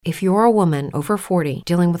If you're a woman over 40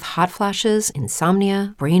 dealing with hot flashes,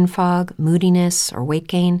 insomnia, brain fog, moodiness, or weight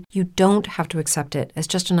gain, you don't have to accept it as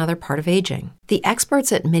just another part of aging. The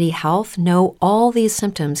experts at MIDI Health know all these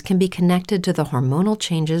symptoms can be connected to the hormonal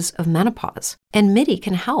changes of menopause. And MIDI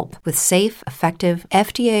can help with safe, effective,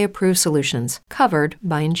 FDA-approved solutions covered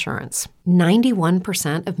by insurance.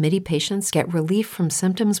 91% of MIDI patients get relief from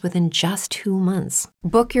symptoms within just 2 months.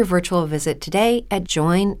 Book your virtual visit today at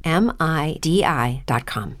joinmidi.com.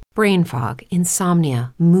 Brain fog,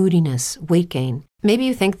 insomnia, moodiness, weight gain. Maybe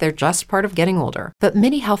you think they're just part of getting older, but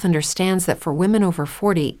MIDI Health understands that for women over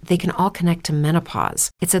 40, they can all connect to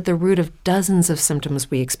menopause. It's at the root of dozens of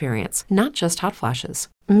symptoms we experience, not just hot flashes.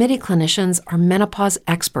 MIDI clinicians are menopause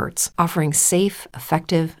experts, offering safe,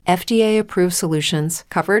 effective, FDA-approved solutions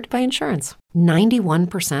covered by insurance.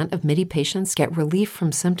 91% of MIDI patients get relief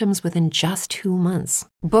from symptoms within just 2 months.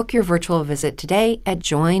 Book your virtual visit today at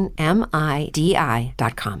joinmidi.com.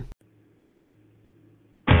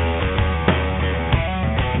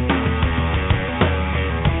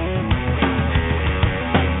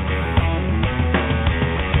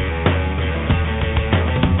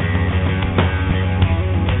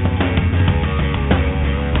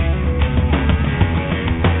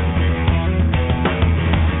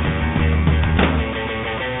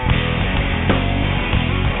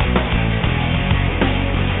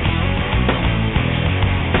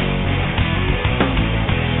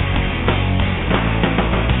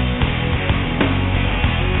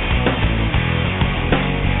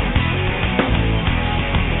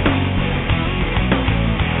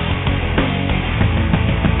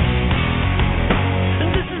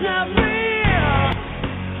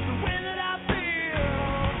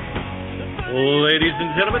 Ladies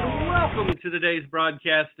and gentlemen, welcome to today's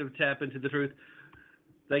broadcast of Tap Into the Truth.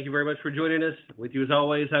 Thank you very much for joining us. With you as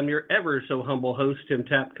always, I'm your ever so humble host, Tim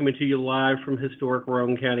Tapp, coming to you live from historic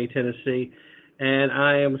Roane County, Tennessee. And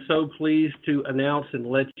I am so pleased to announce and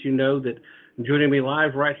let you know that joining me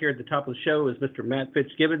live right here at the top of the show is Mr. Matt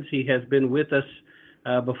Fitzgibbons. He has been with us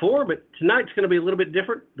before, but tonight's going to be a little bit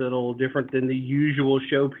different, than the usual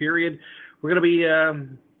show period. We're going to be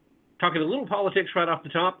talking a little politics right off the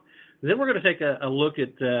top. Then we're going to take a look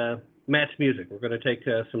at Matt's music. We're going to take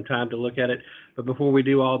some time to look at it. But before we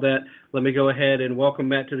do all that, let me go ahead and welcome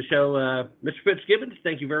Matt to the show. Mr. Fitzgibbons,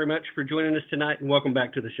 thank you very much for joining us tonight, and welcome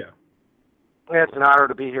back to the show. It's an honor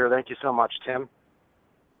to be here. Thank you so much, Tim.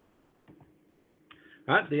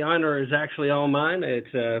 All right, the honor is actually all mine.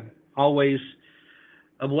 It's always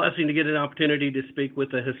a blessing to get an opportunity to speak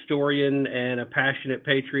with a historian and a passionate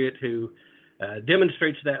patriot who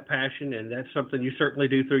demonstrates that passion, and that's something you certainly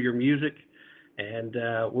do through your music, and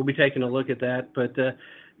we'll be taking a look at that. But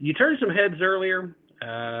you turned some heads earlier,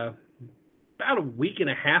 about a week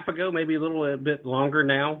and a half ago, maybe a little bit longer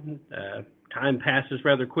now. Time passes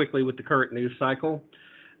rather quickly with the current news cycle,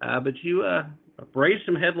 but you raised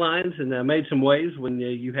some headlines and made some waves when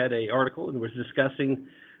you had an article and was discussing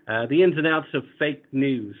the ins and outs of fake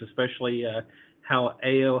news, especially how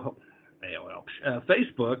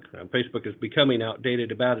Facebook is becoming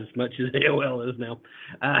outdated about as much as AOL is now.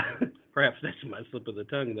 Perhaps that's my slip of the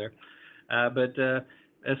tongue there. But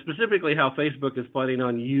specifically how Facebook is planning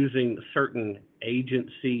on using certain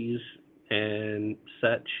agencies and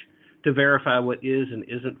such to verify what is and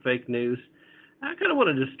isn't fake news. I kind of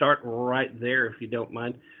wanted to start right there, if you don't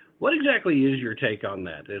mind. What exactly is your take on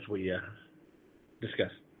that as we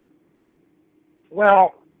discuss?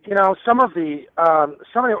 Well, you know, some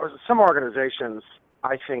organizations,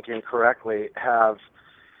 I think incorrectly, have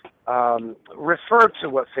referred to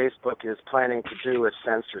what Facebook is planning to do as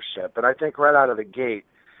censorship. But I think right out of the gate,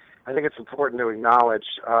 I think it's important to acknowledge,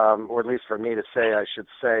 or at least for me to say, I should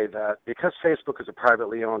say, that because Facebook is a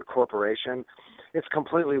privately owned corporation, it's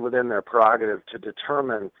completely within their prerogative to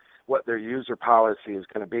determine what their user policy is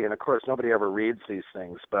going to be. And, of course, nobody ever reads these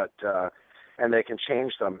things, but and they can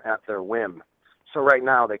change them at their whim. So right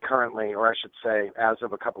now they currently, or I should say as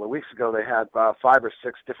of a couple of weeks ago, they had 5 or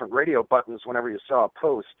 6 different radio buttons whenever you saw a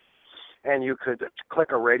post. And you could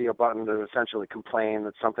click a radio button to essentially complain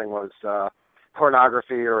that something was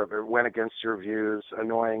pornography or if it went against your views,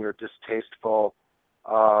 annoying or distasteful,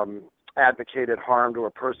 advocated harm to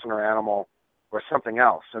a person or animal or something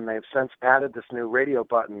else. And they've since added this new radio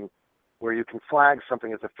button where you can flag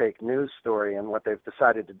something as a fake news story. And what they've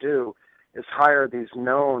decided to do is hire these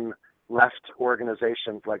known left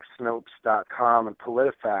organizations like Snopes.com and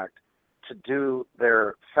PolitiFact to do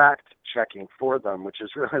their fact-checking for them, which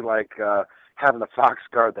is really like having the fox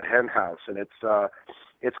guard the hen house. And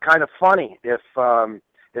it's kind of funny if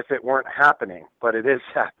it weren't happening, but it is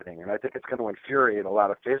happening. And I think it's going to infuriate a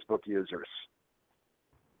lot of Facebook users.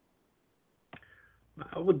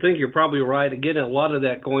 I would think you're probably right. Again, a lot of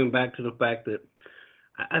that going back to the fact that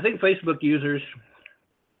I think Facebook users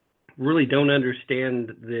really don't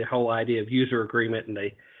understand the whole idea of user agreement,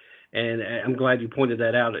 and I'm glad you pointed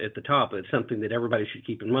that out at the top. It's something that everybody should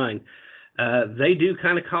keep in mind. They do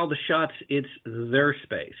kind of call the shots. It's their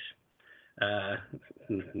space.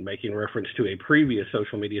 Making reference to a previous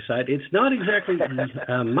social media site, it's not exactly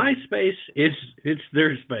my space. It's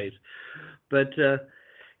their space. But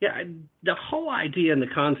yeah, the whole idea and the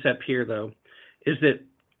concept here, though, is that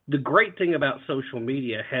the great thing about social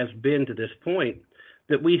media has been to this point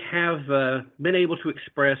that we have been able to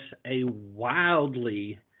express a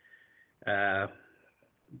wildly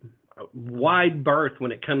wide berth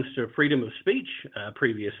when it comes to freedom of speech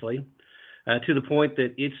previously, to the point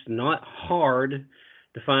that it's not hard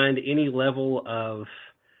to find any level of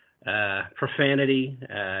profanity.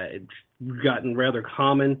 It's gotten rather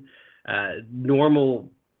common. Normal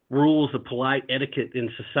rules of polite etiquette in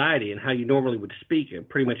society and how you normally would speak are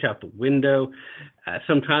pretty much out the window.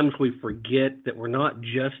 Sometimes we forget that we're not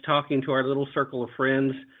just talking to our little circle of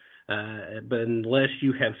friends, but unless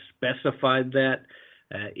you have specified that,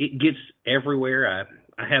 it gets everywhere.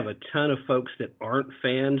 I have a ton of folks that aren't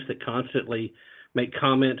fans that constantly make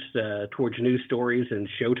comments towards news stories and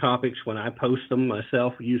show topics when I post them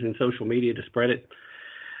myself using social media to spread it.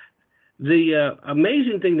 The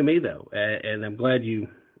amazing thing to me, though, and I'm glad you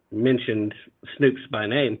mentioned Snoops by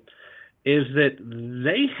name, is that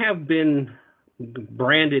they have been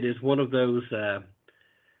branded as one of those,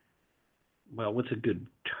 well, what's a good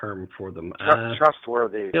term for them?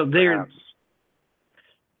 Trustworthy.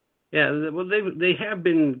 Yeah, well, they have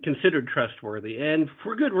been considered trustworthy, and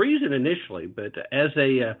for good reason initially, but as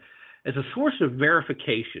a source of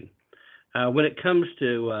verification, when it comes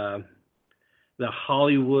to the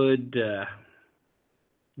Hollywood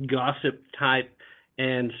gossip type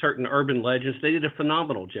and certain urban legends, they did a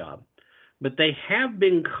phenomenal job. But they have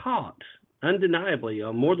been caught, undeniably,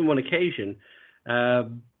 on more than one occasion,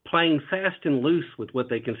 playing fast and loose with what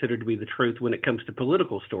they consider to be the truth when it comes to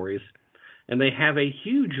political stories. And they have a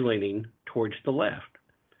huge leaning towards the left.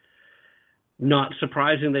 Not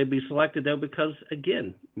surprising they'd be selected, though, because,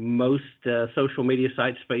 again, most social media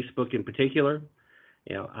sites, Facebook in particular,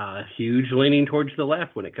 a huge leaning towards the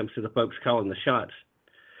left when it comes to the folks calling the shots.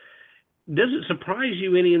 Does it surprise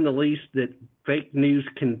you any in the least that fake news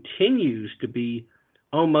continues to be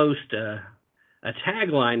almost a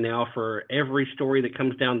tagline now for every story that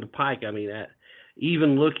comes down the pike? I mean,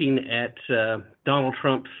 even looking at Donald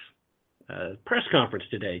Trump's press conference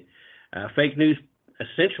today, fake news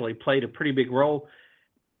essentially played a pretty big role.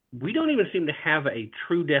 We don't even seem to have a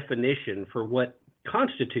true definition for what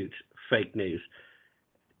constitutes fake news.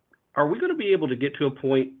 Are we going to be able to get to a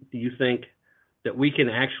point, do you think, that we can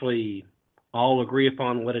actually all agree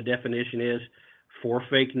upon what a definition is for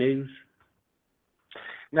fake news?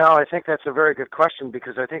 No, I think that's a very good question,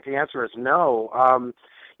 because I think the answer is no.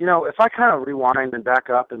 If I kind of rewind and back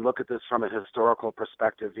up and look at this from a historical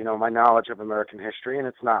perspective, my knowledge of American history, and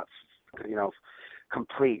it's not,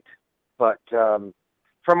 complete, but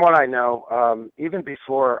from what I know, even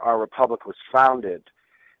before our republic was founded,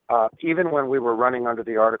 even when we were running under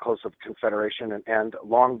the Articles of Confederation and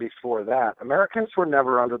long before that, Americans were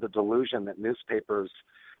never under the delusion that newspapers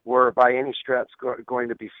were by any stretch going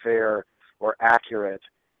to be fair or accurate,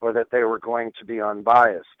 or that they were going to be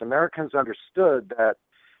unbiased. Americans understood that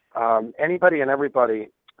anybody and everybody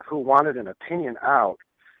who wanted an opinion out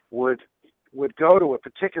would go to a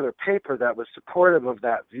particular paper that was supportive of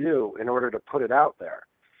that view in order to put it out there.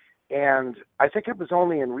 And I think it was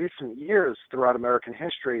only in recent years throughout American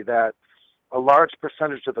history that a large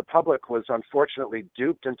percentage of the public was unfortunately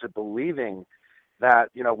duped into believing that,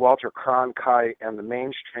 Walter Cronkite and the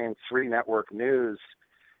mainstream 3 network news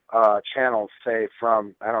channels, say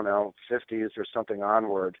from, 50s or something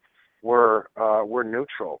onward, were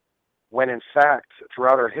neutral, when in fact,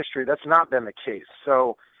 throughout our history, that's not been the case.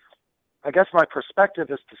 So I guess my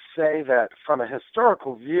perspective is to say that from a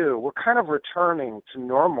historical view, we're kind of returning to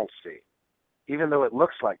normalcy, even though it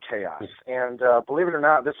looks like chaos. And believe it or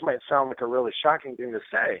not, this might sound like a really shocking thing to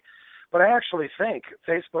say, but I actually think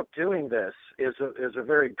Facebook doing this is a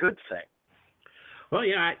very good thing. Well,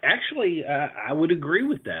 yeah, I would agree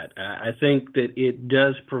with that. I think that it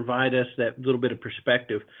does provide us that little bit of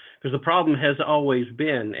perspective, because the problem has always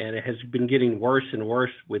been, and it has been getting worse and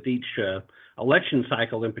worse with each election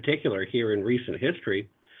cycle in particular here in recent history,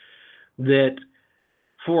 that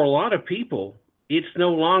for a lot of people, it's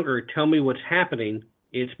no longer tell me what's happening.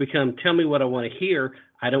 It's become tell me what I want to hear.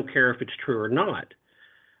 I don't care if it's true or not.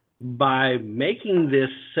 By making this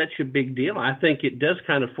such a big deal, I think it does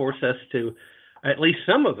kind of force us to at least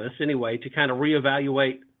some of us anyway, to kind of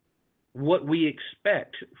reevaluate what we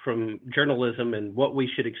expect from journalism and what we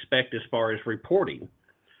should expect as far as reporting.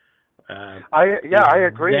 I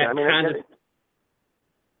agree. I mean,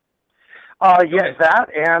 that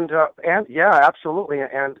and yeah, absolutely.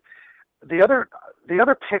 And the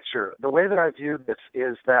other picture, the way that I view this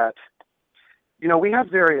is that, you know, we have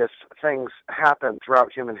various things happen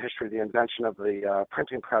throughout human history. The invention of the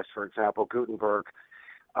printing press, for example, Gutenberg,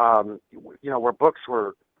 you know, where books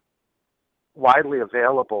were widely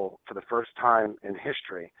available for the first time in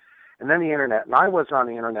history. And then the internet. And I was on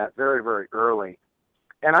the internet very, very early.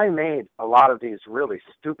 And I made a lot of these really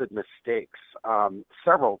stupid mistakes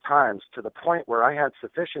several times, to the point where I had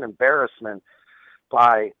sufficient embarrassment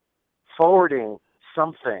by forwarding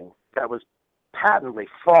something that was patently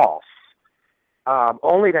false,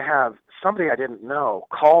 only to have somebody I didn't know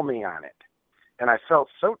call me on it. And I felt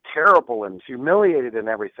so terrible and humiliated and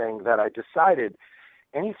everything that I decided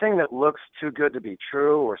anything that looks too good to be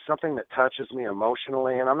true, or something that touches me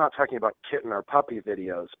emotionally, and I'm not talking about kitten or puppy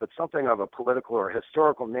videos, but something of a political or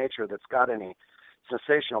historical nature that's got any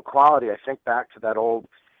sensational quality. I think back to that old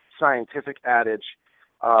scientific adage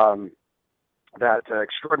that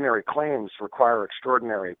extraordinary claims require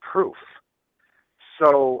extraordinary proof.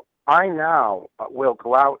 So I now will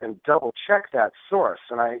go out and double check that source,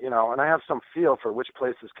 and I have some feel for which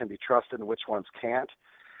places can be trusted and which ones can't.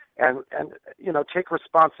 And you know, take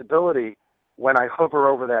responsibility when I hover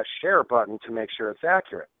over that share button to make sure it's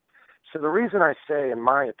accurate. So the reason I say, in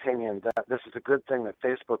my opinion, that this is a good thing that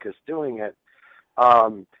Facebook is doing it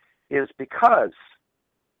is because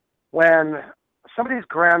when somebody's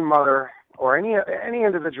grandmother or any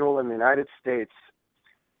individual in the United States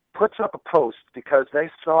puts up a post because they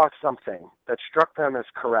saw something that struck them as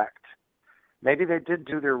correct, maybe they did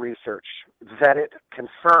do their research, vet it,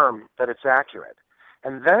 confirm that it's accurate,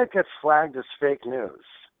 and then it gets flagged as fake news.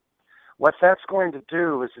 What that's going to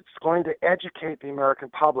do is it's going to educate the American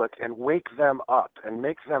public and wake them up and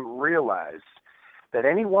make them realize that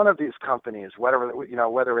any one of these companies, whether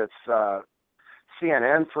it's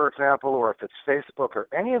CNN, for example, or if it's Facebook or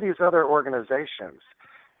any of these other organizations,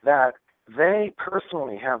 that they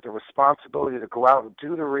personally have the responsibility to go out and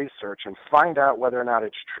do the research and find out whether or not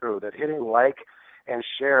it's true, that hitting like and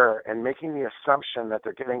share and making the assumption that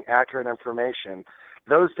they're getting accurate information,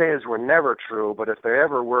 those days were never true, but if they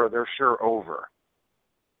ever were, they're sure over.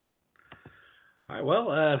 All right, well,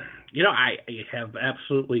 I have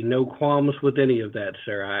absolutely no qualms with any of that,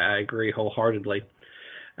 sir. I agree wholeheartedly.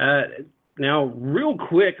 Now, real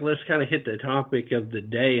quick, let's kind of hit the topic of the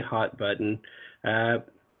day hot button.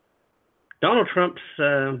 Donald Trump's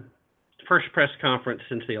first press conference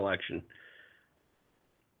since the election.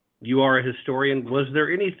 You are a historian. Was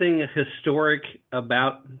there anything historic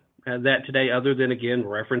about that today, other than, again,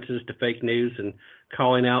 references to fake news and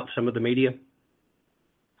calling out some of the media?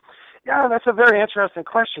 Yeah, that's a very interesting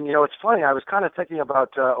question. You know, it's funny. I was kind of thinking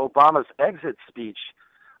about Obama's exit speech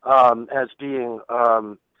as being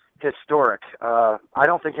historic. I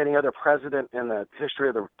don't think any other president in the history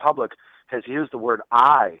of the Republic has used the word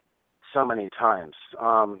 "I" so many times.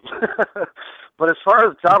 But as far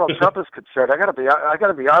as Donald Trump is concerned, I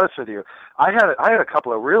gotta be honest with you. I had a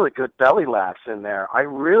couple of really good belly laughs in there. I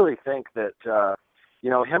really think that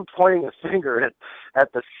him pointing a finger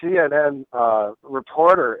at the CNN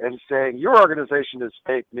reporter and saying your organization is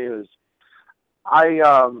fake news.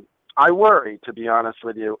 I worry, to be honest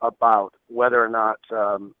with you, about whether or not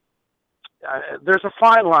there's a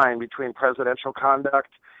fine line between presidential conduct,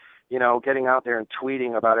 getting out there and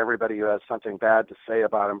tweeting about everybody who has something bad to say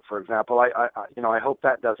about him, for example. I hope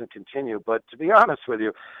that doesn't continue. But to be honest with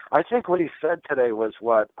you, I think what he said today was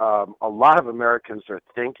what a lot of Americans are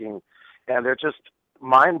thinking, and they're just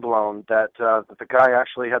mind blown that the guy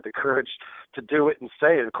actually had the courage to do it and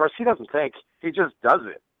say it. Of course, he doesn't think; he just does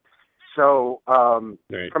it. So,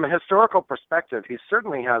 right. From a historical perspective, he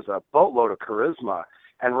certainly has a boatload of charisma.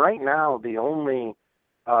 And right now, the only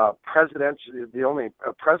president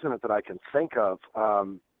that I can think of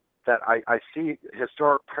that I see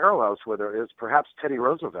historic parallels with her is perhaps Teddy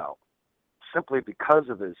Roosevelt, simply because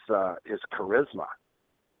of his charisma.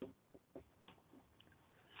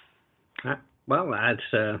 Well,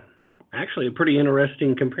 that's actually a pretty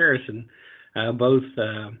interesting comparison. Both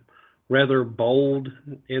rather bold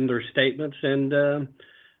in their statements, and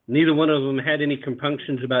neither one of them had any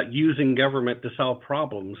compunctions about using government to solve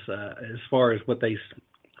problems as far as what they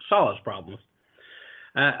saw as problems.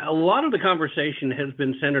 A lot of the conversation has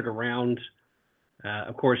been centered around,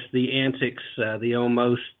 of course, the antics, the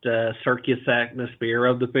almost circus atmosphere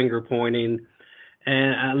of the finger pointing.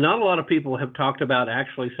 And not a lot of people have talked about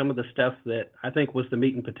actually some of the stuff that I think was the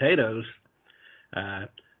meat and potatoes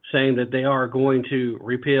saying that they are going to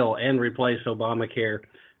repeal and replace Obamacare,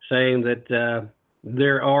 saying that they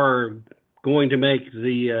are going to make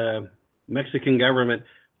the Mexican government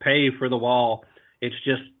pay for the wall. It's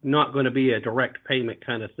just not going to be a direct payment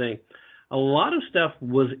kind of thing. A lot of stuff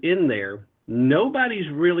was in there. Nobody's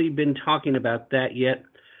really been talking about that yet.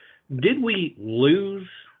 Did we lose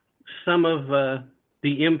some of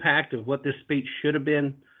the impact of what this speech should have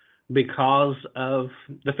been because of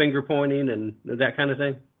the finger pointing and that kind of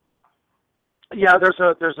thing? Yeah, there's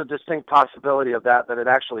a distinct possibility of that it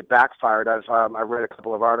actually backfired. I read a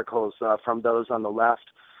couple of articles from those on the left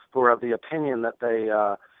who are of the opinion that they,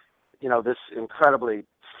 this incredibly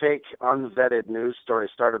fake, unvetted news story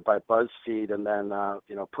started by BuzzFeed and then,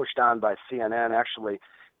 pushed on by CNN actually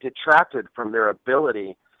detracted from their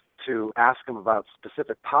ability to ask him about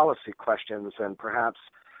specific policy questions and perhaps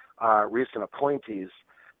recent appointees.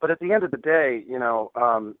 But at the end of the day,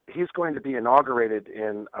 he's going to be inaugurated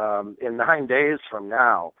in 9 days from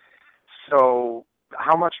now. So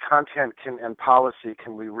how much content and policy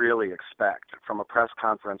can we really expect from a press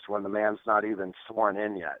conference when the man's not even sworn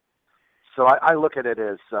in yet? So I look at it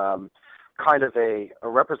as kind of a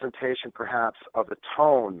representation perhaps of the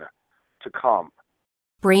tone to come.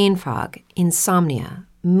 Brain fog, insomnia,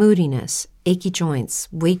 moodiness, achy joints,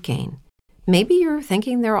 weight gain. Maybe you're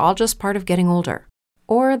thinking they're all just part of getting older.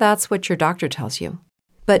 Or that's what your doctor tells you.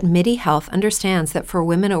 But MIDI Health understands that for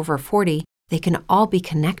women over 40, they can all be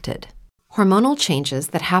connected. Hormonal changes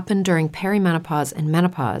that happen during perimenopause and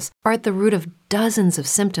menopause are at the root of dozens of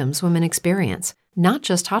symptoms women experience, not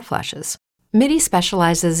just hot flashes. MIDI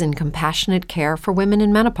specializes in compassionate care for women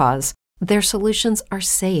in menopause. Their solutions are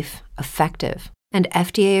safe, effective, and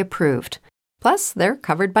FDA approved. Plus, they're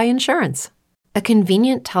covered by insurance. A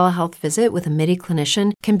convenient telehealth visit with a MIDI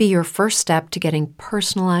clinician can be your first step to getting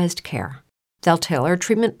personalized care. They'll tailor a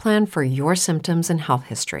treatment plan for your symptoms and health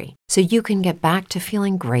history so you can get back to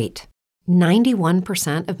feeling great.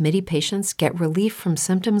 91% of MIDI patients get relief from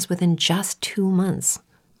symptoms within just 2 months.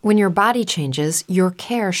 When your body changes, your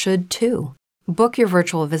care should too. Book your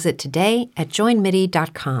virtual visit today at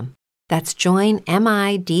joinmidi.com. That's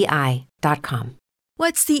joinmidi.com.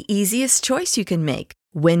 What's the easiest choice you can make?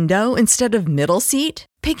 Window instead of middle seat?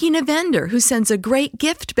 Picking a vendor who sends a great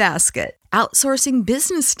gift basket? Outsourcing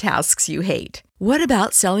business tasks you hate? What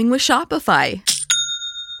about selling with Shopify?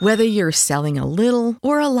 Whether you're selling a little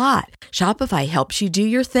or a lot, Shopify helps you do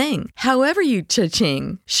your thing, however you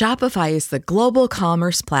cha-ching. Shopify is the global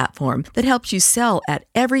commerce platform that helps you sell at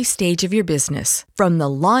every stage of your business. From the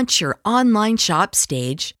launch your online shop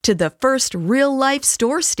stage to the first real-life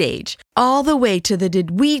store stage, all the way to the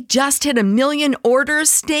did we just hit 1 million orders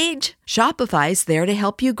stage? Shopify's there to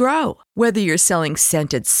help you grow. Whether you're selling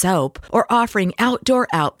scented soap or offering outdoor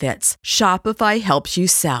outfits, Shopify helps you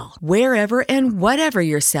sell. Wherever and whatever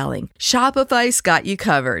you're selling, Shopify's got you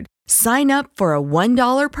covered. Sign up for a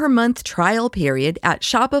 $1 per month trial period at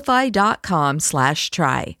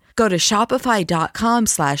shopify.com/try. Go to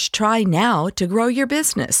shopify.com/try now to grow your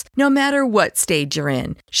business, no matter what stage you're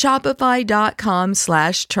in.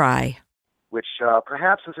 Shopify.com/try. Which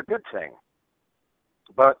perhaps is a good thing.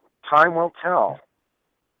 But time will tell.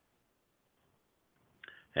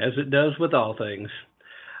 As it does with all things.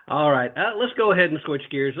 All right, let's go ahead and switch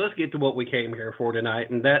gears. Let's get to what we came here for tonight,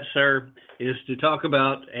 and that, sir, is to talk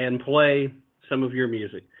about and play some of your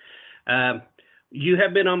music. You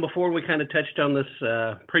have been on before. We kind of touched on this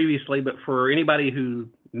previously, but for anybody who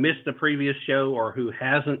missed the previous show or who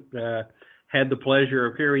hasn't had the pleasure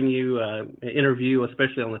of hearing you interview,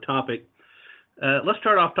 especially on the topic, let's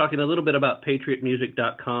start off talking a little bit about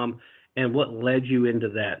patriotmusic.com and what led you into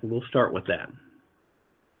that. And we'll start with that.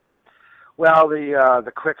 Well,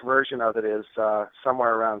 the quick version of it is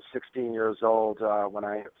somewhere around 16 years old, when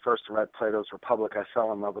I first read Plato's Republic, I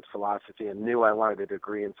fell in love with philosophy and knew I wanted a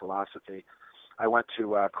degree in philosophy. I went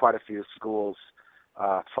to quite a few schools,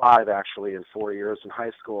 5 actually in 4 years in high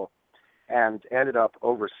school, and ended up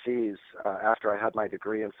overseas after I had my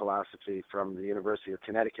degree in philosophy from the University of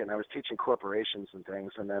Connecticut. And I was teaching corporations and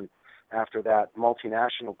things, and then after that,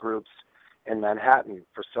 multinational groups in Manhattan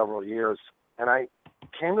for several years. And I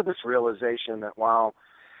came to this realization that while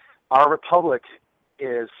our republic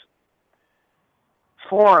is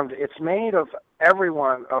formed, it's made of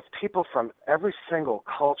everyone, of people from every single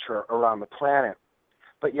culture around the planet,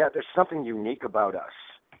 but yet there's something unique about us.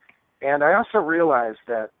 And I also realized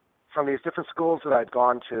that from these different schools that I'd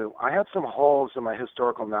gone to, I had some holes in my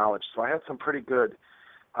historical knowledge, so I had some pretty good,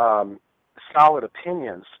 solid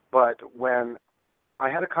opinions, but when I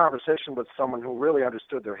had a conversation with someone who really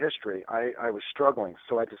understood their history, I was struggling.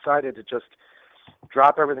 So I decided to just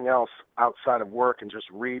drop everything else outside of work and just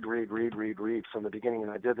read from the beginning.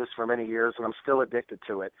 And I did this for many years, and I'm still addicted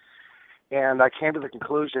to it. And I came to the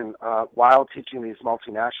conclusion while teaching these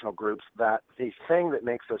multinational groups that the thing that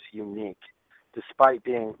makes us unique, despite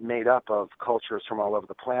being made up of cultures from all over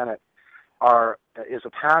the planet, is a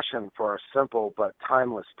passion for our simple but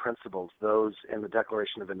timeless principles, those in the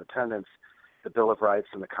Declaration of Independence, the Bill of Rights,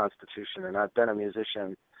 and the Constitution. And I've been a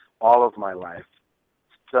musician all of my life,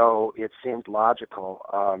 so it seemed logical.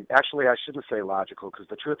 Actually, I shouldn't say logical, because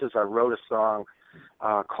the truth is I wrote a song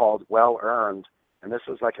called Well Earned, and this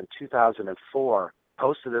was like in 2004,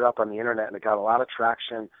 posted it up on the internet, and it got a lot of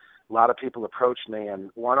traction. A lot of people approached me,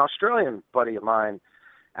 and one Australian buddy of mine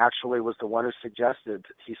actually was the one who suggested.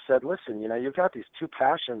 He said, listen, you've got these two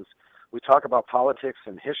passions. We talk about politics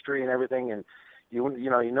and history and everything, and you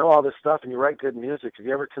know all this stuff, and you write good music. Have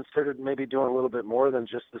you ever considered maybe doing a little bit more than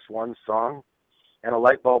just this one song? And a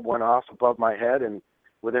light bulb went off above my head, and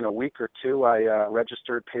within a week or two, I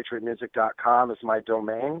registered patriotmusic.com as my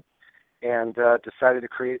domain, and decided to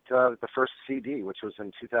create the first CD, which was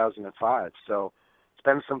in 2005. So it's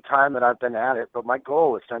been some time that I've been at it, but my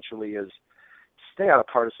goal essentially is to stay out of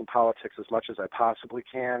partisan politics as much as I possibly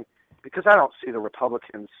can, because I don't see the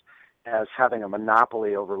Republicans as having a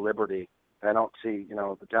monopoly over liberty. I don't see,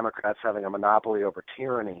 the Democrats having a monopoly over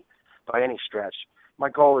tyranny by any stretch. My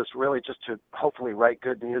goal is really just to hopefully write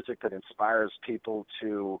good music that inspires people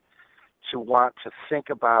to want to think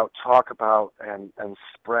about, talk about, and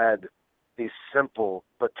spread these simple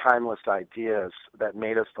but timeless ideas that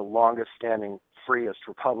made us the longest-standing, freest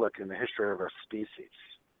republic in the history of our species.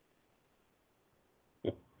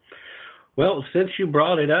 Well, since you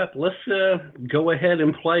brought it up, let's go ahead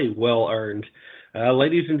and play Well Earned.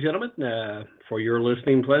 Ladies and gentlemen, for your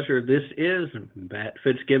listening pleasure, this is Matt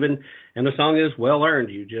Fitzgibbon, and the song is Well Earned.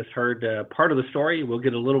 You just heard part of the story. We'll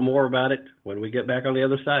get a little more about it when we get back on the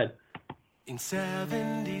other side. In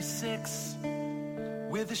 76,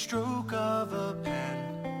 with the stroke of a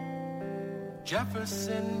pen,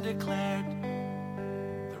 Jefferson declared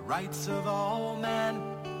the rights of all men,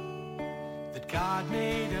 that God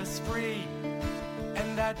made us free,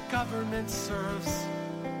 and that government serves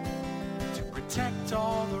to protect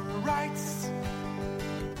all the rights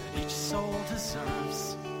that each soul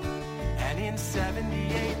deserves. And in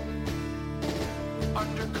 78,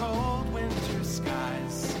 under cold winter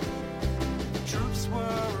skies, the troops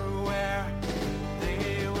were aware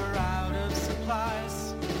they were out of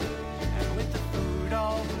supplies, and with the food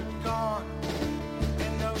all but gone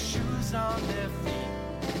and no shoes on their feet,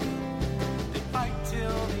 fight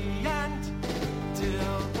till the end,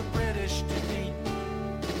 till the British defeat.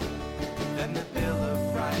 Then the Bill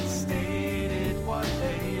of Rights stated what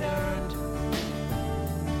they'd earned,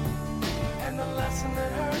 and the lesson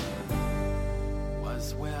that hurt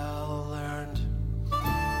was well learned.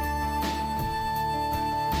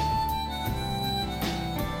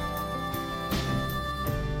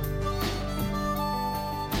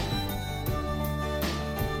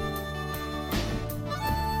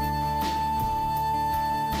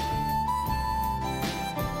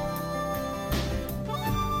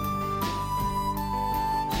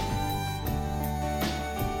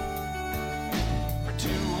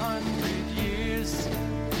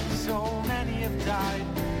 Died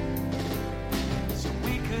so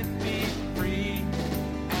we could be free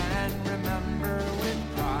and remember with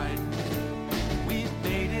pride we've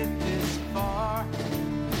made it this far,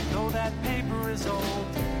 though that paper is old,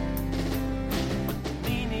 but the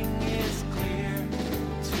meaning is clear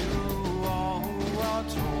to all who are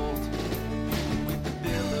told. With the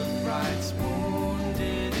Bill of Rights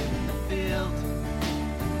wounded in the field,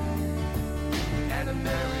 an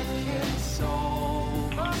American soul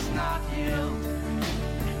must not yield.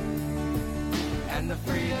 And the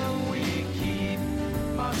freedom we keep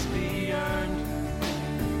must be earned,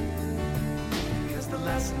 because the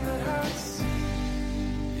lesson that hurts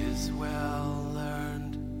is well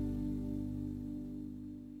learned.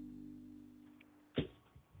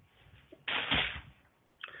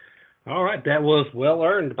 All right, that was Well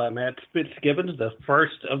Earned by Matt Fitzgibbon, the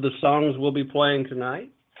first of the songs we'll be playing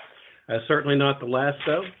tonight. Certainly not the last,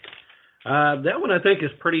 though. That one, I think,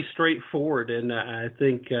 is pretty straightforward, and I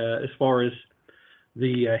think as far as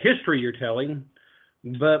the history you're telling,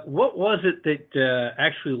 but what was it that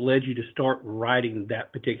actually led you to start writing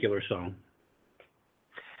that particular song?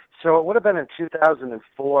 So it would have been in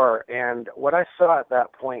 2004, and what I saw at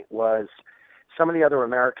that point was some of the other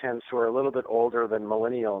Americans who are a little bit older than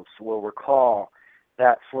millennials will recall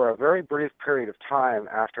that for a very brief period of time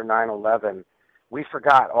after 9/11, we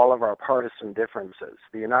forgot all of our partisan differences.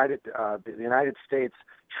 The United States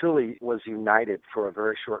truly was united for a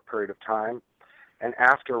very short period of time. and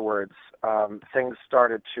afterwards, things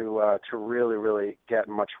started to really, really get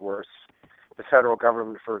much worse. The federal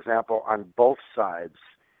government, for example, on both sides,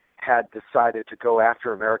 had decided to go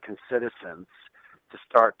after American citizens to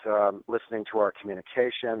start listening to our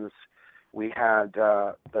communications. We had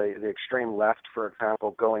the extreme left, for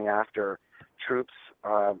example, going after troops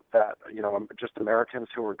that, just Americans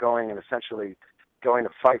who were going and essentially going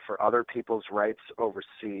to fight for other people's rights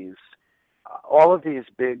overseas. All of these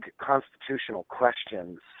big constitutional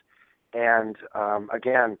questions. And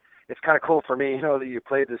again, it's kind of cool for me, that you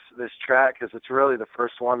played this track, because it's really the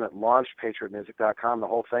first one that launched PatriotMusic.com, the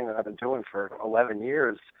whole thing that I've been doing for 11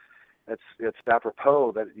 years. It's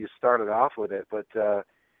apropos that you started off with it. But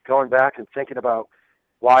going back and thinking about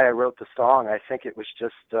why I wrote the song, I think it was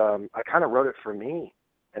just, I kind of wrote it for me.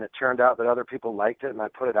 And it turned out that other people liked it, and I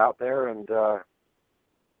put it out there, and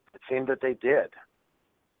it seemed that they did.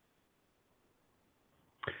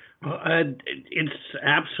 Well, it's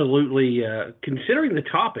absolutely, considering the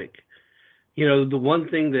topic, the one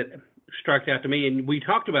thing that struck out to me, and we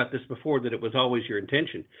talked about this before, that it was always your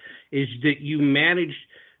intention, is that you managed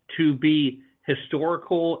to be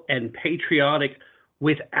historical and patriotic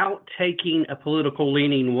without taking a political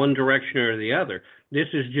leaning one direction or the other. This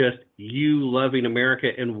is just you loving America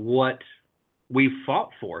and what we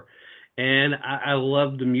fought for. And I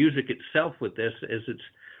love the music itself with this, as it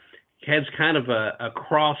has kind of a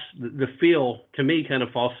cross. The feel, to me, kind of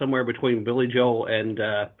falls somewhere between Billy Joel and,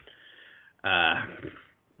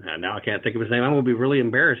 now I can't think of his name. I'm going to be really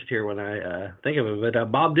embarrassed here when I think of it,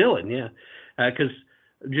 but Bob Dylan, yeah. Because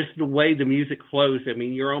just the way the music flows, I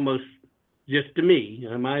mean, you're almost, just to me,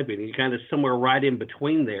 in my opinion, you're kind of somewhere right in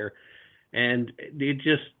between there. And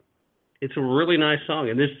it's a really nice song.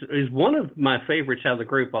 And this is one of my favorites out of the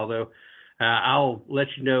group, although I'll let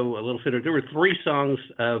you know a little sooner. There were 3 songs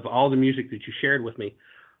of all the music that you shared with me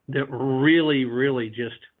that really, really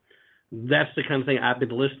just, that's the kind of thing I've been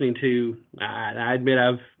listening to. I admit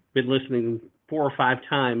I've been listening 4 or 5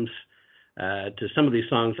 times to some of these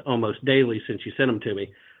songs almost daily since you sent them to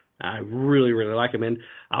me. I really, really like them. And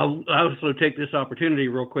I'll also take this opportunity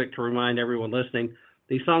real quick to remind everyone listening,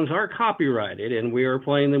 these songs are copyrighted, and we are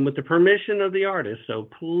playing them with the permission of the artist, so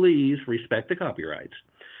please respect the copyrights.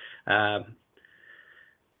 As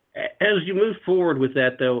you move forward with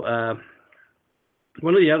that, though,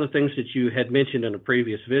 one of the other things that you had mentioned in a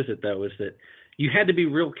previous visit, though, is that you had to be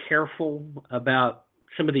real careful about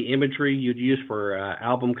some of the imagery you'd use for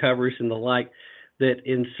album covers and the like, that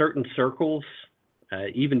in certain circles,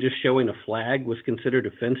 even just showing a flag was considered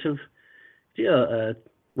offensive.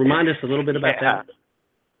 Remind us a little bit about that.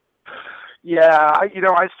 Yeah,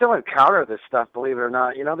 I still encounter this stuff, believe it or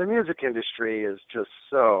not. The music industry is just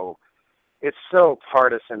it's so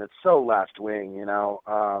partisan, it's so left-wing,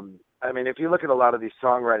 I mean, if you look at a lot of these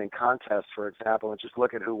songwriting contests, for example, and just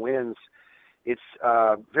look at who wins, it's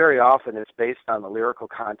very often it's based on the lyrical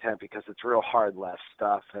content because it's real hard left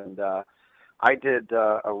stuff. And I did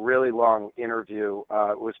a really long interview.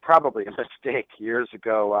 It was probably a mistake years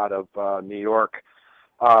ago out of New York.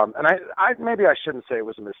 And I maybe I shouldn't say it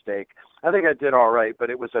was a mistake. I think I did all right,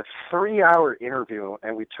 but it was a 3-hour interview,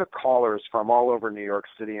 and we took callers from all over New York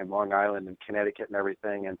City and Long Island and Connecticut and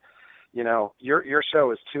everything. And your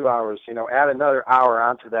show is 2 hours. Add another hour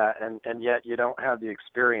onto that, and yet you don't have the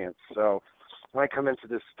experience. So when I come into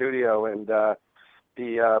this studio, and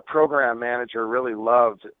the program manager really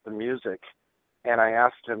loved the music, and I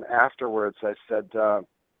asked him afterwards. I said,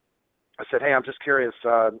 hey, I'm just curious.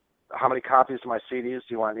 How many copies of my CDs do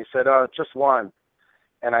you want? And he said, just one.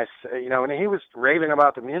 And I said, and he was raving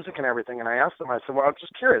about the music and everything. And I asked him, I said, well, I'm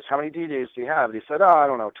just curious, how many DJs do you have? And he said, I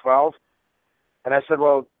don't know, 12. And I said,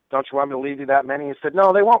 well, don't you want me to leave you that many? He said,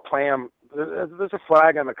 no, they won't play them. There's a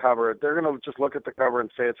flag on the cover. They're going to just look at the cover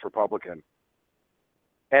and say it's Republican.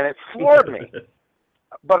 And it floored me.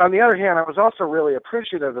 But on the other hand, I was also really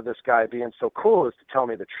appreciative of this guy being so cool as to tell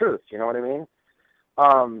me the truth. You know what I mean?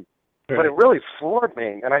 But it really floored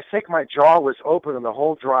me, and I think my jaw was open in the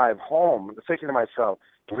whole drive home, thinking to myself,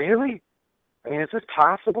 really? I mean, is this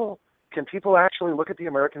possible? Can people actually look at the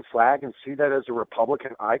American flag and see that as a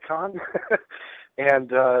Republican icon?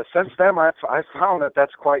 And since then, I found that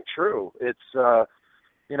that's quite true. It's,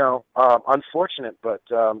 unfortunate, but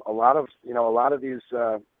a lot of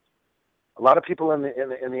people in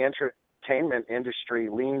the entertainment industry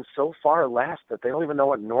lean so far left that they don't even know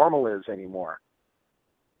what normal is anymore.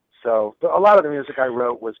 So a lot of the music I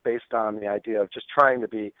wrote was based on the idea of just trying to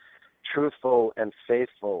be truthful and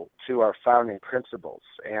faithful to our founding principles.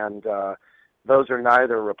 And those are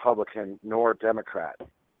neither Republican nor Democrat.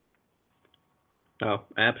 Oh,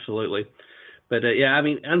 absolutely. But, I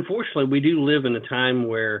mean, unfortunately, we do live in a time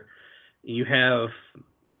where you have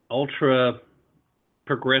ultra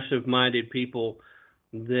progressive-minded people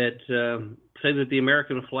that say that the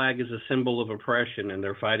American flag is a symbol of oppression, and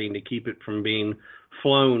they're fighting to keep it from being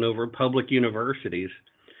flown over public universities.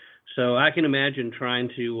 So I can imagine trying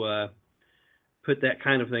to put that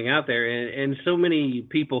kind of thing out there. And so many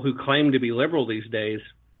people who claim to be liberal these days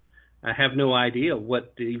have no idea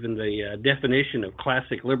what even the definition of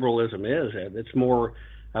classic liberalism is. It's more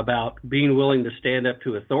about being willing to stand up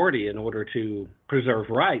to authority in order to preserve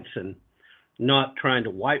rights and not trying to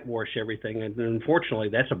whitewash everything. And unfortunately,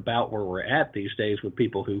 that's about where we're at these days with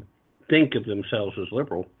people who think of themselves as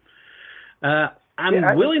liberal.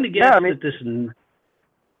 I'm willing to guess that this...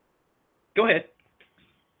 Go ahead.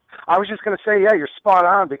 I was just going to say, yeah, you're spot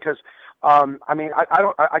on, because,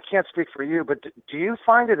 I can't speak for you, but do you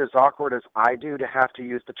find it as awkward as I do to have to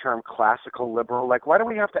use the term classical liberal? Like, why do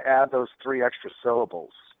we have to add those 3 extra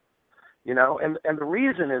syllables? You know, and the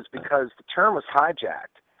reason is because the term was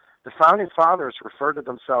hijacked. The Founding Fathers referred to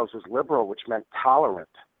themselves as liberal, which meant tolerant.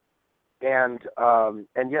 And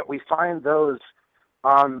yet we find those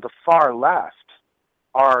on the far left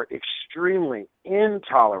are extremely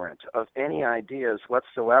intolerant of any ideas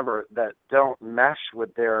whatsoever that don't mesh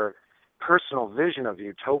with their personal vision of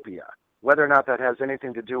utopia, whether or not that has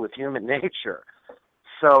anything to do with human nature.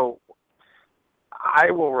 So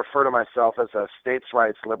I will refer to myself as a states'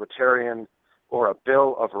 rights libertarian or a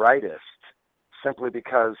Bill of Rightist, simply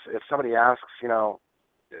because if somebody asks, you know,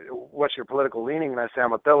 what's your political leaning, and I say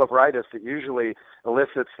I'm a Bill of Rightist, it usually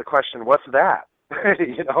elicits the question, what's that?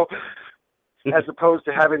 You know, as opposed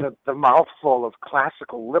to having the mouthful of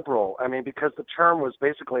classical liberal. I mean, because the term was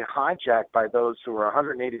basically hijacked by those who were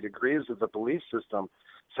 180 degrees of the belief system.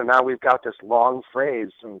 So now we've got this long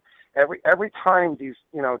phrase, and every time these,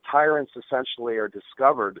 you know, tyrants essentially are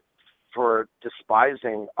discovered for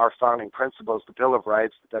despising our founding principles, the Bill of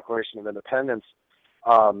Rights, the Declaration of Independence,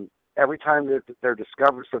 every time they're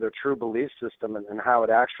discovered for their true belief system and how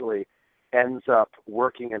it actually ends up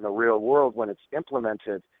working in the real world when it's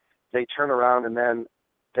implemented, they turn around and then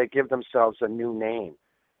they give themselves a new name,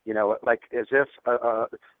 you know, like as if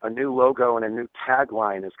a new logo and a new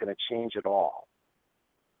tagline is going to change it all.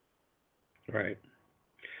 Right.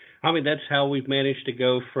 I mean, that's how we've managed to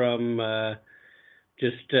go from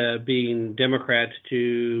just being Democrats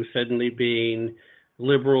to suddenly being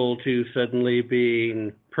liberal to suddenly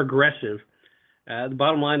being progressive. The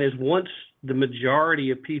bottom line is, once the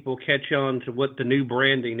majority of people catch on to what the new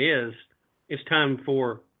branding is, it's time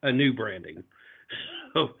for a new branding.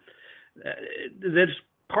 So that's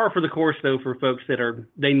par for the course, though, for folks that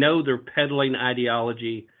they know they're peddling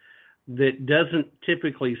ideology that doesn't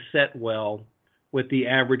typically set well with the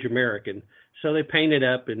average American. So they paint it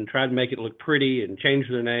up and try to make it look pretty and change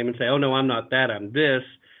their name and say, oh, no, I'm not that, I'm this.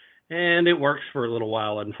 And it works for a little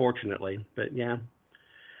while, unfortunately. But, yeah.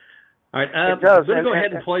 All right. It does. Let's go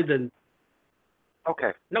ahead and play the...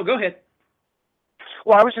 Okay. No, go ahead.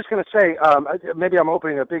 Well, I was just going to say, maybe I'm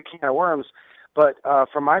opening a big can of worms, but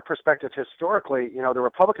from my perspective, historically, you know, the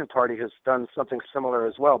Republican Party has done something similar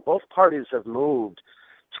as well. Both parties have moved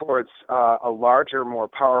towards a larger, more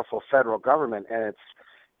powerful federal government, and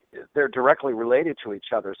they're directly related to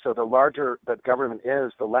each other. So the larger that government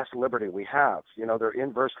is, the less liberty we have. You know, they're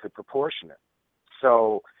inversely proportionate.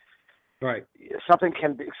 So right. Something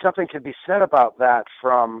can be said about that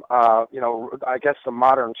from, you know, I guess the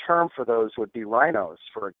modern term for those would be rhinos.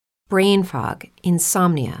 Brain fog,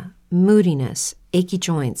 insomnia, moodiness, achy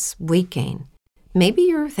joints, weight gain. Maybe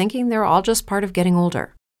you're thinking they're all just part of getting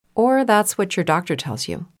older. Or that's what your doctor tells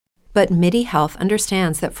you. But MIDI Health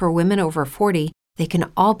understands that for women over 40, they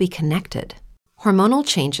can all be connected. Hormonal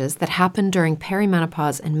changes that happen during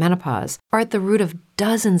perimenopause and menopause are at the root of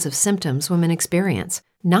dozens of symptoms women experience,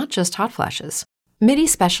 not just hot flashes. MIDI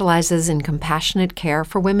specializes in compassionate care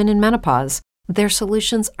for women in menopause. Their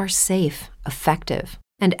solutions are safe, effective,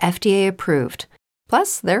 and FDA approved.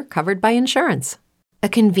 Plus, they're covered by insurance. A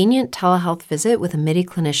convenient telehealth visit with a MIDI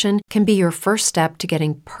clinician can be your first step to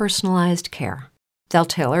getting personalized care. They'll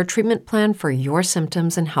tailor a treatment plan for your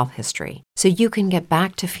symptoms and health history so you can get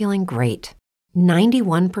back to feeling great.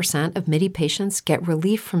 91% of MIDI patients get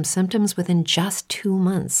relief from symptoms within just 2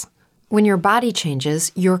 months. When your body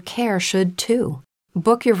changes, your care should too.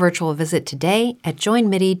 Book your virtual visit today at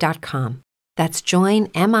joinmidi.com. That's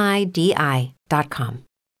joinmidi.com.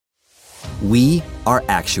 We are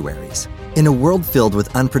actuaries. In a world filled with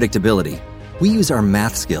unpredictability, we use our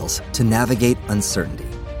math skills to navigate uncertainty.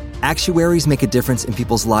 Actuaries make a difference in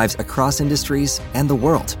people's lives across industries and the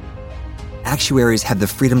world. Actuaries have the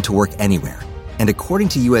freedom to work anywhere, and according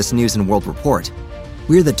to U.S. News & World Report,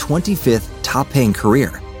 we're the 25th top-paying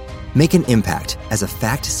career. Make an impact as a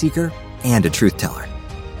fact seeker and a truth teller.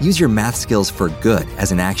 Use your math skills for good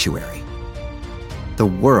as an actuary. The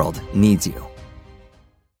world needs you.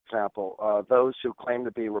 Example, those who claim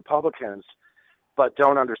to be Republicans but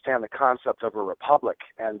don't understand the concept of a republic,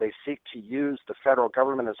 and they seek to use the federal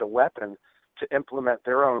government as a weapon to implement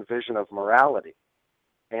their own vision of morality.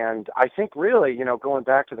 And I think really, going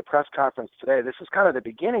back to the press conference today, this is kind of the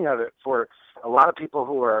beginning of it for a lot of people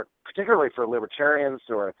who are, particularly for libertarians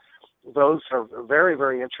or those who are very,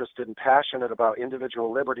 very interested and passionate about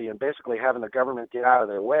individual liberty and basically having the government get out of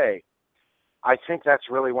their way. I think that's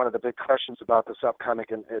really one of the big questions about this upcoming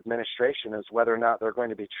administration, is whether or not they're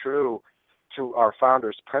going to be true to our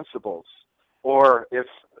founders' principles, or if,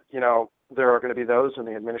 there are going to be those in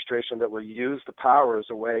the administration that will use the power as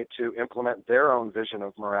a way to implement their own vision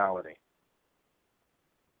of morality.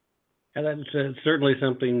 And that's certainly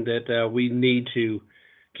something that we need to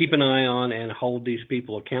keep an eye on and hold these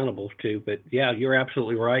people accountable to. But yeah, you're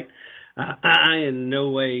absolutely right. I in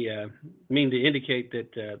no way mean to indicate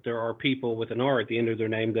that there are people with an R at the end of their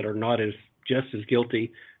name that are not just as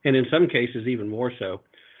guilty, and in some cases even more so.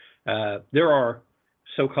 There are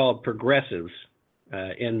so-called progressives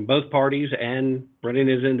in both parties and running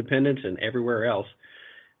as independents and everywhere else.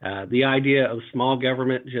 The idea of small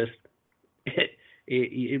government, just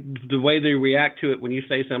the way they react to it when you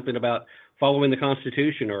say something about following the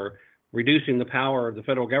Constitution or reducing the power of the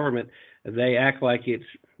federal government, they act like it's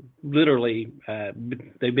literally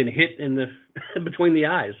they've been hit in the between the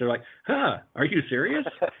eyes. They're like, are you serious?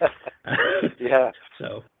 Yeah.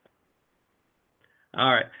 So,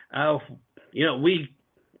 all right.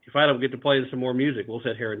 If I don't get to play some more music, we'll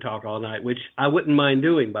sit here and talk all night, which I wouldn't mind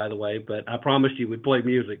doing, by the way, but I promised you we'd play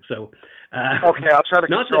music. So, okay, I'll try to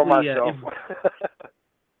control myself.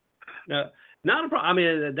 No, not a problem. I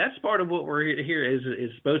mean, that's part of what we're here is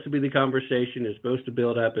supposed to be the conversation. It's supposed to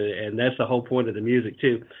build up, and that's the whole point of the music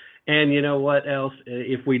too. And you know what else?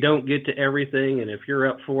 If we don't get to everything, and if you're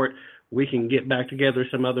up for it, we can get back together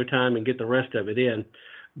some other time and get the rest of it in.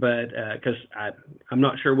 But because I'm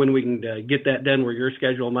not sure when we can get that done where your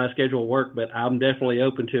schedule and my schedule work, but I'm definitely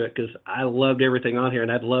open to it because I loved everything on here, and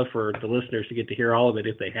I'd love for the listeners to get to hear all of it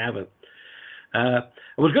if they haven't. I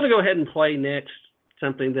was going to go ahead and play next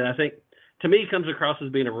something that I think, to me, comes across as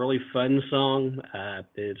being a really fun song.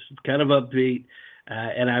 It's kind of upbeat,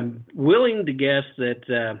 and I'm willing to guess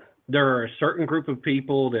that there are a certain group of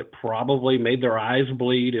people that probably made their eyes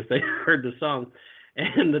bleed if they heard the song.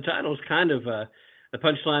 And the title is kind of the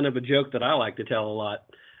punchline of a joke that I like to tell a lot.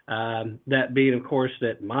 That being, of course,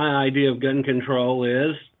 that my idea of gun control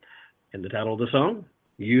is, in the title of the song,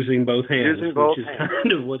 using both hands, which is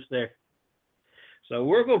kind of what's there. So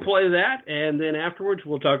we're going to play that, and then afterwards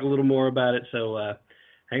we'll talk a little more about it. So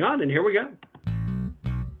hang on, and here we go.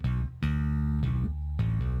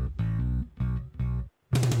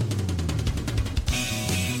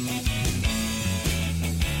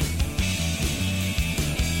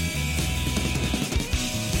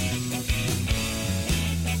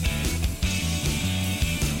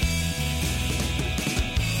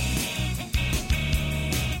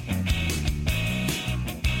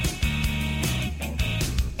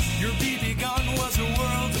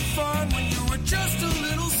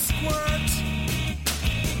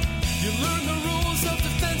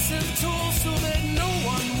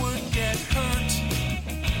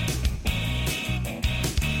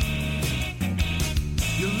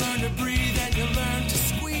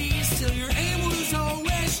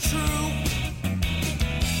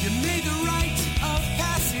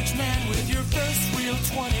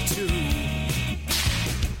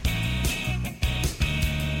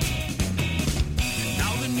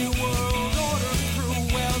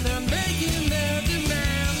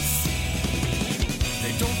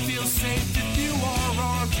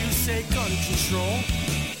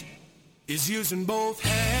 Is using both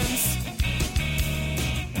hands.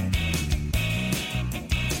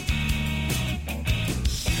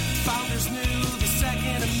 Founders knew the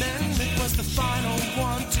Second Amendment was the final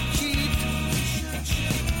one to keep,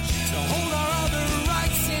 to hold our other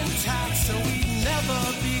rights intact so we never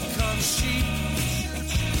become sheep.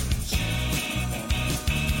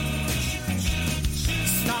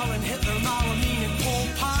 Stalin, Hitler, Mao, and Pol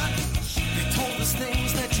Pot, they told us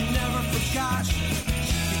things that you never forgot.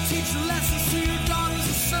 Teach lessons to your daughters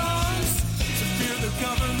and sons, to fear the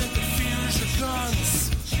government that fears your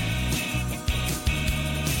guns.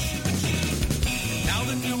 And now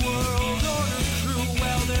the New World Order crew,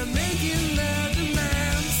 well, they're making their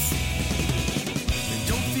demands. They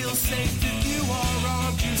don't feel safe if you are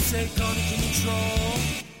armed. You say gun control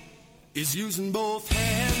is using both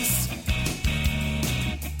hands.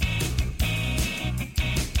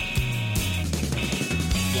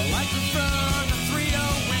 Well, like the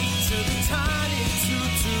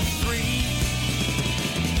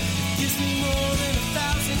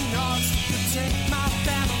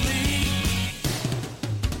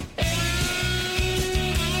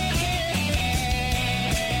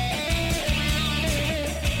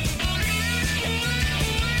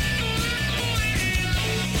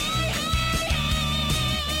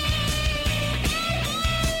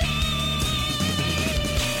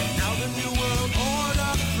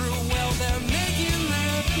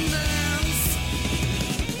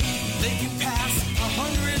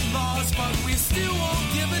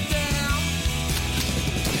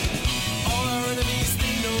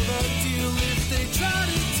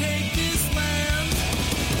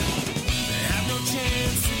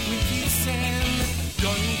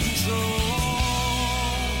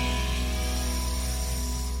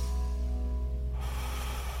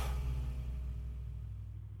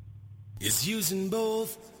is using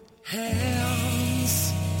both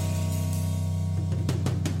hands.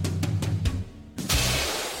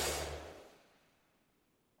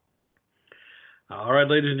 All right,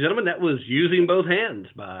 ladies and gentlemen, that was Using Both Hands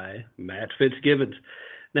by Matt Fitzgibbons.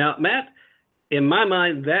 Now, Matt, in my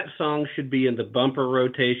mind, that song should be in the bumper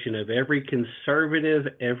rotation of every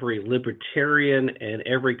conservative, every libertarian, and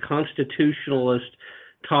every constitutionalist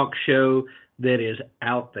talk show that is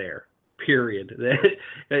out there, period.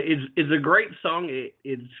 It's a great song.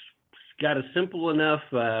 It's got a simple enough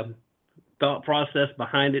thought process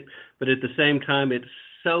behind it, but at the same time, it's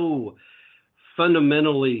so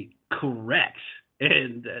fundamentally correct.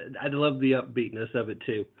 And I love the upbeatness of it,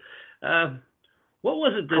 too. What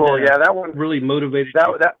was it that, cool. Yeah, that one really motivated you?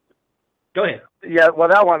 Go ahead. Yeah, well,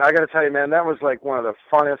 that one, I got to tell you, man, that was like one of the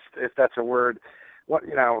funnest, if that's a word,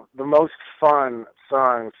 the most fun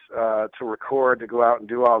songs to record, to go out and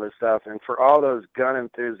do all this stuff. And for all those gun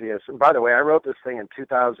enthusiasts, and by the way, I wrote this thing in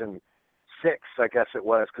 2006, I guess it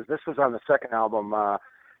was, because this was on the second album. My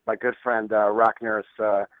good friend, rock nurse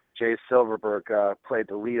Jay Silverberg, played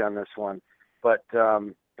the lead on this one. But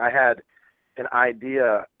I had an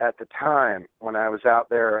idea at the time when I was out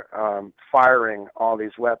there firing all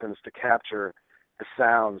these weapons to capture the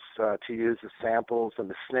sounds, to use the samples,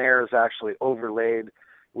 and the snares actually overlaid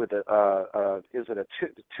with is it a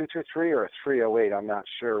 223 or a 308? I'm not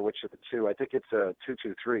sure which of the two. I think it's a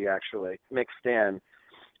 223 actually mixed in.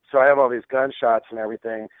 So I have all these gunshots and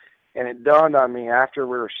everything, and it dawned on me after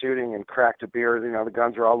we were shooting and cracked a beer. The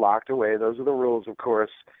guns are all locked away. Those are the rules, of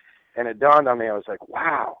course. And it dawned on me, I was like,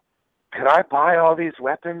 wow, could I buy all these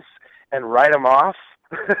weapons and write them off?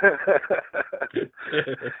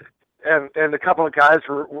 and a couple of guys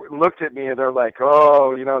looked at me and they're like,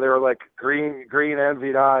 oh, they were like green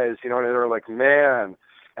envied eyes, and they were like, man.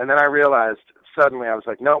 And then I realized suddenly, I was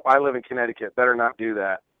like, nope, I live in Connecticut. Better not do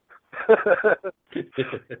that.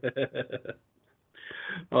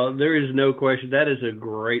 Well, there is no question. That is a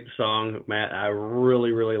great song, Matt. I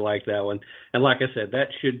really, really like that one. And like I said, that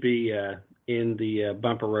should be in the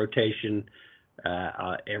bumper rotation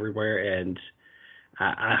everywhere. And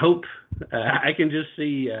I hope I can just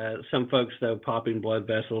see some folks, though, popping blood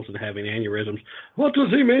vessels and having aneurysms. What does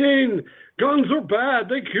he mean? Guns are bad.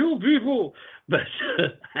 They kill people. But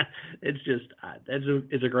it's just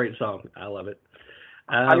it's a great song. I love it.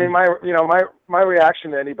 I mean, my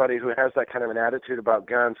reaction to anybody who has that kind of an attitude about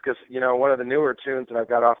guns, because one of the newer tunes that I've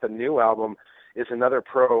got off the new album is another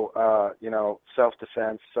pro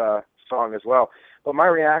self-defense song as well. But my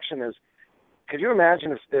reaction is, could you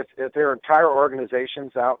imagine if there are entire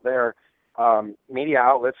organizations out there, media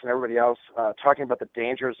outlets and everybody else, talking about the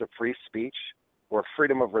dangers of free speech or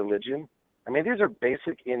freedom of religion? I mean, these are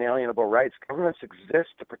basic inalienable rights. Governments exist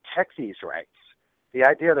to protect these rights. The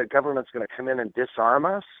idea that government's going to come in and disarm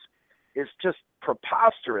us is just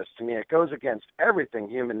preposterous to me. It goes against everything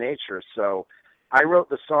human nature. So I wrote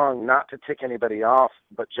the song not to tick anybody off,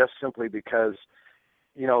 but just simply because,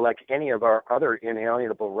 like any of our other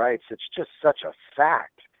inalienable rights, it's just such a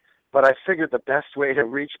fact. But I figured the best way to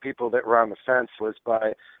reach people that were on the fence was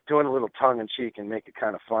by doing a little tongue-in-cheek and make it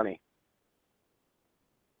kind of funny.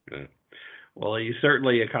 Well, you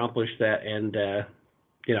certainly accomplished that, and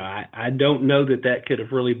I don't know that could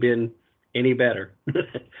have really been any better.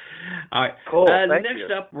 All right. Cool.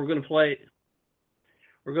 Next up, we're going to play.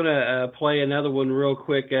 We're going to play another one real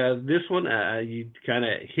quick. This one, you kind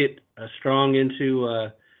of hit strong into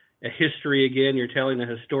a history again. You're telling a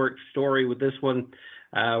historic story with this one.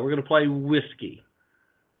 We're going to play Whiskey.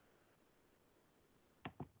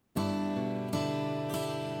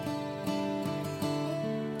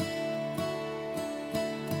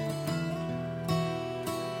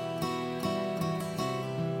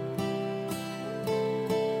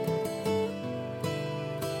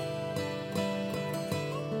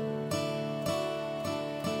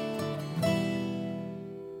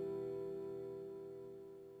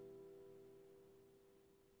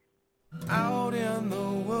 Out in the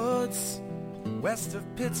woods, west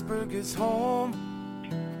of Pittsburgh is home.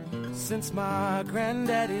 Since my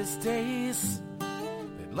granddaddy's days,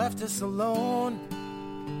 they'd left us alone.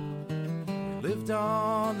 We lived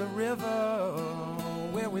on the river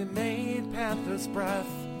where we made panther's breath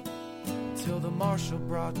till the marshal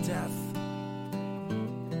brought death.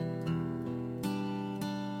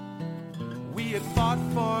 We had fought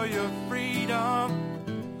for your freedom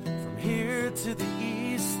from here to the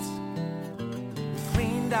east.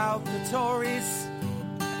 Cleaned out the Tories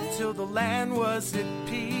till the land was at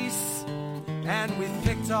peace, and we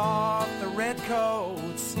picked off the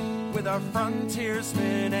redcoats with our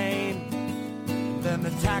frontiersman aim. Then the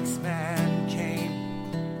tax man came.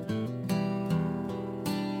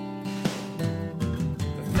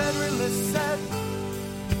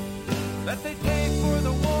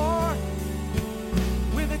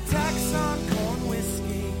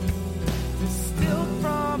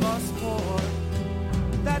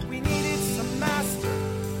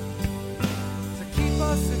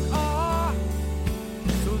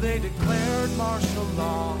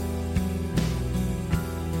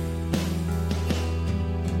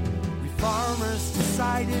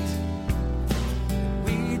 decided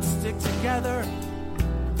we'd stick together.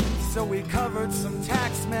 So we covered some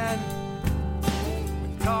taxmen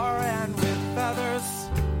with tar and with feathers.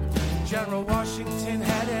 General Washington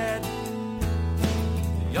headed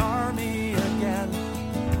the army again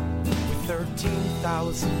with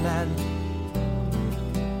 13,000 men.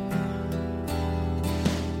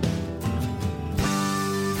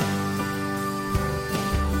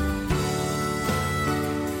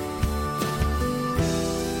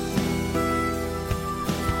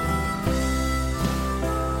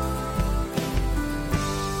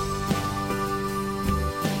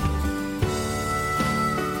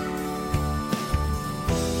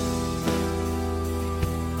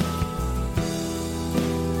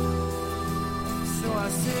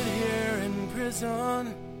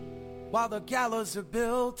 While the gallows are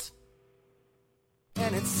built,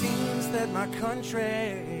 and it seems that my country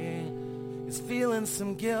is feeling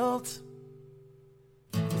some guilt.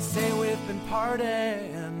 They say we've been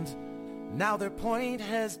pardoned, now their point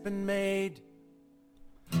has been made,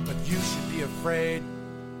 but you should be afraid.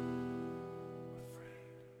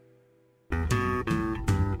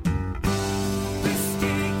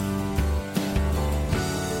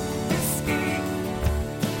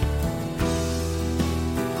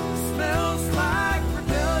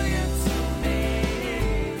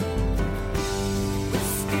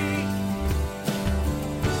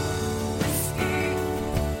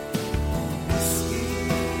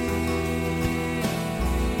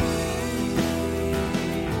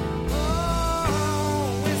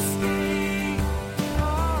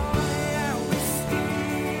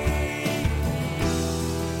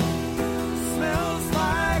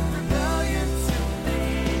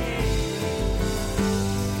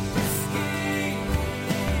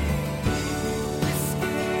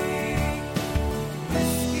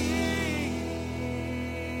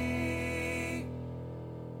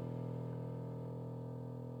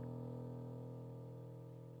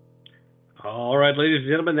 All right, ladies and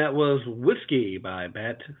gentlemen, that was Whiskey by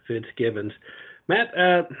Matt Fitzgibbons. Matt,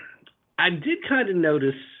 I did kind of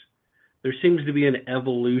notice there seems to be an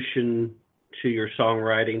evolution to your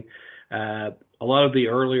songwriting. A lot of the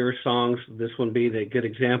earlier songs, this one being a good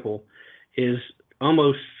example, is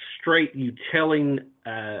almost straight you telling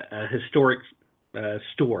a historic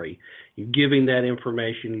story. You're giving that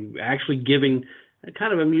information, you're actually giving a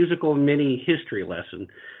kind of a musical mini history lesson.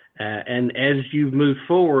 And as you've moved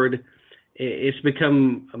forward, it's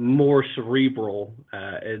become more cerebral,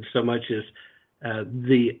 and so much as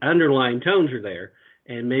the underlying tones are there,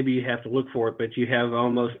 and maybe you have to look for it, but you have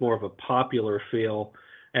almost more of a popular feel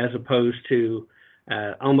as opposed to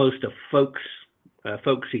almost a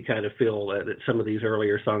folksy kind of feel that some of these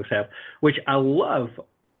earlier songs have, which I love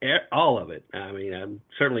all of it. I mean,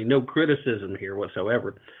 certainly no criticism here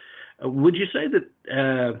whatsoever. Would you say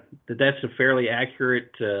that that's a fairly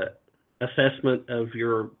accurate assessment of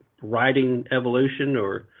your writing evolution,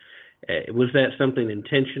 or was that something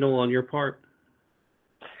intentional on your part?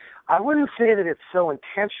 I wouldn't say that it's so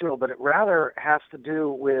intentional, but it rather has to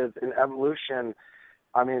do with an evolution.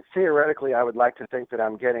 I mean, theoretically, I would like to think that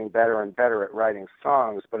I'm getting better and better at writing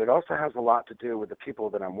songs, but it also has a lot to do with the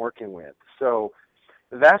people that I'm working with. So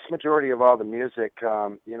the vast majority of all the music,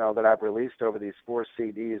 that I've released over these 4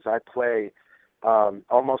 CDs, I play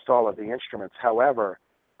almost all of the instruments. However,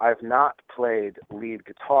 I've not played lead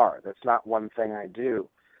guitar. That's not one thing I do.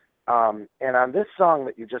 And on this song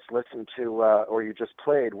that you just listened to, or you just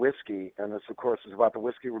played, Whiskey, and this, of course, is about the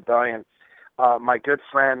Whiskey Rebellion, my good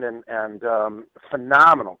friend and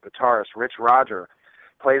phenomenal guitarist, Rich Roger,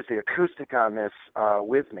 plays the acoustic on this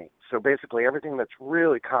with me. So basically everything that's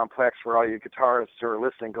really complex for all you guitarists who are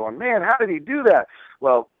listening going, man, how did he do that?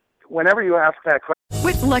 Well, whenever you ask that question,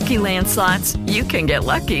 With Lucky Land Slots, you can get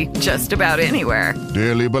lucky just about anywhere.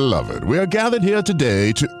 Dearly beloved, we are gathered here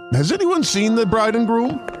today to... Has anyone seen the bride and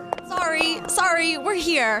groom? Sorry, we're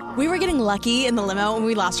here. We were getting lucky in the limo and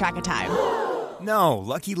we lost track of time. No,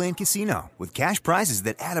 Lucky Land Casino, with cash prizes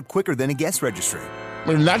that add up quicker than a guest registry.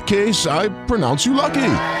 In that case, I pronounce you lucky.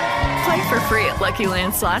 Play for free at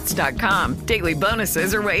LuckyLandSlots.com. Daily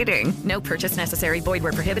bonuses are waiting. No purchase necessary. Void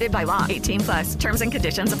where prohibited by law. 18+. Terms and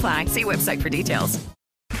conditions apply. See website for details.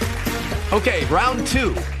 Okay, round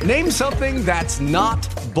 2. Name something that's not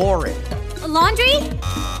boring. A laundry?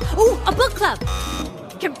 Ooh, a book club.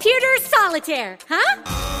 Computer solitaire, huh?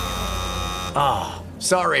 Ah,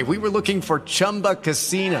 sorry. We were looking for Chumba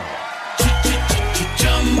Casino.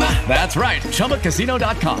 That's right.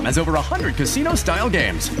 ChumbaCasino.com has over 100 casino-style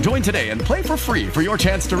games. Join today and play for free for your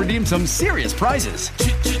chance to redeem some serious prizes.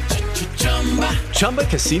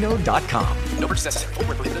 ChumbaCasino.com. No purchase necessary. Void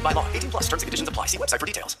where prohibited by law. 18 plus terms and conditions apply. See website for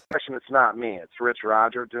details. It's not me. It's Rich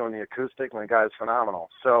Roger doing the acoustic, and the guy's phenomenal.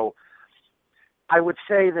 So I would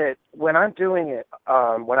say that when I'm doing it,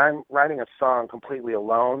 when I'm writing a song completely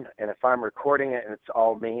alone, and if I'm recording it and it's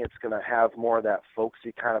all me, it's going to have more of that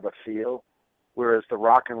folksy kind of a feel. Whereas the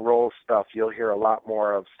rock and roll stuff, you'll hear a lot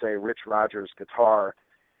more of, say, Rich Rogers' guitar,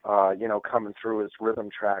 coming through his rhythm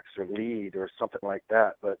tracks or lead or something like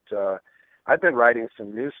that. But I've been writing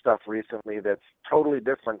some new stuff recently that's totally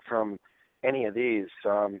different from any of these.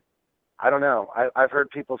 I don't know. I've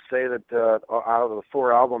heard people say that out of the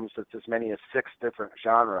 4 albums, it's as many as 6 different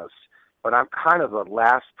genres. But I'm kind of the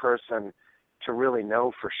last person to really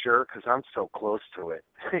know for sure because I'm so close to it.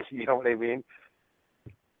 You know what I mean?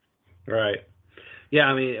 Right. Yeah,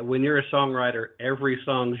 I mean, when you're a songwriter, every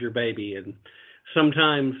song's your baby. And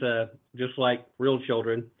sometimes, just like real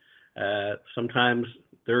children, sometimes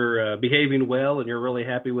they're behaving well and you're really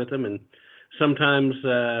happy with them. And sometimes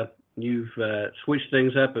you've switched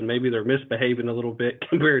things up and maybe they're misbehaving a little bit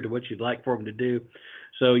compared to what you'd like for them to do.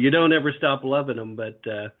 So you don't ever stop loving them, but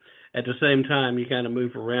at the same time, you kind of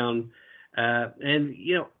move around. And,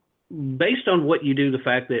 based on what you do, the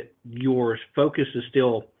fact that your focus is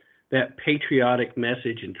still that patriotic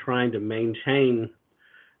message and trying to maintain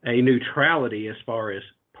a neutrality as far as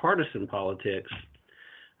partisan politics,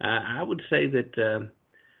 I would say that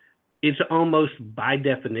it's almost by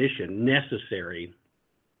definition necessary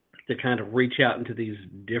to kind of reach out into these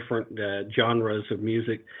different genres of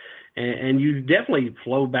music. And you definitely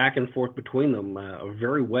flow back and forth between them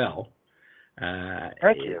very well.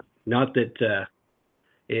 Thank you. Not that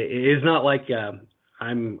it's not like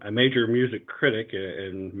I'm a major music critic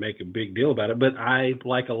and make a big deal about it, but I,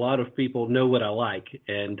 like a lot of people, know what I like.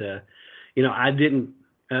 And, I didn't,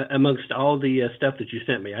 amongst all the stuff that you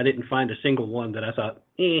sent me, I didn't find a single one that I thought,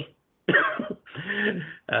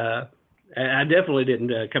 I definitely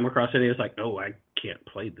didn't come across any. It's like, oh, I can't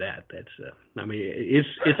play that. That's,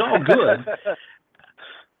 it's all good.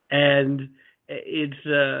 And it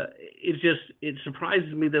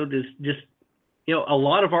surprises me though, a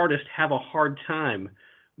lot of artists have a hard time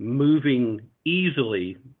moving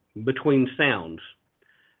easily between sounds.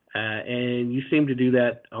 And you seem to do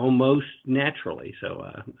that almost naturally. So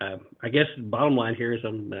I guess the bottom line here is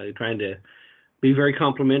I'm trying to be very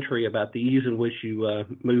complimentary about the ease in which you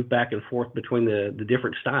move back and forth between the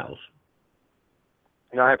different styles.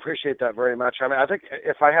 I appreciate that very much. I think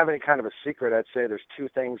if I have any kind of a secret, I'd say there's 2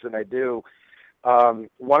 things that I do.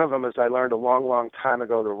 One of them is I learned a long, long time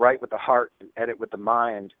ago to write with the heart and edit with the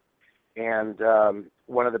mind. And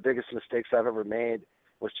one of the biggest mistakes I've ever made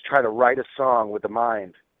was to try to write a song with the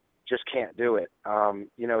mind. Just can't do it.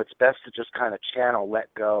 It's best to just kind of channel,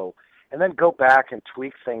 let go, and then go back and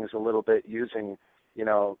tweak things a little bit using,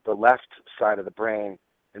 the left side of the brain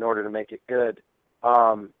in order to make it good.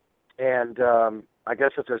 I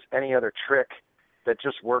guess if there's any other trick that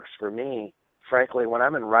just works for me, frankly, when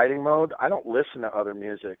I'm in writing mode, I don't listen to other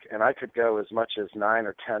music, and I could go as much as 9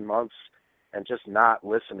 or 10 months and just not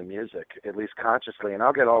listen to music, at least consciously. And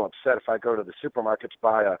I'll get all upset if I go to the supermarket to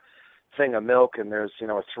buy a thing of milk and there's,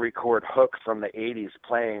 a 3-chord hook from the 80s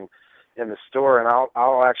playing in the store, and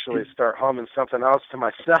I'll actually start humming something else to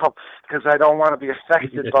myself because I don't want to be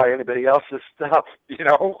affected by anybody else's stuff,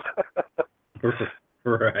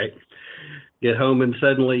 Right. Get home and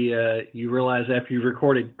suddenly you realize after you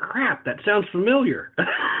recorded, crap, that sounds familiar.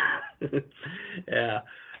 Yeah.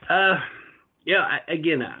 I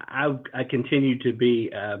continue to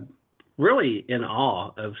be really in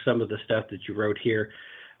awe of some of the stuff that you wrote here.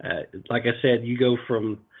 Like I said, you go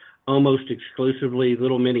from almost exclusively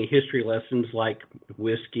little mini history lessons like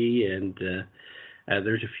Whiskey, and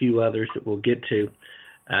there's a few others that we'll get to.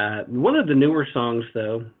 One of the newer songs,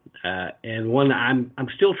 though, and one I'm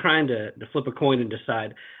still trying to flip a coin and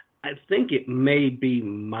decide, I think it may be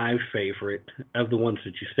my favorite of the ones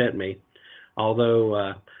that you sent me,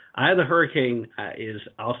 although Eye of the Hurricane is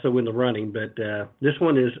also in the running, but this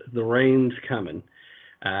one is The Rain's Coming.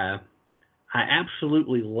 I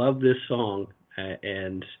absolutely love this song,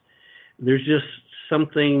 and there's just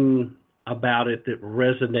something about it that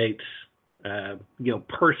resonates,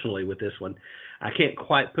 personally with this one. I can't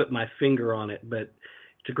quite put my finger on it, but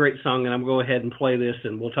it's a great song, and I'm going to go ahead and play this,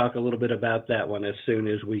 and we'll talk a little bit about that one as soon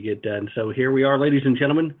as we get done. So here we are, ladies and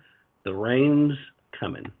gentlemen, The Rain's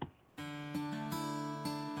Coming.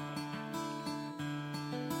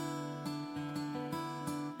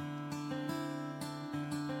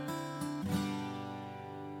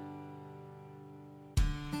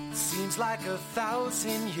 Seems like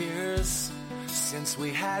 1,000 years since we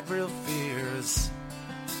had real fears.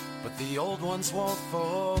 but the old ones won't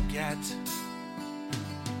forget.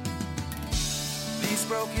 These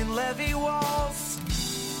broken levee walls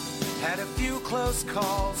had a few close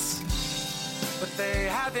calls, but they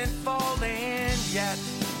haven't fallen yet.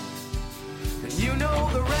 And you know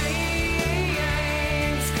the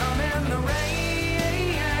rain's coming, the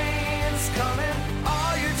rain's coming.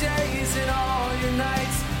 All your days and all your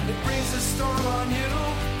nights, it brings a storm on you.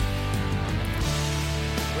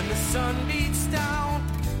 When the sun beats down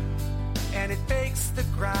and it bakes the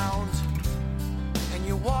ground, and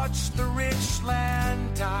you watch the rich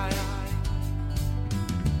land die.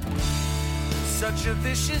 Such a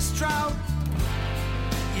vicious drought,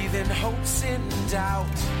 even hope's in doubt.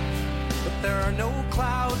 But there are no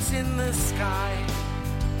clouds in the sky.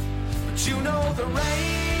 But you know the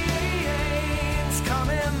rain's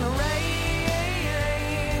coming, the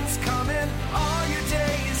rain's coming. All your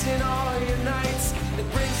days and all your nights, it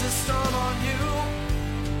brings a storm on you.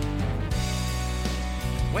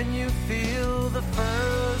 When you feel the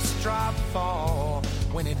first drop fall,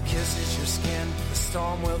 when it kisses your skin, the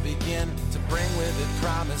storm will begin to bring with it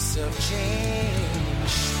promise of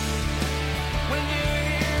change. When you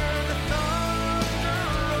hear the thunder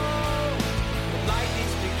roll, the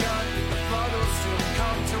lightning's begun, the flood will soon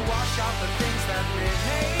come to wash out the things that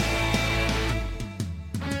remain.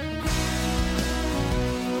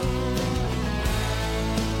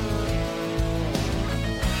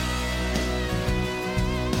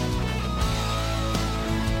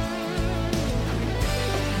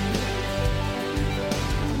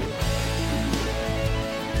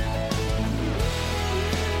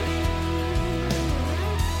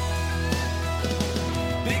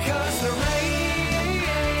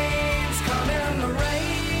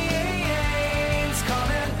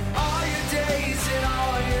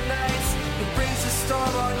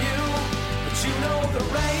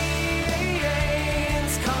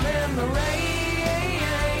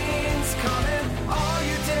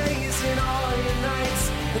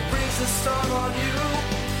 Storm on you.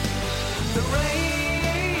 The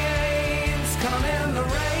rain's coming, the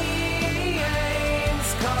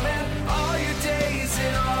rain's coming. All your days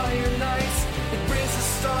and all your nights, it brings a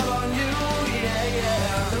storm on you. Yeah,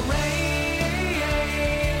 yeah. The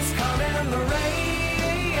rain's coming, the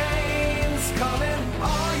rain's coming.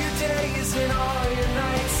 All your days and all your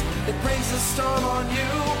nights, it brings a storm on you.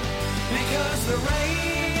 Because the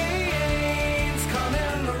rain's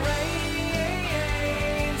coming, the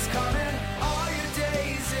rain's coming.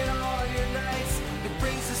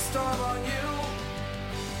 Storm on you.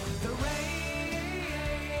 The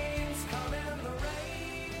rain's coming, the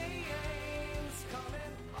rain's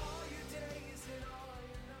coming. All your days and all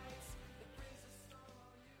your nights, it brings a storm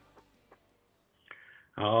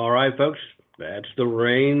on you. All right, folks, that's The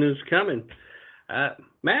Rain Is Coming.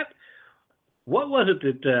 Matt, what was it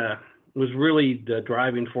that was really the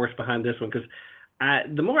driving force behind this one? Because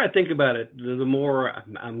the more I think about it, the more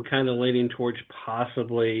I'm kind of leaning towards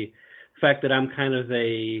possibly fact that I'm kind of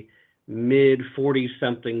a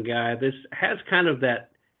mid-40-something guy. This has kind of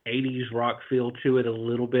that 80s rock feel to it a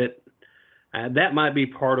little bit. That might be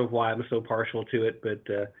part of why I'm so partial to it, but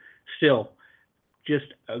still,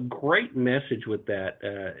 just a great message with that.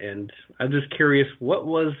 And I'm just curious, what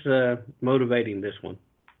was motivating this one?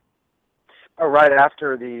 Right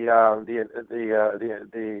after the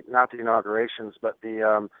not the inaugurations, but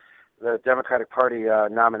the Democratic Party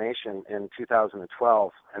nomination in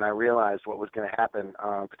 2012, and I realized what was going to happen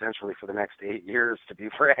potentially for the next 8 years, to be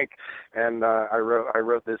frank. And I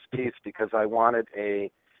wrote this piece because I wanted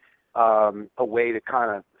a way to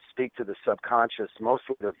kind of speak to the subconscious,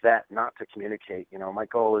 mostly the vet, not to communicate. You know, my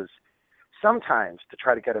goal is sometimes to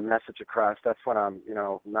try to get a message across. That's when I'm,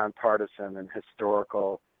 nonpartisan and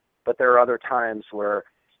historical. But there are other times where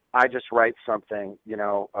I just write something,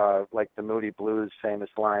 like the Moody Blues famous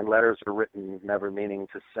line, letters are written, never meaning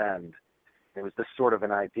to send. It was this sort of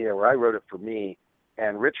an idea where I wrote it for me.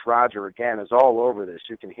 And Rich Roger, again, is all over this.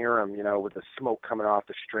 You can hear him, with the smoke coming off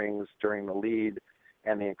the strings during the lead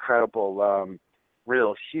and the incredible,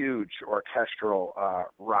 real huge orchestral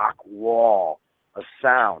rock wall of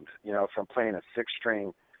sound, from playing a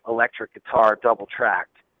 6-string electric guitar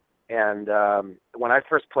double-tracked. And when I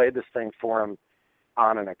first played this thing for him,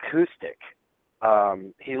 on an acoustic,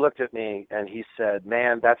 he looked at me and he said,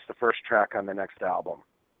 "Man, that's the first track on the next album."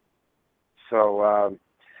 So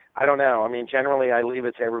I don't know. I mean, generally I leave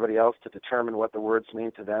it to everybody else to determine what the words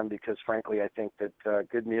mean to them because, frankly, I think that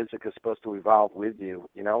good music is supposed to evolve with you,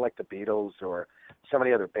 like the Beatles or so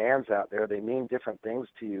many other bands out there. They mean different things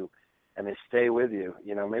to you and they stay with you.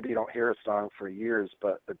 Maybe you don't hear a song for years,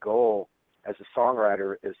 but the goal as a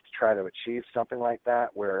songwriter is to try to achieve something like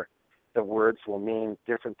that where the words will mean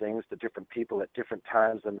different things to different people at different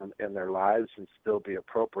times in their lives and still be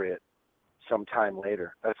appropriate sometime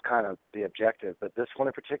later. That's kind of the objective. But this one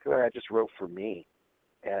in particular, I just wrote for me.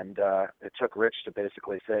 And it took Rich to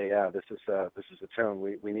basically say, yeah, this is a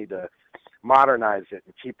tune. We need to modernize it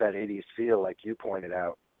and keep that 80s feel, like you pointed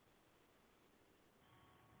out.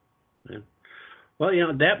 Yeah. Well,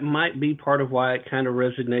 that might be part of why it kind of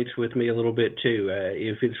resonates with me a little bit too.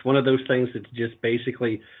 If it's one of those things that's just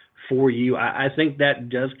basically for you, I think that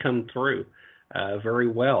does come through very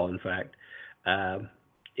well. In fact,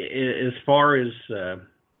 as far as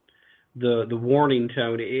the warning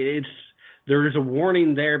tone, there is a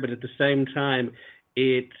warning there, but at the same time,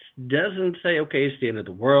 it doesn't say, okay, it's the end of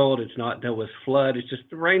the world. It's not Noah's flood. It's just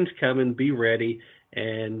the rain's coming. Be ready.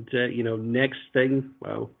 And, next thing,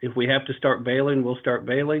 well, if we have to start bailing, we'll start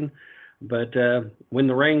bailing. But when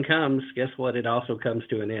the rain comes, guess what? It also comes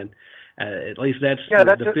to an end. At least that's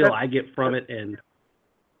the feel I get from it. And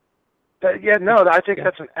I think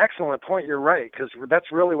that's an excellent point. You're right, because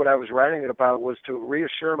that's really what I was writing it about, was to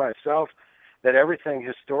reassure myself that everything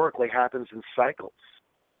historically happens in cycles.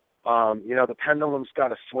 The pendulum's got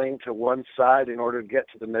to swing to one side in order to get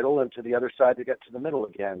to the middle, and to the other side to get to the middle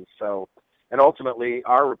again. So, and ultimately,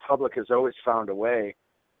 our republic has always found a way.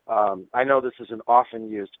 I know this is an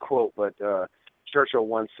often used quote, but Churchill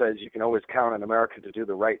once says, you can always count on America to do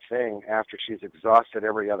the right thing after she's exhausted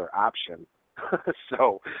every other option.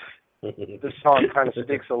 So this song kind of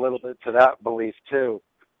speaks a little bit to that belief, too.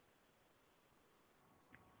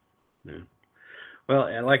 Yeah. Well,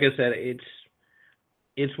 like I said,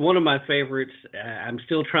 it's one of my favorites. I'm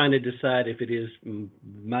still trying to decide if it is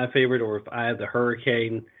my favorite or if Eye of the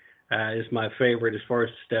Hurricane is my favorite as far as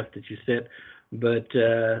stuff that you said. But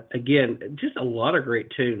again, just a lot of great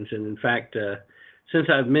tunes. And in fact, since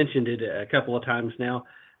I've mentioned it a couple of times now,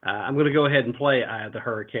 I'm going to go ahead and play Eye of the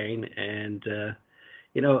Hurricane. And,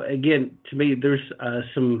 again, to me, there's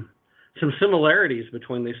some similarities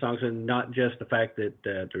between these songs, and not just the fact that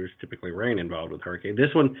there's typically rain involved with Hurricane.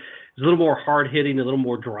 This one is a little more hard-hitting, a little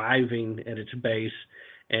more driving at its base,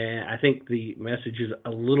 and I think the message is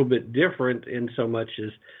a little bit different in so much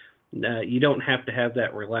as you don't have to have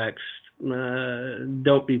that relaxed,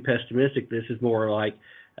 don't be pessimistic. This is more like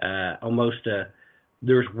almost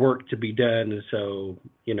there's work to be done, and so,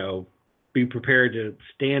 be prepared to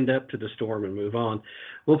stand up to the storm and move on.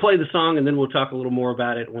 We'll play the song, and then we'll talk a little more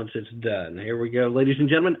about it once it's done. Here we go, ladies and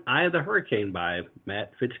gentlemen. Eye of the Hurricane by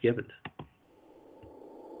Matt Fitzgibbons.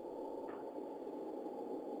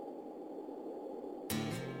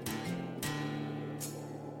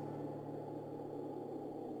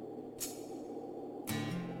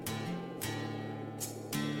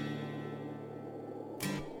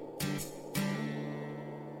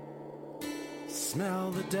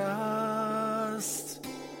 Smell the dust,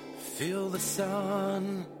 feel the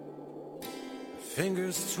sun,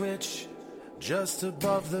 fingers twitch just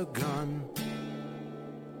above the gun.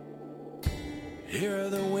 Hear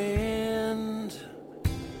the wind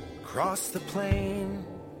cross the plain.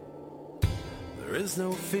 There is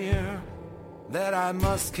no fear that I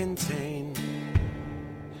must contain,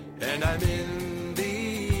 and I'm in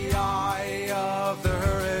the eye of the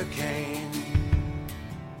hurricane.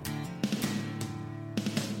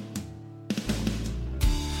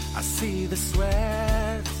 I see the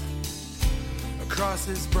sweat across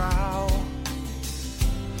his brow.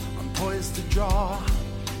 I'm poised to draw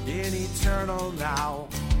in eternal now.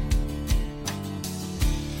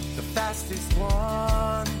 The fastest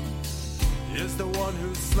one is the one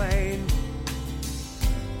who's slain.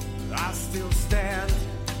 I still stand,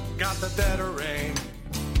 got the better aim,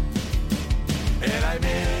 and I'm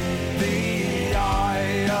in the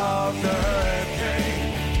eye of the hurricane.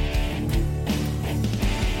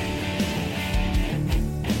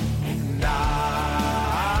 I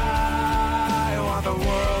want the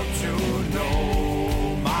world to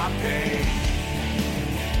know my pain.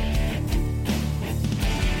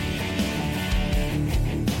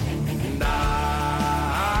 And I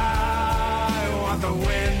want the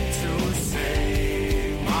wind to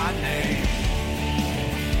say my name.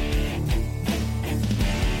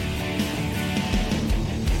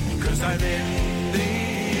 'Cause I'm in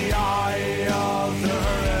the eye of the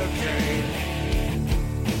hurricane.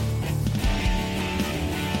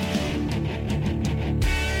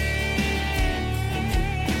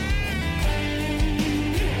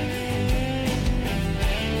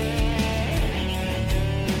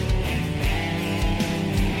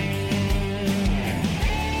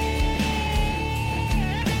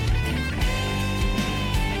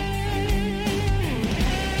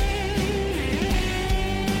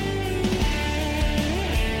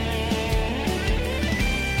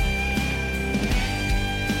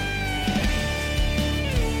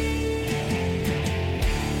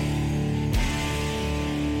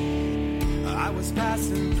 was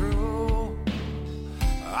passing through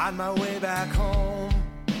on my way back home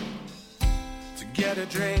to get a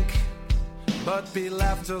drink, but be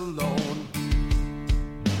left alone.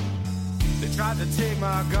 They tried to take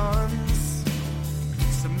my guns,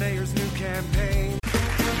 it's the mayor's new campaign.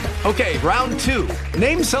 Okay, round two.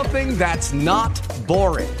 Name something that's not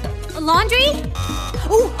boring. A laundry?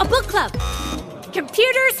 Ooh, a book club.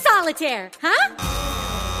 Computer solitaire, huh?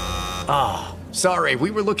 Ah, sorry,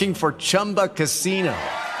 we were looking for Chumba Casino.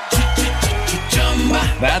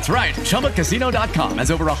 That's right, ChumbaCasino.com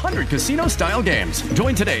has over 100 casino-style games.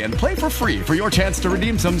 Join today and play for free for your chance to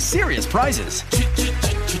redeem some serious prizes.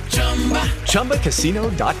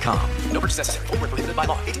 ChumbaCasino.com. No purchase necessary. Void where prohibited by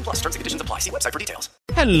law. 18+ terms and conditions apply. See website for details.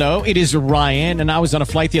 Hello, it is Ryan, and I was on a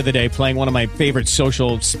flight the other day playing one of my favorite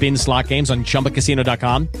social spin slot games on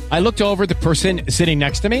ChumbaCasino.com. I looked over at the person sitting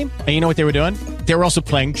next to me, and you know what they were doing? They were also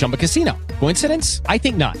playing Chumba Casino. Coincidence? I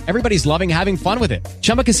think not. Everybody's loving having fun with it.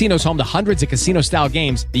 Chumba Casino is home to hundreds of casino-style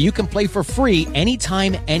games that you can play for free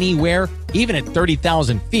anytime, anywhere, even at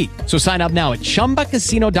 30,000 feet. So sign up now at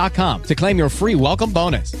ChumbaCasino.com to claim your free welcome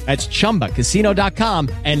bonus. That's ChumbaCasino.com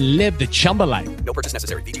and live the Chumba life. No purchase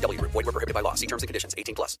necessary. VGW. Void where prohibited by law. See terms and conditions.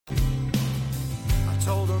 18+. I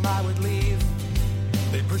told them I would leave,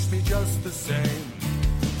 they pushed me just the same.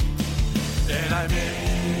 And I'm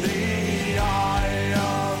in the eye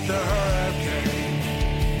of the hurricane.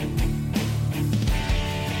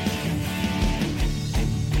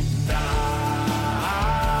 I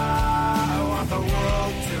want the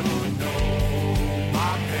world to know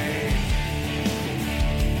my pain.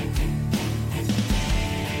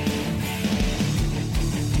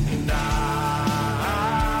 And I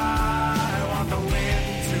want the wind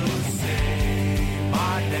to say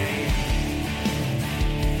my name.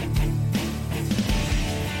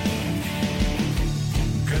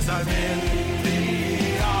 'Cause I'm in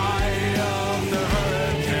the eye of the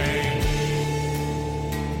hurricane.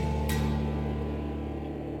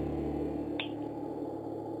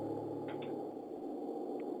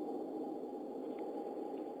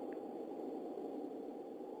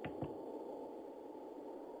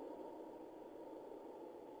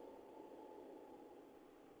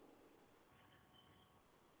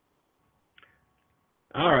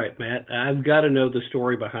 All right, Matt. I've got to know the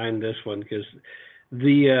story behind this one because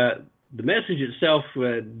the message itself,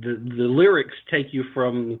 the lyrics take you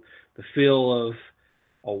from the feel of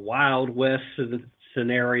a Wild West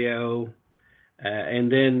scenario,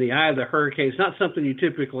 and then the eye of the hurricane. It's not something you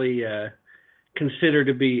typically consider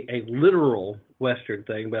to be a literal Western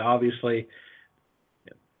thing, but obviously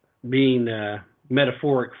being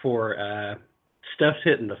metaphoric for stuff's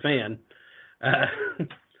hitting the fan.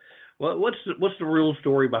 Well, what's the real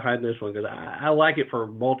story behind this one? Because I like it for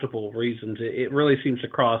multiple reasons. It really seems to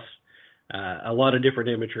cross a lot of different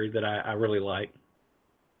imagery that I really like.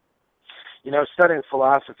 You know, studying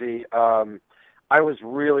philosophy, I was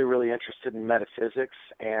really, really interested in metaphysics,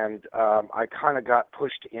 and I kind of got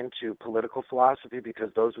pushed into political philosophy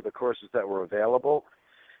because those were the courses that were available.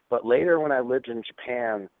 But later when I lived in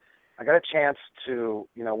Japan, I got a chance to,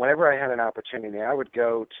 you know, whenever I had an opportunity, I would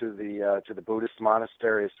go to the Buddhist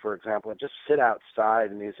monasteries, for example, and just sit outside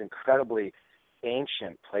in these incredibly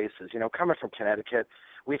ancient places. You know, coming from Connecticut,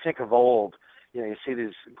 we think of old. You know, you see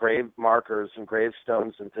these grave markers and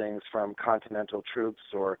gravestones and things from Continental troops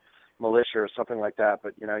or militia or something like that.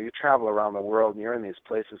 But, you know, you travel around the world and you're in these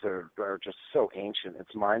places that are just so ancient.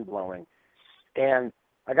 It's mind-blowing. And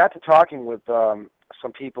I got to talking with some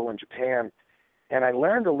people in Japan, and I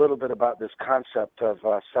learned a little bit about this concept of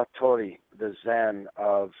Satori, the Zen,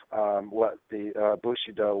 of what the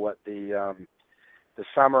Bushido, what the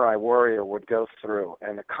samurai warrior would go through.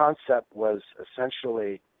 And the concept was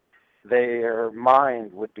essentially their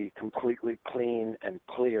mind would be completely clean and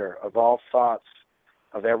clear of all thoughts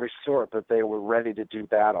of every sort, that they were ready to do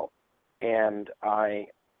battle. And I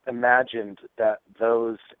imagined that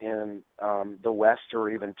those in the West, or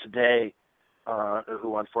even today,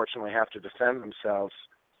 who unfortunately have to defend themselves,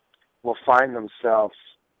 will find themselves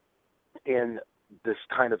in this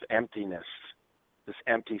kind of emptiness, this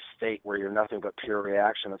empty state where you're nothing but pure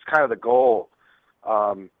reaction. It's kind of the goal,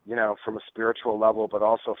 you know, from a spiritual level, but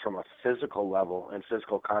also from a physical level and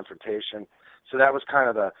physical confrontation. So that was kind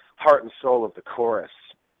of the heart and soul of the chorus.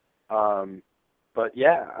 But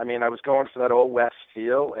yeah, I mean, I was going for that old West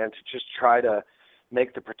feel and to just try to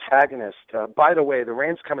make the protagonist. By the way, The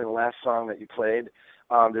Rain's Coming, the last song that you played,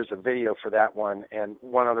 there's a video for that one. And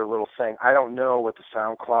one other little thing, I don't know what the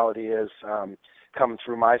sound quality is coming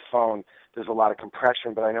through my phone. There's a lot of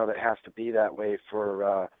compression, but I know that has to be that way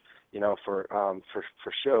for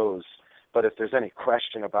shows. But if there's any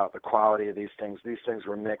question about the quality of these things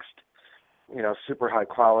were mixed super high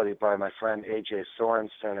quality by my friend AJ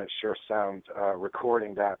Sorensen at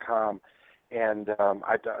SureSoundRecording.com. And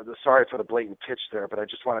sorry for the blatant pitch there, but I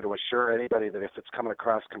just wanted to assure anybody that if it's coming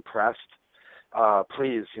across compressed,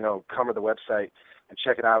 please, come to the website and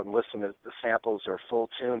check it out and listen to the samples or full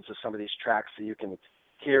tunes of some of these tracks so you can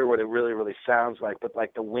hear what it really, really sounds like. But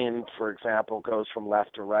like the wind, for example, goes from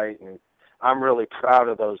left to right, and I'm really proud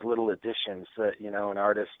of those little additions that, an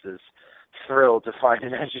artist is thrilled to find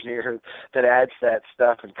an engineer that adds that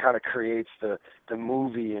stuff and kind of creates the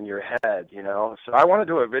movie in your head, So I want to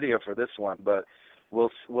do a video for this one, but we'll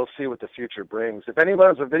see what the future brings. If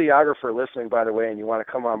anyone's a videographer listening, by the way, and you want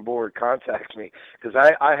to come on board, contact me, because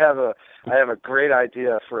I have a great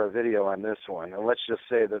idea for a video on this one. And let's just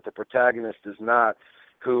say that the protagonist is not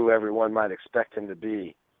who everyone might expect him to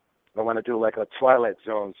be. I want to do like a Twilight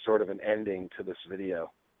Zone sort of an ending to this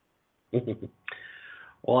video.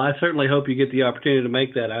 Well, I certainly hope you get the opportunity to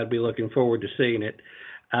make that. I'd be looking forward to seeing it.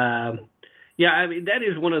 That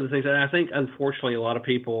is one of the things that I think, unfortunately, a lot of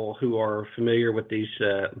people who are familiar with these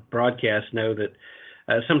broadcasts know that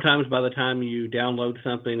sometimes by the time you download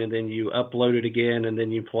something and then you upload it again and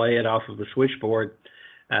then you play it off of the switchboard,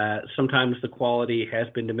 sometimes the quality has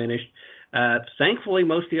been diminished. Thankfully,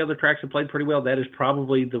 most of the other tracks have played pretty well. That is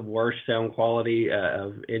probably the worst sound quality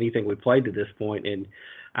of anything we've played to this point. And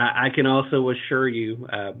I can also assure you,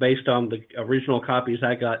 based on the original copies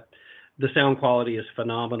I got, the sound quality is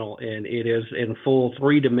phenomenal, and it is in full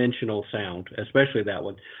three-dimensional sound, especially that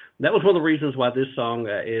one. That was one of the reasons why this song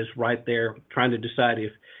is right there, trying to decide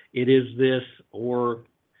if it is this or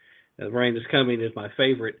The Rain Is Coming is my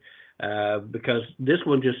favorite, because this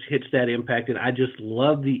one just hits that impact, and I just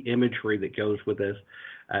love the imagery that goes with this.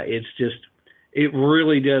 It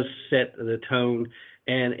really does set the tone.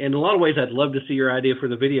 And in a lot of ways, I'd love to see your idea for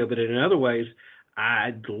the video, but in other ways,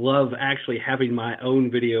 I'd love actually having my own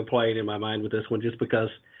video playing in my mind with this one, just because,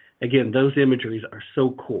 again, those imageries are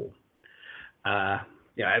so cool. I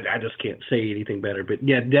just can't say anything better. But,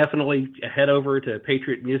 yeah, definitely head over to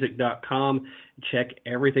patriotmusic.com. Check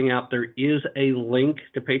everything out. There is a link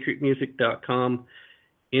to patriotmusic.com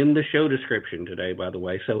in the show description today, by the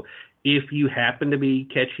way. So if you happen to be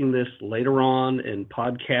catching this later on in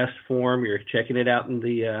podcast form, you're checking it out in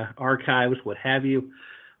the archives, what have you,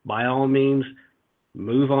 by all means,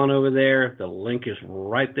 move on over there. The link is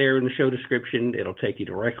right there in the show description. It'll take you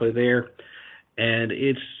directly there. And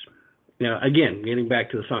it's, again, getting back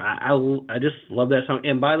to the song, I just love that song.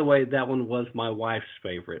 And by the way, that one was my wife's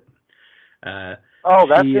favorite. That's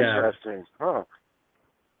interesting. Huh.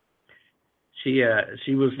 She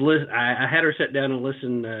was. I had her sit down and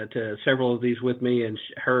listen to several of these with me, and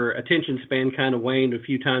her attention span kind of waned a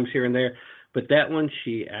few times here and there. But that one,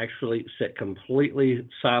 she actually sat completely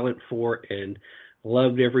silent for and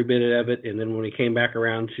loved every bit of it. And then when he came back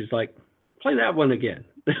around, she's like, "Play that one again."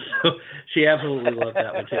 So she absolutely loved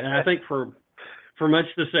that one too. And I think for much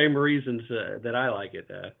the same reasons that I like it,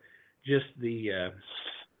 just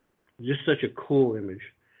such a cool image.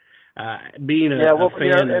 Being a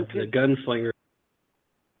fan of the Gunslinger.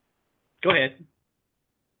 Go ahead.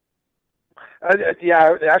 Actually,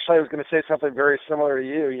 I was going to say something very similar to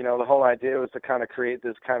you. The whole idea was to kind of create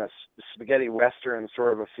this kind of spaghetti western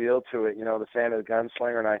sort of a feel to it. The fan of the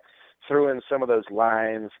Gunslinger, and I threw in some of those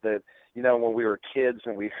lines that when we were kids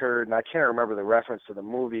and we heard, and I can't remember the reference to the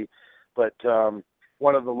movie, but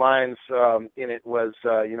one of the lines in it was,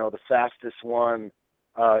 the fastest one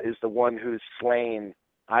is the one who's slain.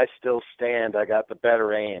 I still stand. I got the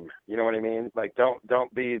better aim. You know what I mean? Like,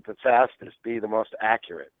 don't be the fastest. Be the most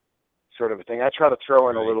accurate, sort of a thing. I try to throw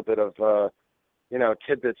in a little bit of,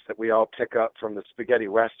 tidbits that we all pick up from the spaghetti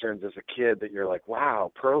westerns as a kid. That you're like,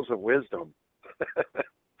 wow, pearls of wisdom.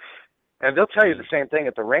 And they'll tell you the same thing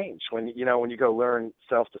at the range when you go learn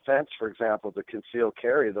self-defense, for example, to conceal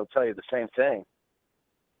carry. They'll tell you the same thing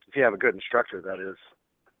if you have a good instructor. That is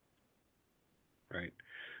right.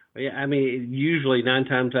 Yeah, I mean, usually 9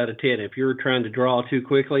 times out of 10, if you're trying to draw too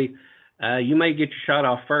quickly, you may get your shot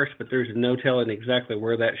off first, but there's no telling exactly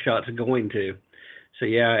where that shot's going to. So,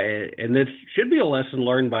 yeah, and this should be a lesson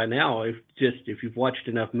learned by now if you've watched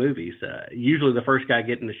enough movies. Usually the first guy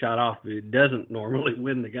getting the shot off doesn't normally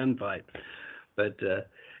win the gunfight. But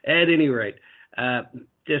at any rate,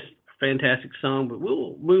 just fantastic song, but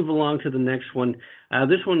we'll move along to the next one.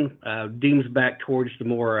 This one deems back towards the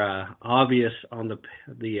more obvious on the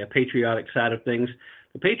patriotic side of things.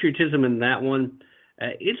 The patriotism in that one,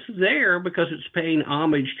 it's there because it's paying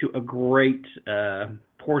homage to a great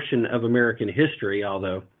portion of American history,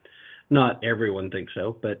 although not everyone thinks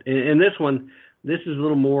so. But in this one, this is a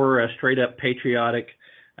little more straight up patriotic.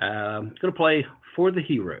 I'm going to play For the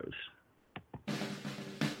Heroes.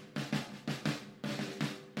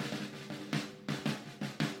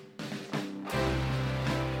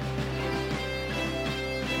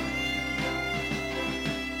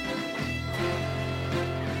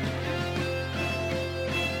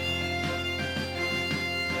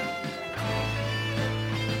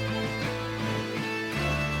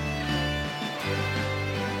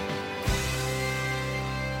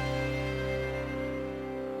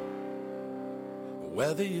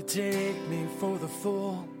 Whether you take me for the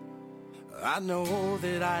fool, I know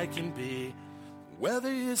that I can be.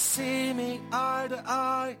 Whether you see me eye to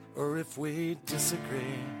eye, or if we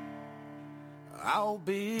disagree, I'll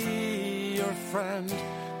be your friend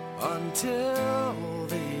until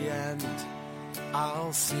the end.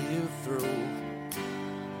 I'll see you through.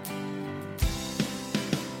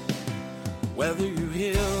 Whether you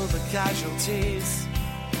heal the casualties,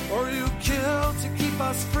 or you kill to keep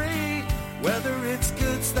us free, whether it's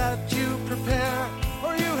goods that you prepare,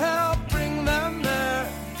 or you help bring them there,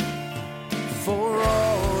 for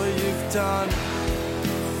all you've done,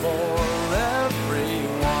 for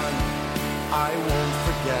everyone, I won't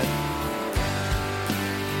forget.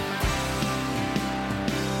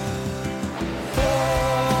 For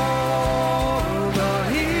the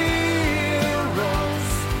heroes,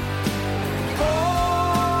 for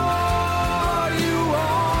you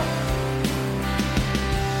are,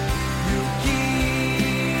 you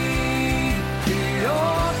keep the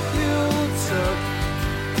oath you took,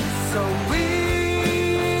 so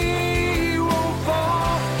we won't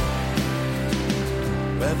fall.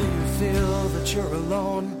 Whether you feel that you're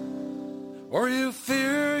alone, or you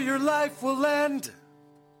fear your life will end,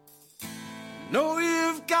 know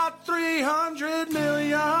you've got 300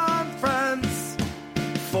 million friends.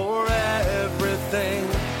 For everything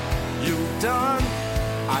you've done,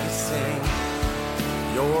 I sing,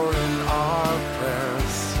 you're in our prayers.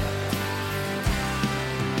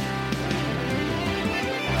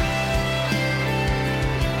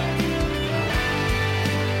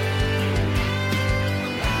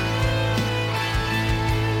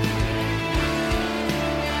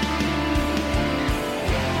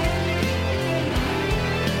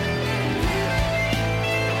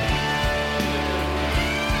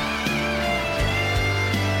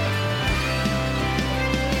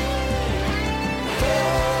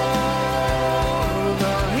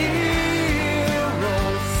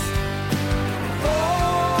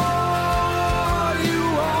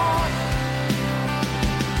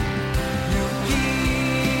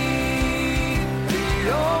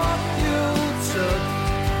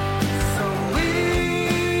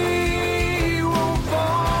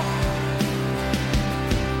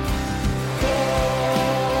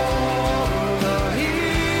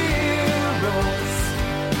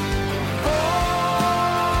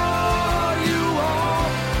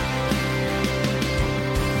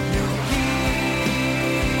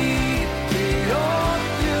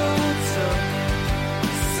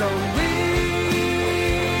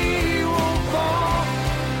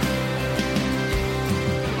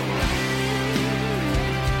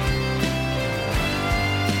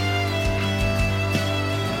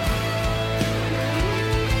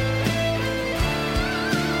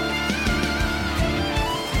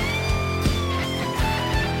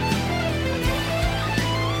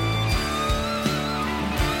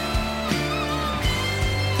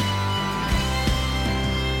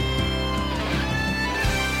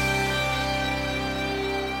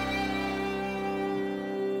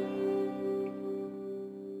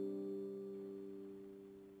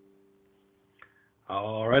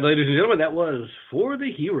 All right, ladies and gentlemen, that was For the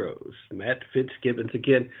Heroes, Matt Fitzgibbons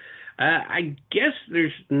again. I guess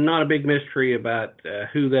there's not a big mystery about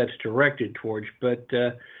who that's directed towards, but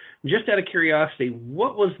just out of curiosity,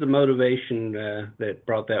 what was the motivation that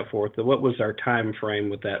brought that forth? What was our time frame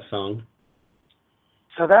with that song?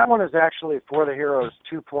 So that one is actually For the Heroes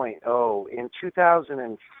 2.0. In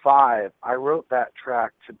 2005, I wrote that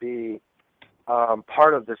track to be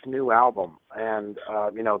part of this new album, and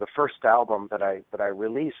the first album that I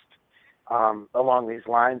released along these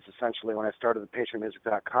lines, essentially, when I started the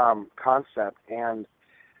PatriotMusic.com concept. And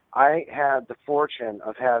I had the fortune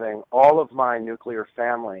of having all of my nuclear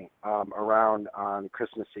family around on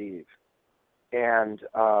Christmas Eve, and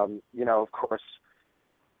of course,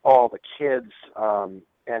 all the kids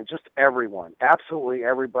and just everyone, absolutely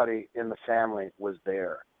everybody in the family was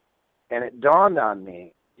there. And it dawned on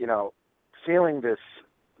me, feeling this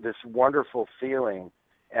wonderful feeling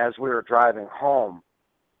as we were driving home,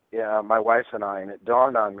 my wife and I, and it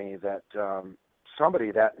dawned on me that somebody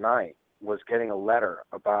that night was getting a letter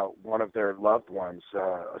about one of their loved ones,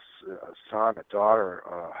 a son, a daughter,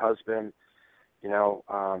 a husband, that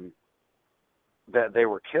they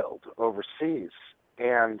were killed overseas.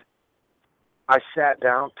 And I sat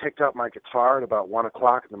down, picked up my guitar at about 1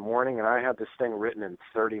 o'clock in the morning, and I had this thing written in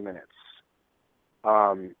 30 minutes.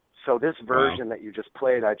 So this version that you just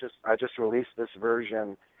played, I just released this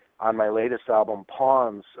version on my latest album,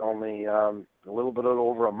 Pawns, only a little bit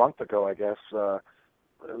over a month ago, I guess,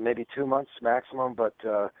 maybe 2 months maximum. But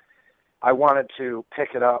I wanted to pick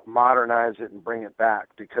it up, modernize it, and bring it back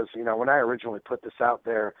because, when I originally put this out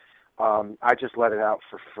there, I just let it out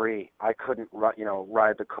for free. I couldn't,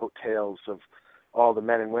 ride the coattails of all the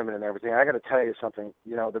men and women and everything. I got to tell you something.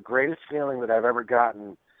 The greatest feeling that I've ever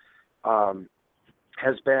gotten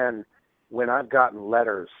has been when I've gotten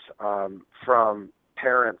letters from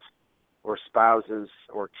parents or spouses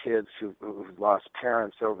or kids who've lost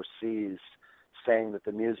parents overseas saying that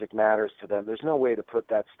the music matters to them. There's no way to put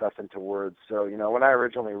that stuff into words. So, when I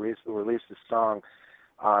originally released this song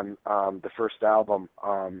on the first album,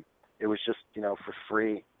 it was just, for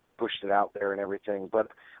free, pushed it out there and everything. But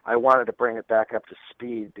I wanted to bring it back up to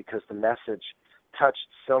speed because the message touched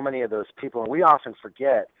so many of those people. And we often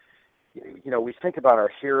forget, we think about our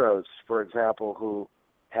heroes, for example, who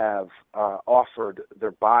have offered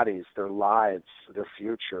their bodies, their lives, their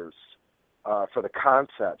futures for the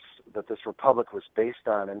concepts that this republic was based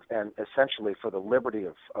on and essentially for the liberty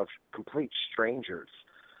of complete strangers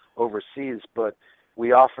overseas. But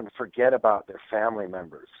we often forget about their family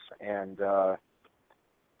members. And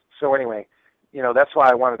so anyway, that's why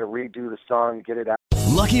I wanted to redo the song, get it out.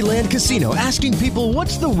 Lucky Land Casino, asking people,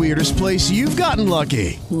 what's the weirdest place you've gotten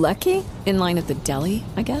lucky? Lucky? In line at the deli,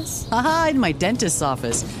 I guess? Aha, in my dentist's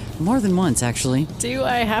office. More than once, actually. Do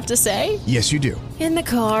I have to say? Yes, you do. In the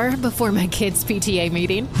car before my kids' PTA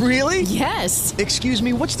meeting. Really? Yes. Excuse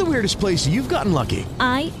me, what's the weirdest place you've gotten lucky?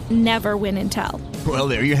 I never win and tell. Well,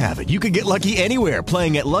 there you have it. You can get lucky anywhere,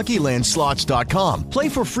 playing at LuckyLandSlots.com. Play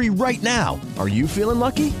for free right now. Are you feeling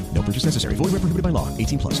lucky? No purchase necessary. Void where prohibited by law.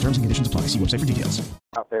 18+. Terms and conditions apply. See website for details.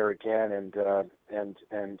 Out there again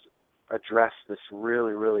and address this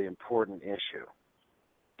really, really important issue.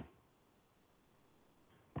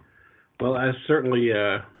 Well, I certainly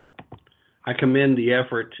I commend the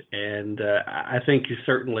effort, and I think you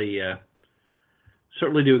certainly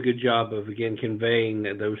do a good job of, again, conveying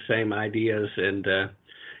those same ideas. And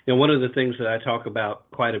one of the things that I talk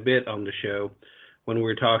about quite a bit on the show when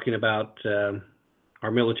we're talking about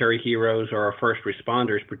our military heroes or our first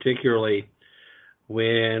responders, particularly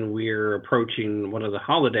when we're approaching one of the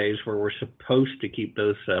holidays where we're supposed to keep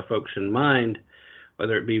those folks in mind,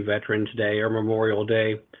 whether it be Veterans Day or Memorial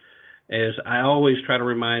Day, is I always try to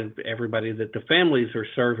remind everybody that the families are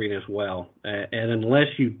serving as well. And unless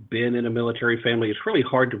you've been in a military family, it's really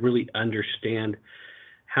hard to really understand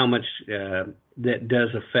how much that does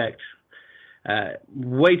affect.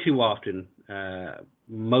 Way too often,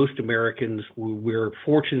 most Americans, we're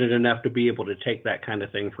fortunate enough to be able to take that kind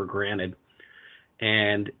of thing for granted.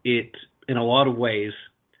 And it, in a lot of ways,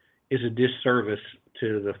 is a disservice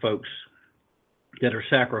to the folks that are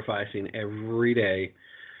sacrificing every day,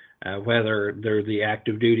 whether they're the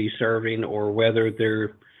active duty serving or whether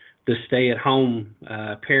they're the stay-at-home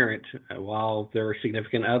parent while their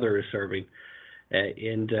significant other is serving.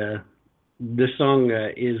 And this song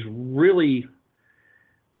is really,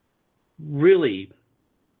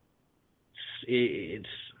 it's,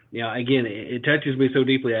 again, it touches me so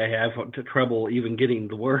deeply I have trouble even getting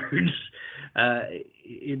the words.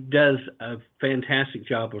 It does a fantastic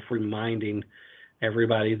job of reminding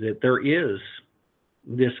everybody that there is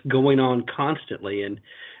this going on constantly,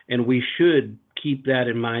 and we should keep that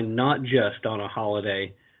in mind, not just on a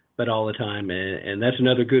holiday, but all the time. And that's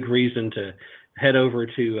another good reason to head over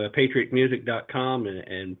to patriotmusic.com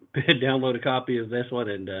and download a copy of this one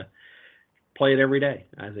and play it every day.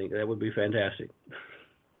 I think that would be fantastic.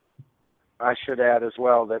 I should add as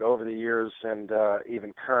well that over the years and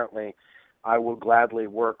even currently, I will gladly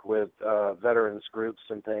work with veterans groups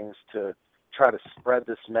and things to try to spread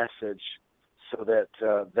this message so that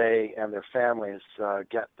they and their families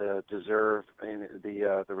get the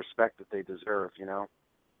respect that they deserve,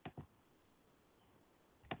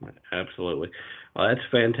 Absolutely. Well, that's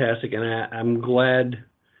fantastic, and I'm glad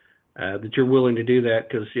that you're willing to do that,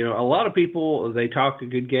 because a lot of people, they talk a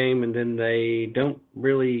good game and then they don't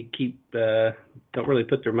really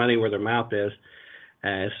put their money where their mouth is.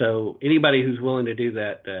 So anybody who's willing to do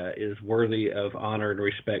that is worthy of honor and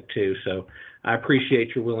respect too. So I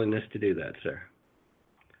appreciate your willingness to do that, sir.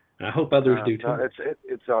 And I hope others do too. No,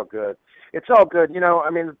 it's all good. It's all good.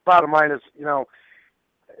 The bottom line is,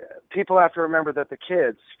 people have to remember that the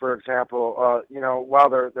kids, for example, while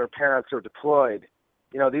their parents are deployed,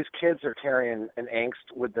 these kids are carrying an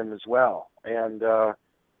angst with them as well. And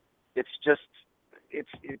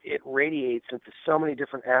it radiates into so many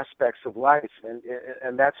different aspects of life.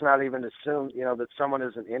 And that's not even assumed, that someone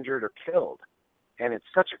isn't injured or killed. And it's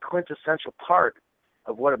such a quintessential part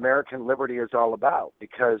of what American liberty is all about,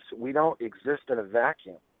 because we don't exist in a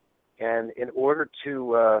vacuum. And in order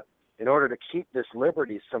to keep this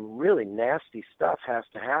liberty, some really nasty stuff has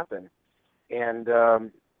to happen. And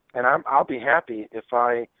And I'll be happy if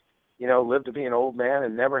I, live to be an old man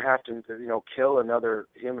and never have to, kill another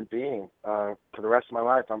human being for the rest of my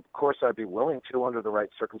life. Of course, I'd be willing to under the right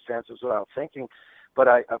circumstances without thinking. But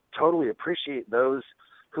I totally appreciate those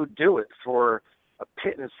who do it for a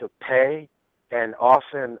pittance of pay and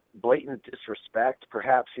often blatant disrespect,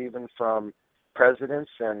 perhaps even from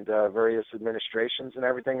presidents and various administrations and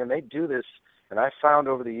everything. And they do this, and I found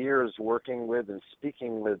over the years working with and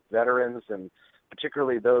speaking with veterans and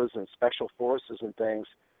particularly those in special forces and things,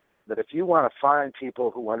 that if you want to find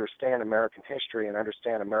people who understand American history and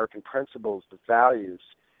understand American principles, the values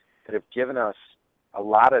that have given us,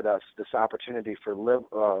 allotted us this opportunity for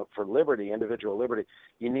liberty, individual liberty,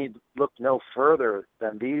 you need look no further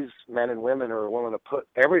than these men and women who are willing to put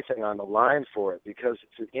everything on the line for it, because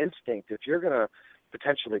it's an instinct. If you're going to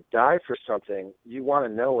potentially die for something, you want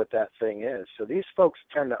to know what that thing is. So these folks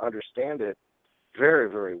tend to understand it very,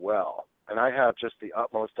 very well. And I have just the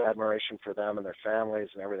utmost admiration for them and their families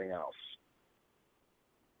and everything else.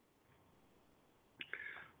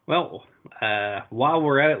 Well, while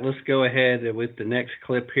we're at it, let's go ahead with the next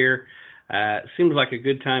clip here. Seems like a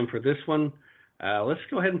good time for this one. Let's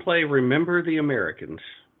go ahead and play Remember the Americans.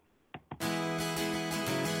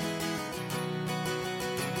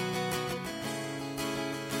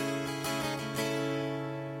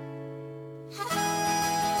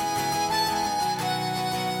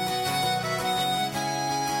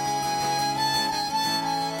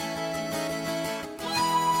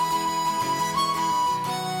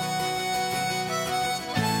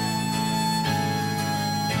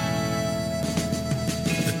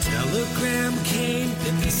 telegram came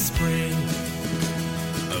in the spring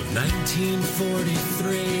of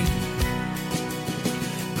 1943.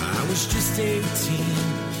 I was just 18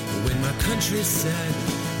 when my country said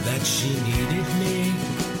that she needed me.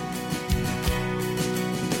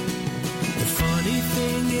 The funny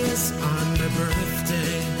thing is, on my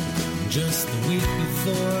birthday, just the week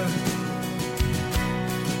before,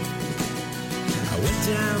 I went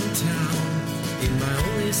downtown in my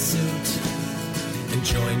only suit and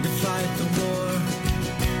joined to fight the war.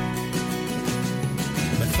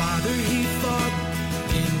 My father, he fought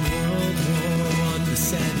in World War I to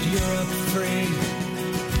set Europe free.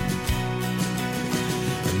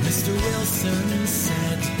 And Mr. Wilson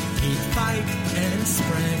said he'd fight and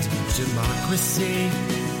spread democracy.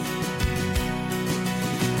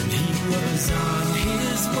 And he was on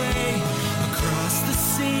his way across the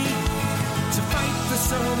sea to fight for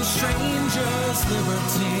some stranger's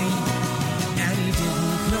liberty. And he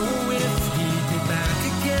didn't know if he'd be back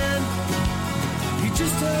again. He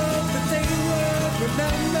just hoped that they would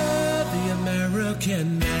remember the American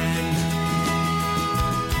man.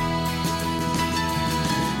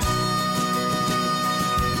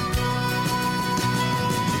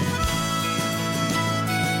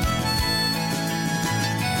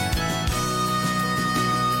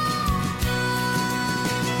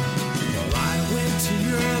 Well, I went to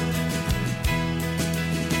Europe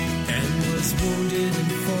and was wounded in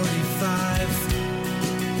 45.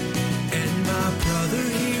 And my brother,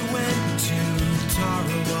 he went to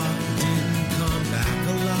Tarawa, didn't come back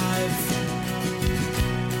alive.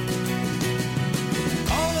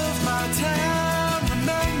 All of my town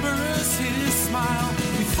remembers his smile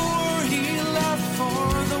before he left for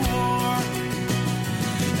the war.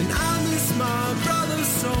 And I miss my brother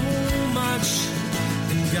so much,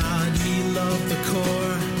 and God, he loved the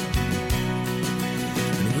Corps.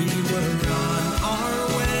 And we were on our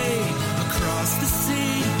way across the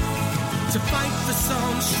sea to fight for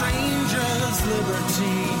some stranger's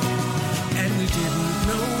liberty. And we didn't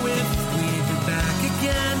know if we'd be back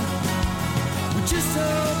again. We just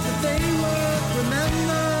hoped that they would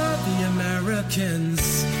remember the Americans.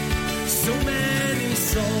 So many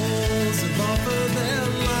souls have offered their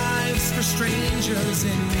lives for strangers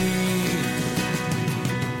in need.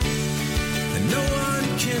 And no one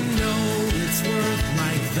can know its worth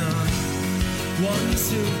like the ones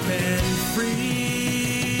who've been freed.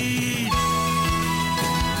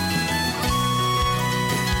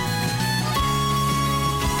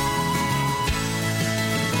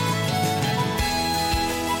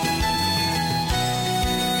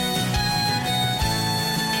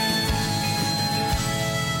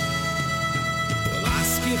 Well, I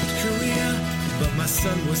skipped Korea, but my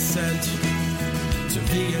son was sent to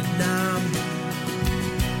Vietnam.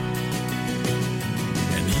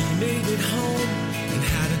 And he made it home and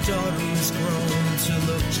had a daughter who's grown to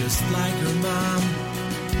look just like her mom.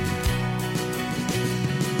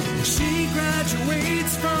 She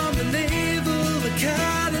graduates from the Naval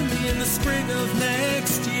Academy in the spring of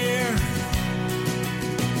next year.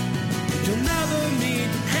 You'll never meet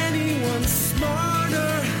anyone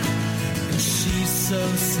smarter so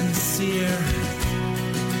sincere.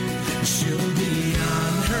 She'll be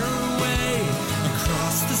on her way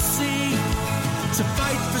across the sea to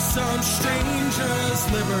fight for some stranger's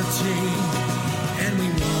liberty. And we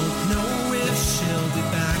won't know if she'll be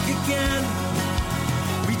back again.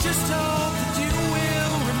 We just hope that you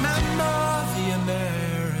will remember the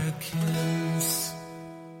Americans.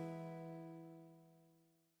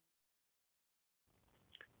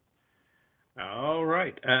 All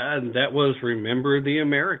right. And that was Remember the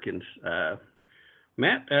Americans.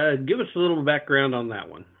 Matt, give us a little background on that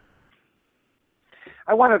one.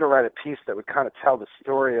 I wanted to write a piece that would kind of tell the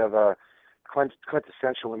story of a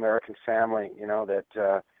quintessential American family, you know,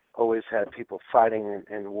 that always had people fighting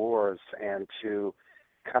in wars, and to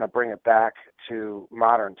kind of bring it back to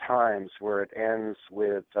modern times where it ends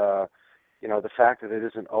with, you know, the fact that it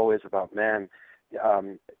isn't always about men.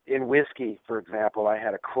 In Whiskey, for example, I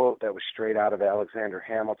had a quote that was straight out of Alexander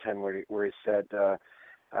Hamilton where he said,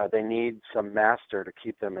 they need some master to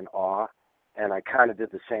keep them in awe. And I kind of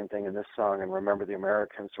did the same thing in this song and Remember the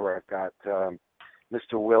Americans, where I've got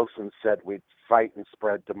Mr. Wilson said we'd fight and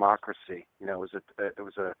spread democracy. You know, it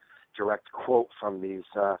was a direct quote from these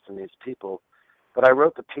people. But I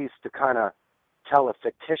wrote the piece to kind of tell a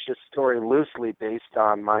fictitious story loosely based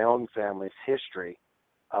on my own family's history.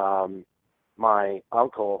 My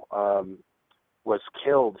uncle was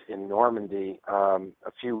killed in Normandy a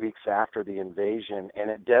few weeks after the invasion, and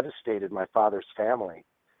it devastated my father's family.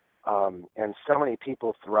 And so many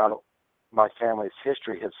people throughout my family's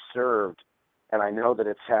history have served, and I know that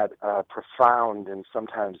it's had a profound and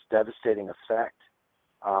sometimes devastating effect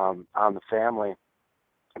on the family.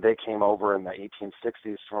 They came over in the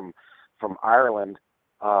 1860s from Ireland,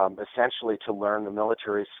 essentially to learn the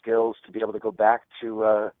military skills to be able to go back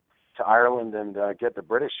to Ireland and get the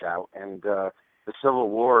British out. And the Civil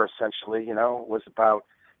War, essentially, you know, was about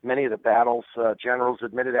many of the battles generals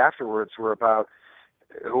admitted afterwards were about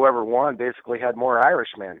whoever won basically had more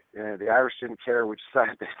Irishmen. You know, the Irish didn't care which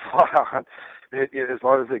side they fought on, as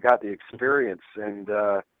long as they got the experience. And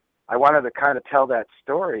I wanted to kind of tell that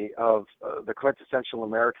story of the quintessential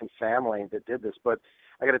American family that did this. But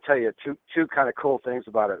I got to tell you two kind of cool things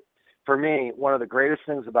about it. For me, one of the greatest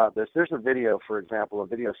things about this, there's a video, for example, a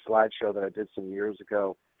video slideshow that I did some years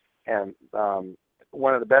ago. And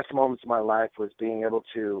one of the best moments of my life was being able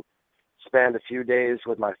to spend a few days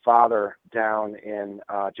with my father down in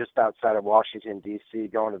just outside of Washington, D.C.,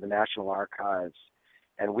 going to the National Archives.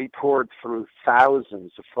 And we poured through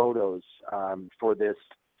thousands of photos for this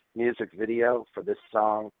music video, for this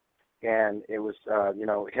song. And it was, you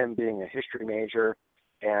know, him being a history major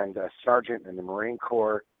and a sergeant in the Marine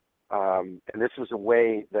Corps. And this was a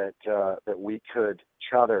way that we could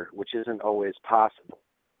each other, which isn't always possible.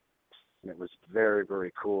 And it was very,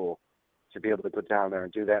 very cool to be able to go down there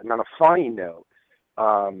and do that. And on a funny note,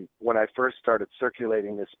 when I first started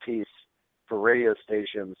circulating this piece for radio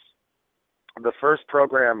stations, the first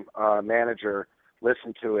program manager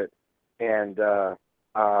listened to it, and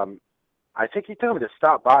I think he told me to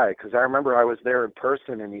stop by, because I remember I was there in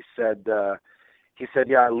person, and he said,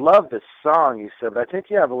 yeah, I love this song. He said, but I think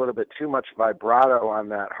you have a little bit too much vibrato on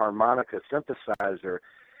that harmonica synthesizer.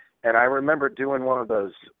 And I remember doing one of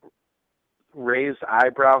those raised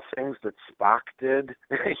eyebrow things that Spock did.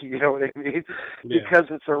 You know what I mean? Yeah. Because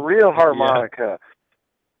it's a real harmonica.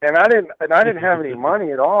 Yeah. And I didn't have any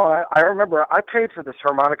money at all. I remember I paid for this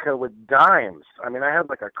harmonica with dimes. I mean, I had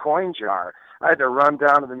like a coin jar. I had to run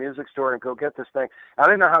down to the music store and go get this thing. I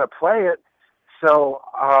didn't know how to play it. So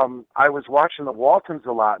I was watching the Waltons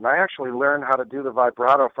a lot, and I actually learned how to do the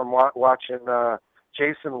vibrato from watching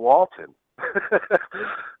Jason Walton.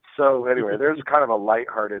 So anyway, there's kind of a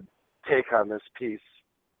lighthearted take on this piece.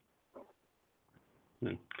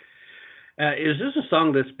 Is this a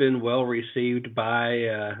song that's been well received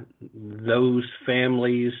by those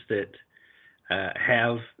families that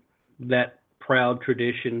have that proud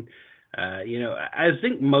tradition? You know, I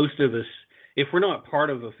think most of us, if we're not part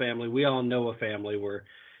of a family, we all know a family where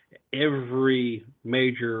every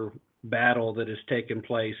major battle that has taken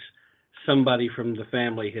place, somebody from the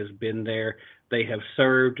family has been there. They have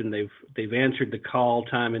served, and they've answered the call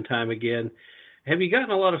time and time again. Have you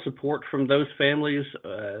gotten a lot of support from those families?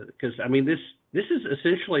 Because I mean, this is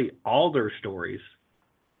essentially all their stories.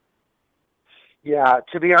 Yeah,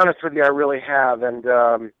 to be honest with you, I really have, and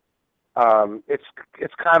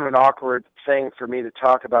it's kind of an awkward thing for me to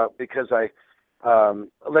talk about, because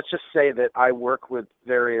let's just say that I work with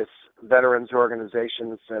various veterans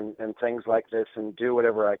organizations and things like this, and do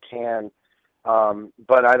whatever I can.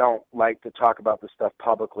 But I don't like to talk about this stuff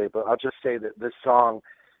publicly. But I'll just say that this song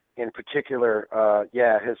in particular,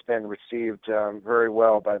 has been received very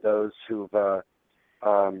well by those who've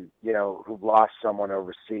who've lost someone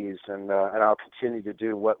overseas, and I'll continue to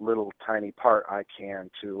do what little tiny part I can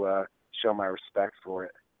to show my respect for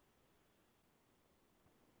it.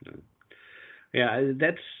 Yeah,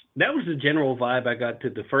 that was the general vibe I got to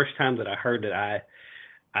the first time that I heard it.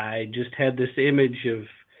 I just had this image of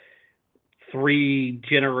 3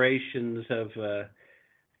 generations of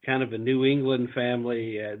kind of a New England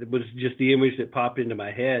family. It was just the image that popped into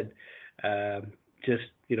my head.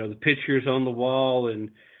 The pictures on the wall and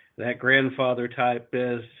that grandfather type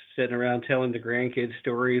is sitting around telling the grandkids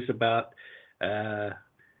stories about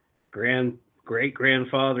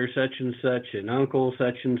great-grandfather such and such and uncle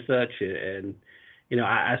such and such. And,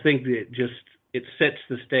 I think that it sets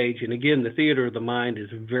the stage. And again, the theater of the mind is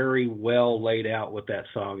very well laid out with that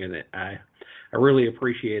song. And I really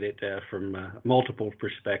appreciate it from multiple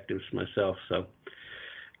perspectives myself. So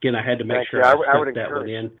again, I had to make sure I put that one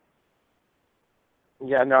in.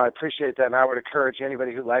 Yeah, no, I appreciate that, and I would encourage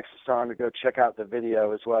anybody who likes the song to go check out the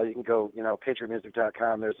video as well. You can go,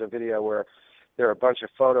 patriotmusic.com. There's a video where there are a bunch of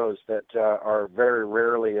photos that are very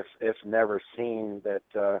rarely, if never seen, that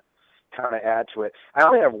kind of add to it. I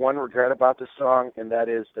only have one regret about this song, and that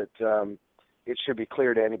is that it should be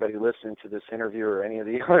clear to anybody listening to this interview or any of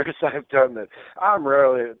the others I've done that I'm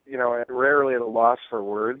rarely at a loss for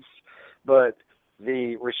words, but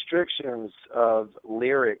the restrictions of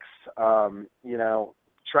lyrics,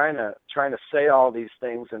 trying to say all these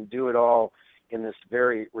things and do it all in this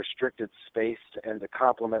very restricted space and to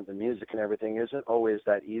complement the music and everything isn't always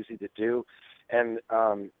that easy to do. And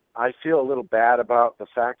I feel a little bad about the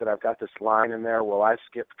fact that I've got this line in there, well, I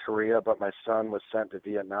skipped Korea, but my son was sent to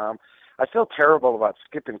Vietnam. I feel terrible about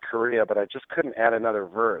skipping Korea, but I just couldn't add another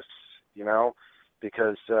verse,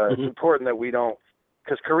 because it's important that we don't,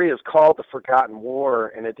 because Korea is called the Forgotten War,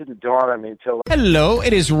 and it didn't dawn on me until... Hello,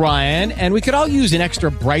 it is Ryan, and we could all use an extra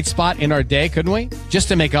bright spot in our day, couldn't we? Just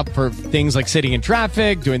to make up for things like sitting in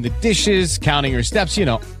traffic, doing the dishes, counting your steps,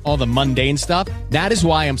 all the mundane stuff. That is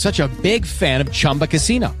why I'm such a big fan of Chumba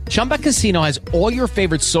Casino. Chumba Casino has all your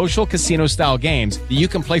favorite social casino-style games that you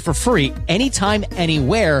can play for free anytime,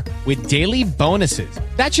 anywhere with daily bonuses.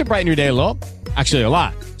 That should brighten your day a little. Actually, a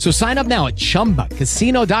lot. So sign up now at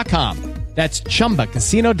ChumbaCasino.com. That's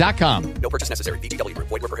ChumbaCasino.com. No purchase necessary. VGW Group.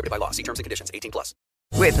 Void where prohibited by law. See terms and conditions. 18+.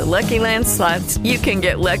 With the Lucky Land Slots, you can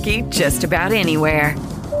get lucky just about anywhere.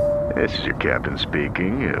 This is your captain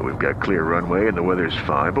speaking. We've got clear runway and the weather's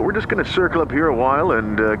fine, but we're just going to circle up here a while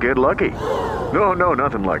and get lucky. No,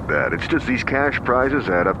 nothing like that. It's just these cash prizes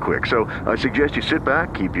add up quick. So I suggest you sit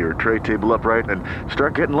back, keep your tray table upright, and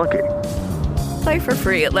start getting lucky. Play for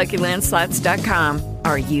free at LuckyLandSlots.com.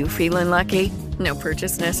 Are you feeling lucky? No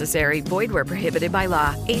purchase necessary. Void where prohibited by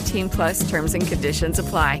law. 18+ terms and conditions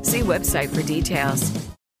apply. See website for details.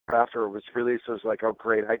 After it was released, I was like, oh,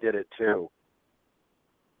 great, I did it too.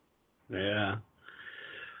 Yeah.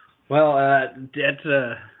 Well, that's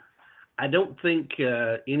I don't think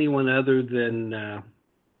anyone other than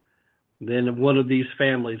one of these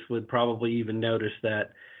families would probably even notice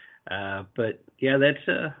that. But yeah, that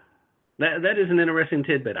is an interesting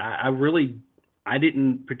tidbit. I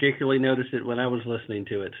didn't particularly notice it when I was listening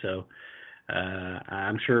to it, so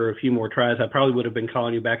I'm sure a few more tries I probably would have been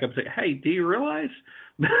calling you back up and saying, hey, do you realize?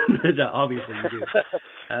 But obviously you do.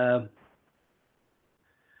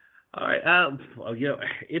 All right.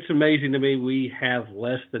 It's amazing to me we have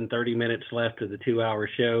less than 30 minutes left of the 2-hour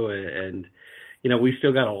show, and we've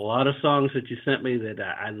still got a lot of songs that you sent me that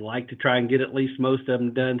I'd like to try and get at least most of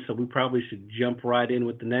them done, so we probably should jump right in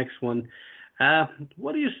with the next one.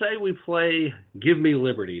 What do you say we play Give Me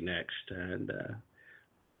Liberty next? And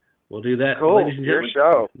we'll do that. Cool. Ladies and gentlemen.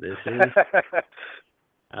 Your show. This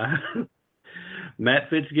is Matt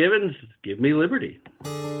Fitzgibbons, Give Me Liberty.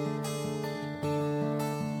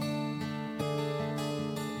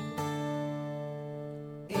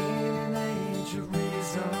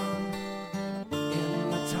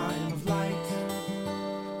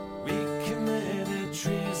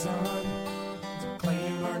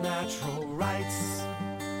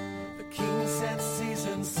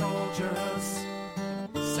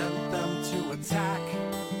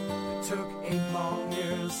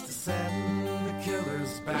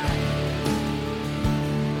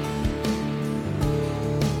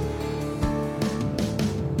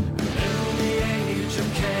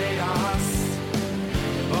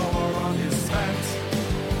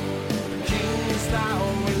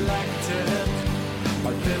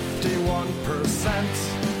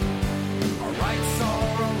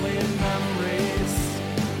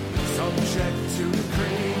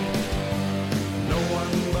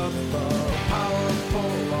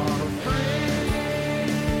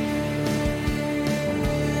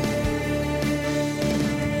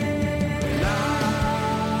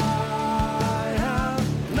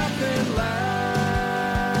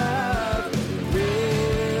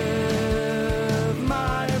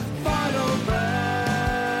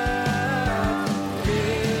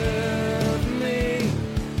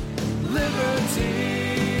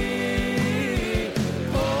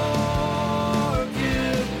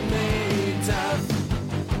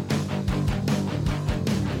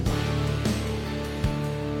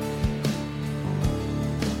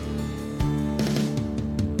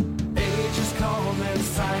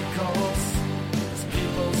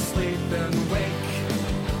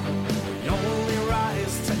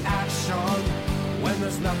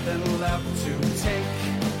 have to take?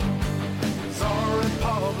 Is our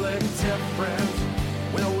republic different?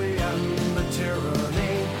 Will we end the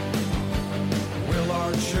tyranny? Will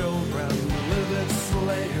our children live in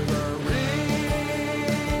slavery?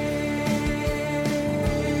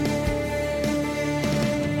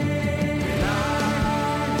 And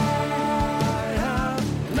I have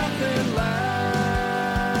nothing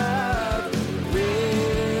left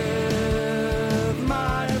with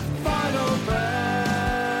my final breath.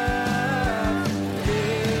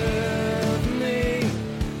 Give me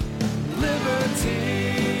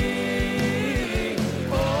liberty,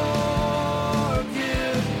 or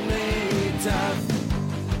give me death.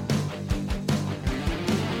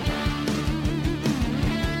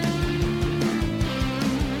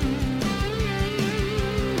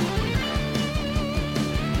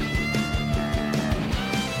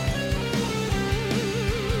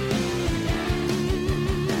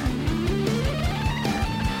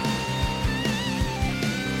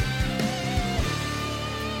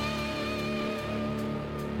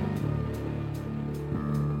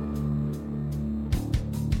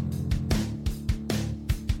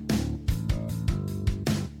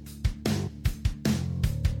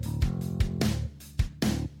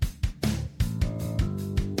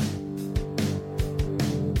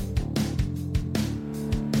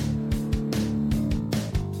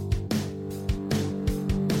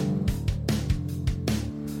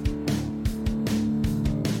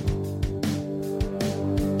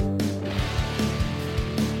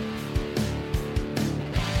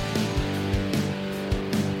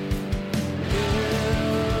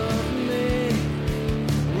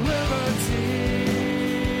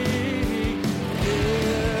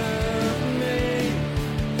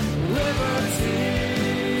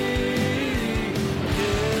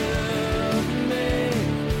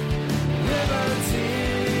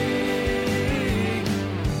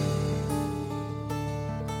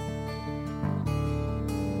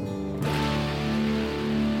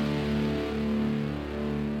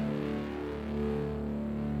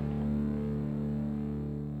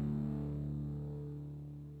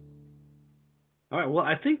 All right. Well,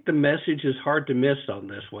 I think the message is hard to miss on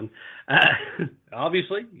this one.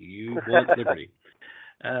 Obviously, you want liberty.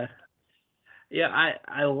 Yeah,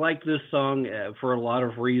 I like this song for a lot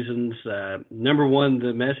of reasons. Number one,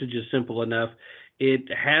 the message is simple enough. It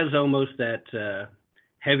has almost that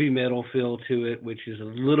heavy metal feel to it, which is a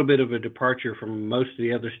little bit of a departure from most of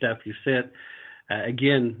the other stuff you sent.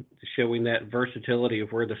 Again, showing that versatility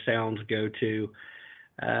of where the sounds go to.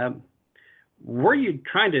 Were you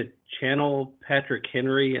trying to channel Patrick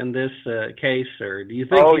Henry in this case, or do you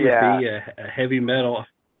think he would be a heavy metal?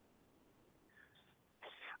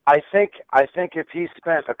 I think if he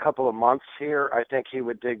spent a couple of months here, I think he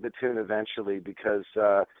would dig the tune eventually because,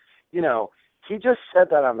 he just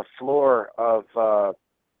said that on the floor of the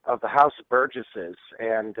House of Burgesses,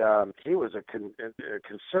 and he was a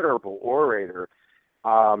considerable orator.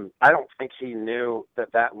 I don't think he knew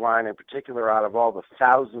that line in particular out of all the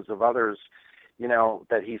thousands of others,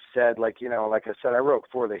 that he said, like I said, I wrote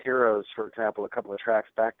For the Heroes, for example, a couple of tracks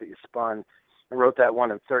back that you spun. I wrote that one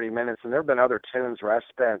in 30 minutes, and there have been other tunes where I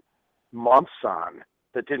spent months on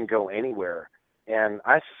that didn't go anywhere. And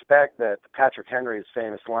I suspect that Patrick Henry's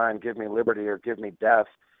famous line, "Give me liberty or give me death,"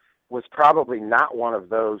 was probably not one of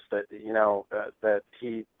those that, that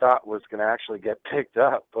he thought was going to actually get picked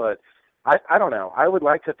up. But I don't know. I would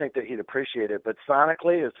like to think that he'd appreciate it. But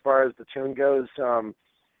sonically, as far as the tune goes,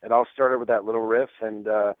 it all started with that little riff. And,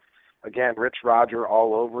 again, Rich Roger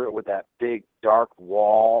all over it with that big dark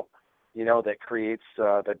wall, that creates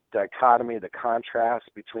the dichotomy, the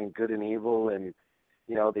contrast between good and evil and,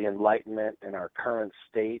 the Enlightenment and our current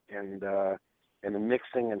state and the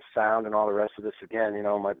mixing and sound and all the rest of this. Again,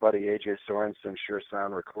 my buddy A.J. Sorensen, Sure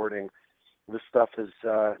Sound Recording, this stuff is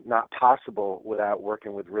not possible without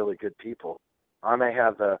working with really good people. I may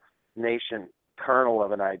have the nascent kernel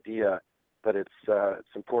of an idea, but it's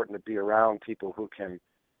important to be around people who can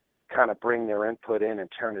kind of bring their input in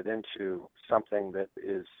and turn it into something that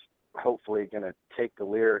is hopefully going to take the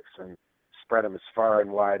lyrics and spread them as far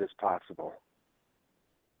and wide as possible.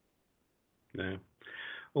 Yeah.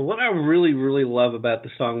 Well, what I really, really love about the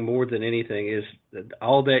song more than anything is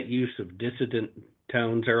all that use of dissident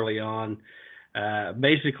tones early on,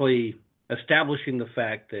 basically establishing the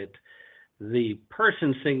fact that the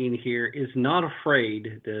person singing here is not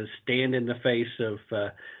afraid to stand in the face of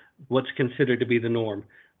what's considered to be the norm.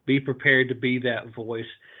 Be prepared to be that voice.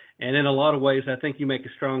 And in a lot of ways, I think you make a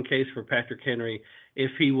strong case for Patrick Henry.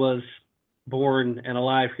 If he was born and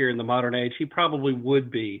alive here in the modern age, he probably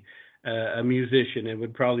would be a musician and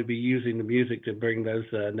would probably be using the music to bring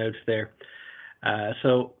those notes there.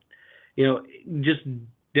 So just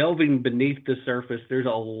delving beneath the surface, there's a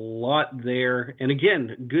lot there. And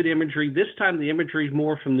again, good imagery. This time the imagery is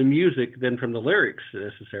more from the music than from the lyrics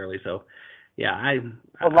necessarily. So, yeah, I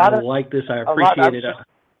like this. I appreciate it.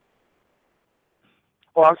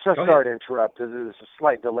 Well, I'm so sorry to interrupt. There's a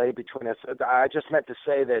slight delay between us. I just meant to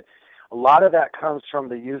say that a lot of that comes from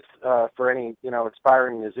the youth for any,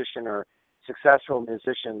 aspiring musician or successful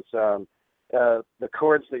musicians. The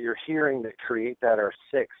chords that you're hearing that create that are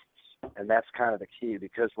sixths, and that's kind of the key,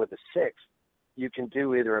 because with a sixth, you can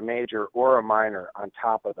do either a major or a minor on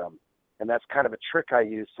top of them. And that's kind of a trick I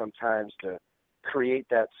use sometimes to create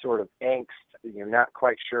that sort of angst. You're not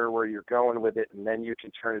quite sure where you're going with it, and then you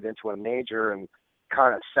can turn it into a major and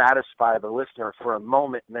kind of satisfy the listener for a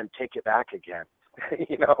moment and then take it back again.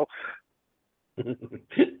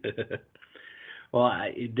 Well,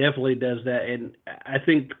 it definitely does that. And I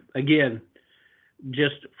think, again,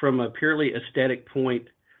 just from a purely aesthetic point,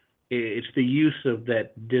 it's the use of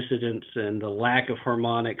that dissonance and the lack of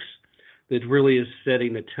harmonics that really is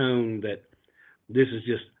setting the tone that this is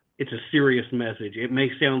it's a serious message. It may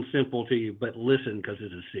sound simple to you, but listen, because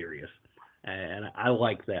it is serious. And I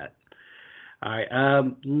like that. All right,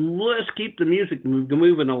 let's keep the music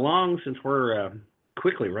moving along, since we're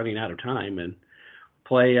quickly running out of time, and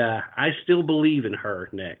play I Still Believe in Her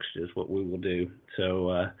next is what we will do.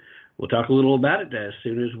 So we'll talk a little about it as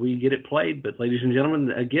soon as we get it played. But ladies and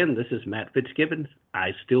gentlemen, again, this is Matt Fitzgibbons,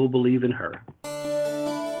 I Still Believe in Her.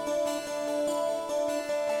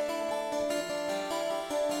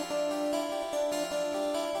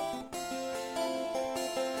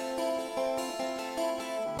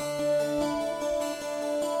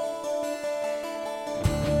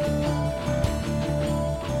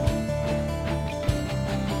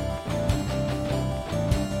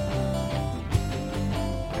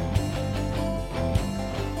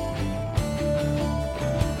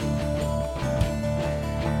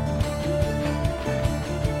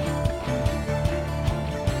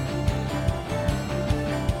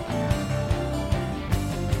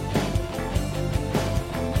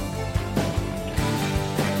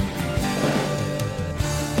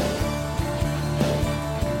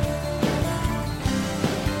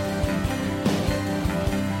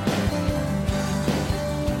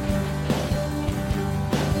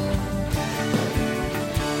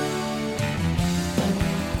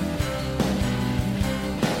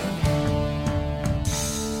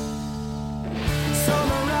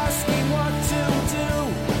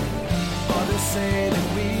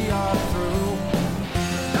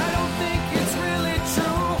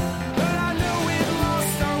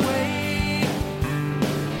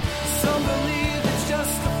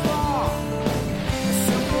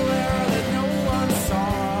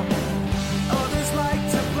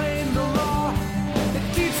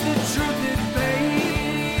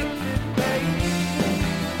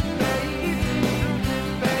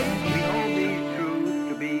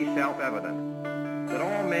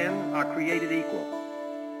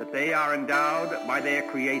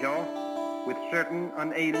 Creator with certain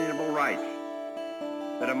unalienable rights,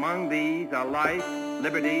 that among these are life,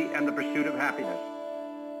 liberty, and the pursuit of happiness,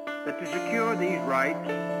 that to secure these rights,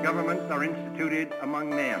 governments are instituted among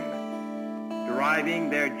men, deriving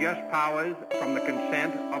their just powers from the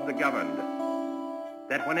consent of the governed,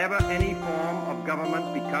 that whenever any form of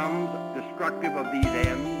government becomes destructive of these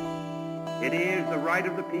ends, it is the right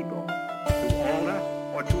of the people to alter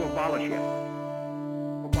or to abolish it.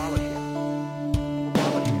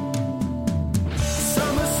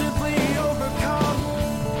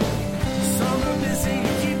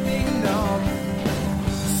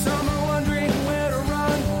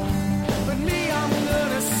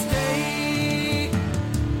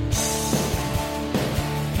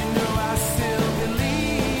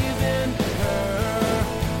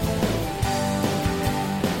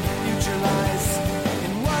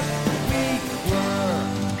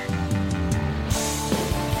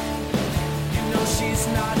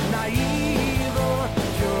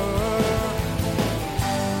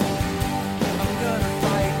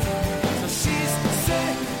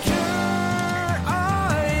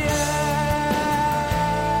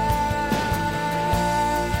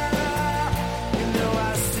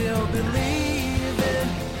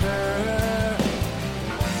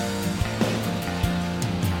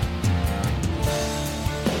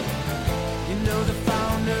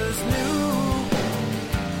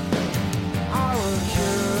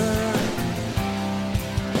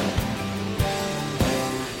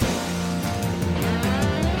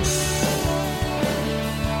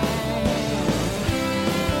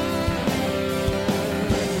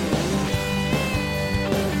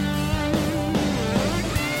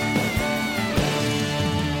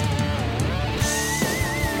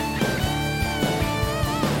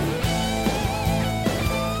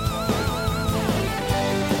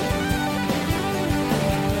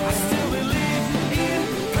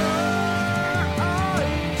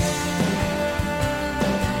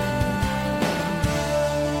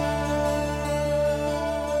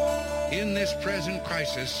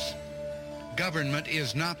 crisis, government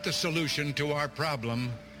is not the solution to our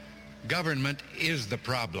problem. Government is the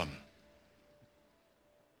problem.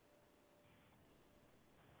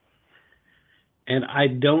 And I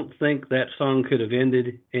don't think that song could have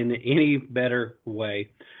ended in any better way.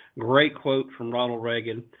 Great quote from Ronald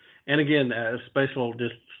Reagan. And again, a special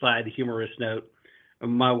just side humorous note.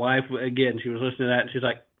 My wife, again, she was listening to that and she's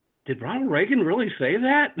like, did Ronald Reagan really say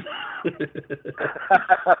that?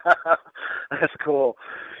 That's cool.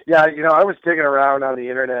 Yeah, I was digging around on the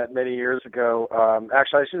internet many years ago.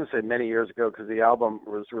 Actually, I shouldn't say many years ago because the album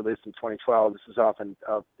was released in 2012. This is often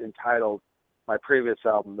entitled, my previous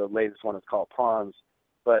album, the latest one is called Pawns.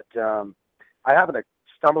 But I happened to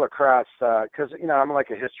stumble across, because, I'm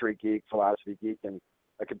like a history geek, philosophy geek, and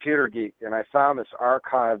a computer geek, and I found this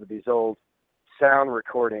archive of these old sound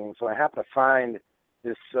recordings, and I happened to find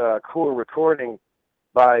this cool recording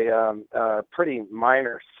by a pretty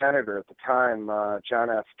minor senator at the time, John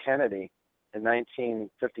F. Kennedy, in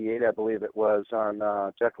 1958, I believe it was, on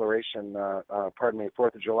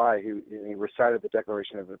 4th of July. He recited the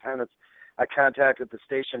Declaration of Independence. I contacted the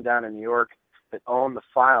station down in New York that owned the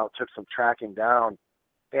file, took some tracking down,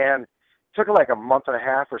 and took like a month and a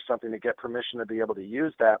half or something to get permission to be able to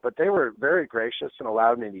use that, but they were very gracious and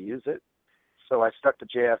allowed me to use it. So I stuck the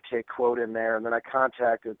JFK quote in there, and then I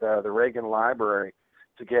contacted the Reagan Library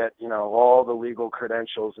to get, all the legal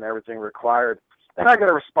credentials and everything required. And I got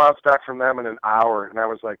a response back from them in an hour, and I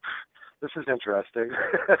was like, this is interesting.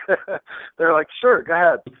 They're like, sure, go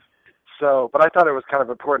ahead. So, but I thought it was kind of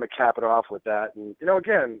important to cap it off with that. And,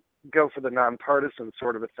 again, go for the nonpartisan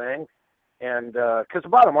sort of a thing. And because the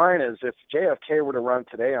bottom line is, if JFK were to run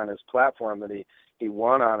today on his platform that he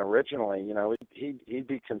won on originally, he'd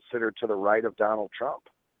be considered to the right of Donald Trump.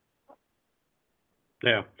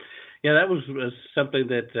 Yeah, that was something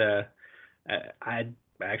that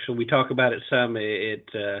we talk about it some.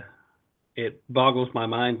 It boggles my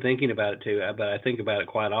mind thinking about it too, but I think about it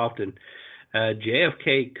quite often.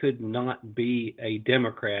 JFK could not be a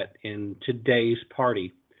Democrat in today's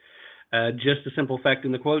party. Just the simple fact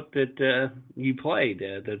in the quote that you played,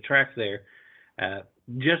 the track there,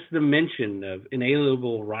 just the mention of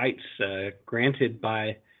inalienable rights granted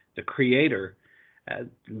by the Creator,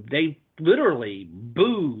 they literally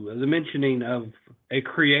boo the mentioning of a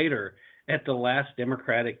Creator at the last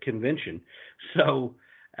Democratic convention. So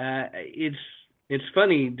it's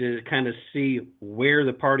funny to kind of see where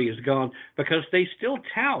the party has gone, because they still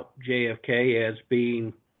tout JFK as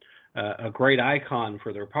being a great icon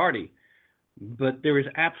for their party. But there is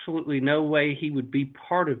absolutely no way he would be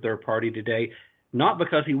part of their party today, not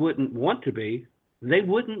because he wouldn't want to be. They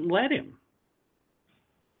wouldn't let him.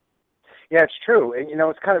 Yeah, it's true. And,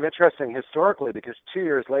 it's kind of interesting historically, because 2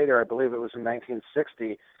 years later, I believe it was in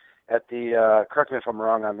 1960, at the, correct me if I'm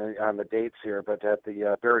wrong on the dates here, but at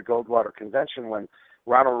the Barry Goldwater Convention, when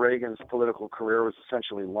Ronald Reagan's political career was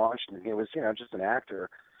essentially launched, and he was, just an actor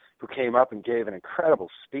who came up and gave an incredible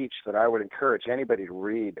speech that I would encourage anybody to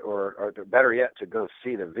read, or better yet, to go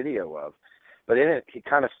see the video of. But in it, he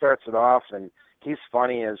kind of starts it off, and he's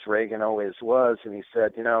funny as Reagan always was, and he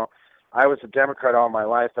said, I was a Democrat all my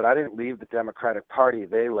life, but I didn't leave the Democratic Party.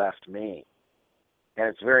 They left me. And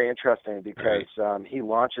it's very interesting because he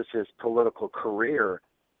launches his political career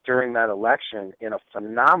during that election in a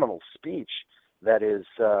phenomenal speech that is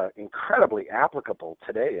incredibly applicable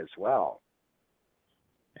today as well.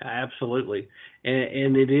 Absolutely.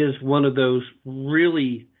 And it is one of those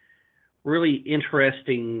really, really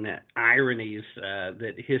interesting ironies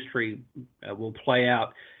that history will play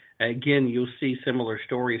out. Again, you'll see similar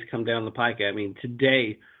stories come down the pike. I mean,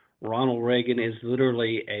 today, Ronald Reagan is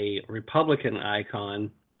literally a Republican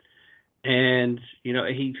icon. And,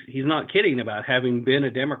 he's not kidding about having been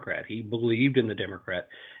a Democrat. He believed in the Democrat.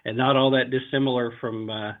 And not all that dissimilar from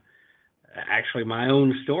actually my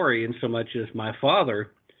own story, in so much as my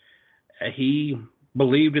father, he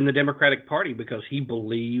believed in the Democratic Party because he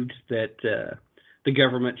believed that the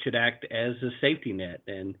government should act as a safety net.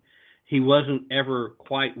 And he wasn't ever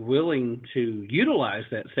quite willing to utilize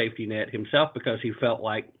that safety net himself, because he felt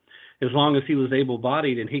like as long as he was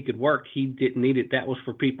able-bodied and he could work, he didn't need it. That was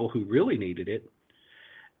for people who really needed it.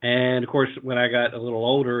 And, of course, when I got a little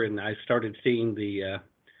older and I started seeing the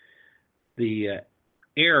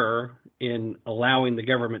error in allowing the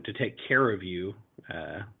government to take care of you,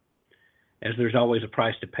 as there's always a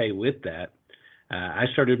price to pay with that, I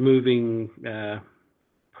started moving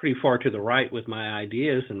pretty far to the right with my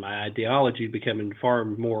ideas, and my ideology becoming far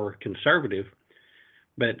more conservative.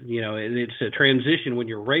 But, it's a transition. When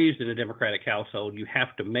you're raised in a Democratic household, you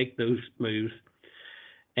have to make those moves.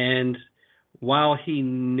 And while he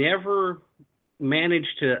never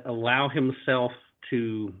managed to allow himself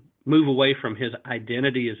to move away from his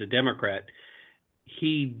identity as a Democrat,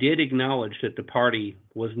 he did acknowledge that the party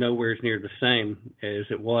was nowhere near the same as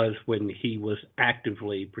it was when he was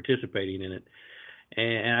actively participating in it.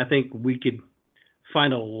 And I think we could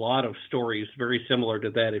find a lot of stories very similar to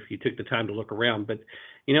that if you took the time to look around. But,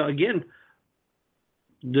 again,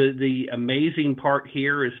 the amazing part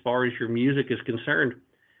here as far as your music is concerned,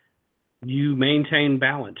 you maintain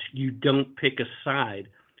balance. You don't pick a side.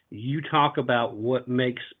 You talk about what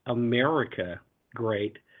makes America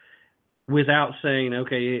great without saying,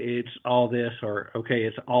 okay, it's all this or, okay,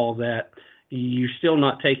 it's all that. You're still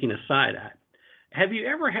not taking a side. Have you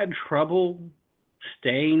ever had trouble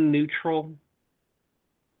staying neutral?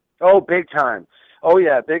 Oh, big time. Oh,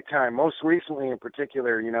 yeah, big time. Most recently in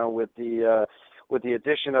particular, with the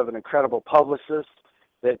addition of an incredible publicist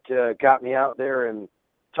that got me out there and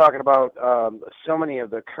talking about so many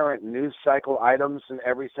of the current news cycle items and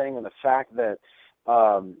everything, and the fact that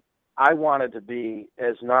I wanted to be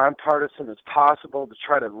as nonpartisan as possible to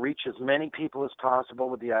try to reach as many people as possible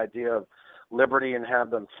with the idea of liberty and have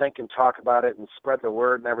them think and talk about it and spread the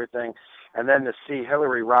word and everything. And then to see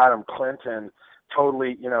Hillary Rodham Clinton,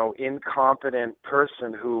 totally, incompetent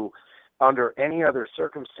person who under any other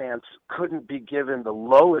circumstance couldn't be given the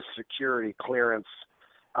lowest security clearance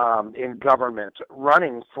in government,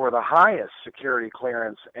 running for the highest security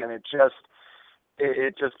clearance. And it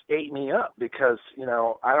just ate me up because,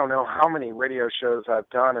 I don't know how many radio shows I've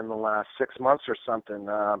done in the last 6 months or something,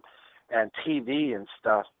 and TV and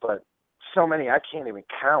stuff, but so many I can't even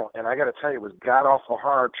count. And I got to tell you, it was god awful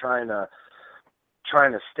hard trying to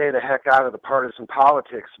stay the heck out of the partisan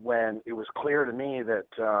politics when it was clear to me that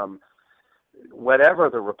whatever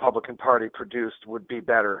the Republican Party produced would be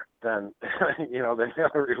better than than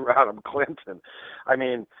Hillary Rodham Clinton.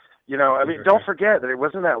 Don't forget that it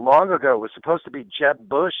wasn't that long ago. It was supposed to be Jeb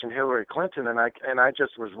Bush and Hillary Clinton, and I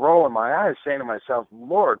just was rolling my eyes, saying to myself,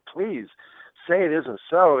 Lord, please say it isn't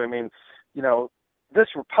so. This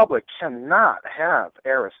republic cannot have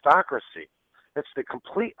aristocracy. It's the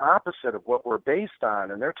complete opposite of what we're based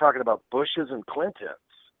on, and they're talking about Bushes and Clintons.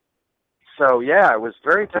 So, yeah, it was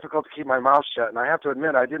very difficult to keep my mouth shut, and I have to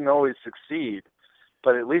admit I didn't always succeed,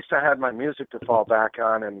 but at least I had my music to fall back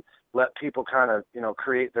on and let people kind of,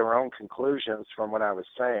 create their own conclusions from what I was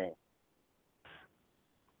saying.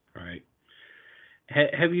 Right.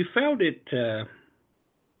 Have you found it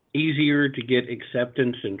easier to get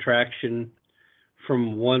acceptance and traction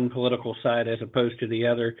from one political side as opposed to the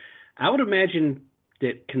other? I would imagine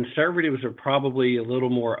that conservatives are probably a little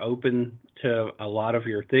more open to a lot of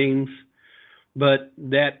your themes, but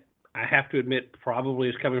that, I have to admit, probably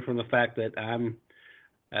is coming from the fact that I'm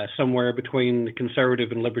somewhere between the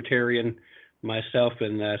conservative and libertarian myself,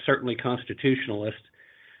 and certainly constitutionalist.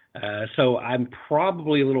 So I'm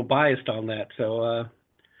probably a little biased on that. So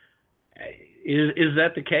is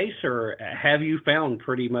that the case, or have you found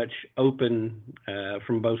pretty much open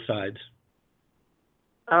from both sides?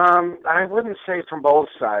 I wouldn't say from both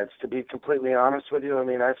sides, to be completely honest with you.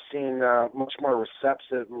 I've seen much more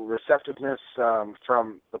receptiveness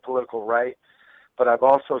from the political right, but I've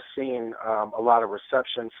also seen a lot of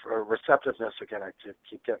receptiveness, again, I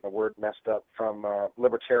keep getting the word messed up, from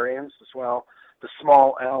libertarians as well, the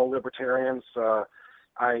small L libertarians.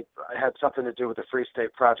 I had something to do with the Free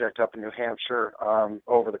State Project up in New Hampshire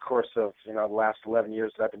over the course of the last 11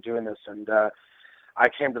 years that I've been doing this, and I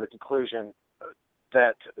came to the conclusion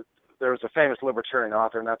that there was a famous libertarian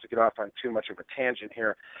author, not to get off on too much of a tangent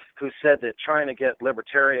here, who said that trying to get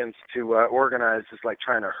libertarians to organize is like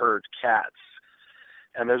trying to herd cats.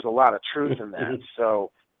 And there's a lot of truth in that. So,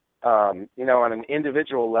 on an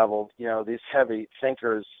individual level, these heavy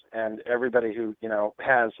thinkers and everybody who,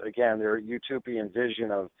 has, again, their utopian vision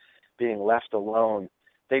of being left alone,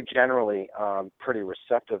 they generally pretty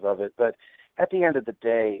receptive of it. But at the end of the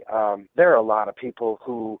day, there are a lot of people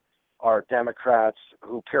who are Democrats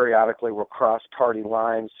who periodically will cross party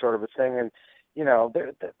lines, sort of a thing, and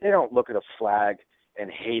they don't look at a flag and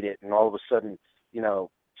hate it, and all of a sudden,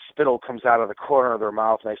 spittle comes out of the corner of their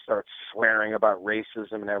mouth and they start swearing about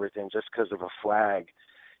racism and everything just because of a flag.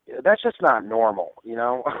 That's just not normal,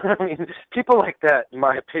 people like that, in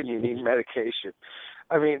my opinion, need medication.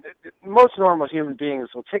 Most normal human beings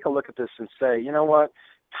will take a look at this and say, you know what,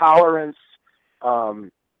 tolerance,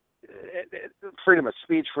 freedom of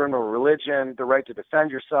speech, freedom of religion, the right to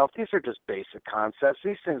defend yourself, these are just basic concepts.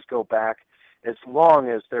 These things go back as long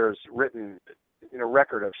as there's written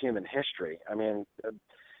record of human history.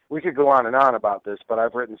 We could go on and on about this, but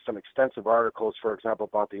I've written some extensive articles, for example,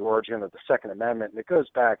 about the origin of the Second Amendment, and it goes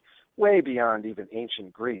back way beyond even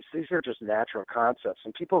ancient Greece. These are just natural concepts,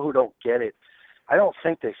 and people who don't get it, I don't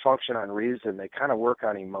think they function on reason. They kind of work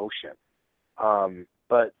on emotion.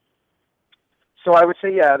 But so I would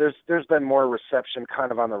say, yeah, there's been more reception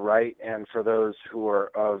kind of on the right, and for those who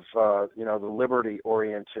are of the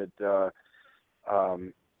liberty-oriented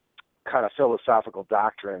kind of philosophical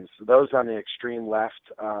doctrines. Those on the extreme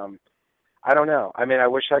left, I don't know. I mean, I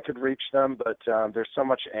wish I could reach them, but there's so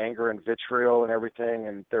much anger and vitriol and everything,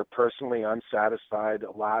 and they're personally unsatisfied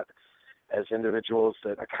a lot as individuals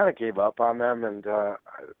that I kind of gave up on them, and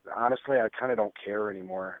honestly, I kind of don't care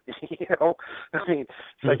anymore. I mean,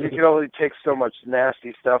 it's like you can only take so much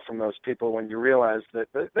nasty stuff from those people when you realize that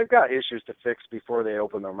they've got issues to fix before they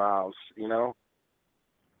open their mouths,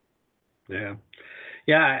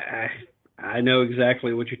 Yeah, I know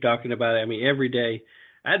exactly what you're talking about. I mean, every day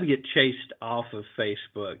I'd get chased off of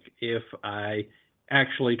Facebook if I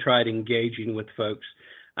actually tried engaging with folks.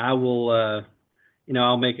 I will,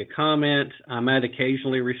 I'll make a comment. I might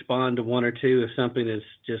occasionally respond to one or two if something is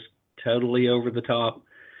just totally over the top.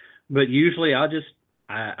 But usually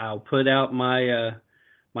I'll put out my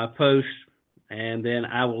post, and then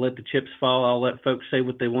I will let the chips fall. I'll let folks say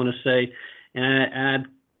what they want to say, and I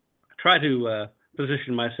try to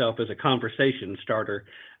position myself as a conversation starter,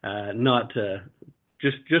 not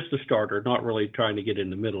just a starter, not really trying to get in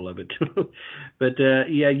the middle of it. But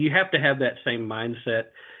you have to have that same mindset.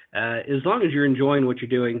 As long as you're enjoying what you're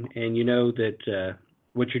doing, and you know that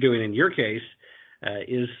what you're doing in your case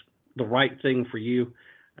is the right thing for you,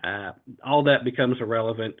 all that becomes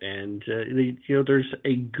irrelevant. And there's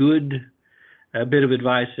a good bit of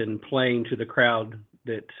advice in playing to the crowd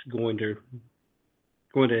that's going to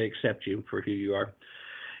accept you for who you are.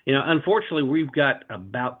 Unfortunately, we've got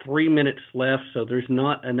about 3 minutes left, so there's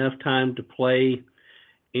not enough time to play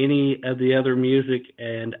any of the other music,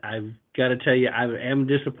 and I've got to tell you, I am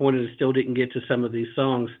disappointed I still didn't get to some of these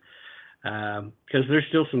songs, because there's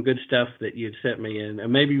still some good stuff that you'd sent me,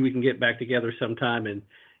 and maybe we can get back together sometime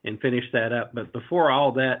and finish that up. But before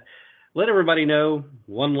all that, let everybody know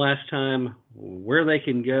one last time where they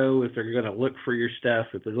can go if they're going to look for your stuff,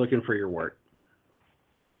 if they're looking for your work.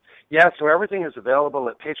 Yeah, so everything is available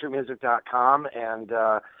at patriotmusic.com, and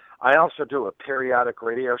I also do a periodic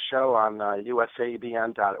radio show on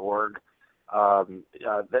usabn.org.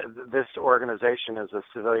 This organization is a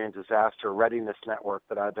civilian disaster readiness network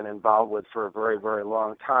that I've been involved with for a very, very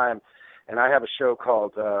long time, and I have a show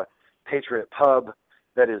called Patriot Pub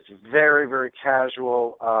that is very, very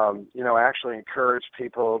casual. I actually encourage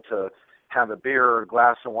people to have a beer or a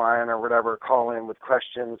glass of wine or whatever, call in with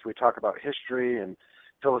questions. We talk about history and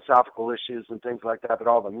philosophical issues and things like that, but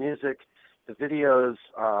all the music, the videos,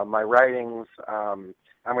 my writings, I'm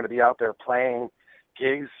going to be out there playing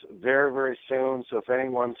gigs very, very soon. So if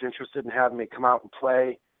anyone's interested in having me come out and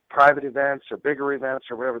play private events or bigger events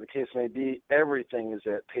or whatever the case may be, everything is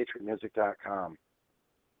at patriotmusic.com.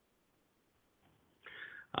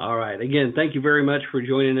 All right. Again, thank you very much for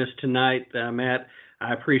joining us tonight, Matt.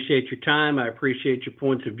 I appreciate your time. I appreciate your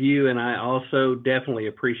points of view, and I also definitely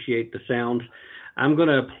appreciate the sounds. I'm going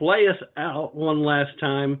to play us out one last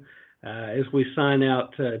time as we sign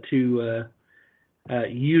out to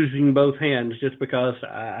using both hands, just because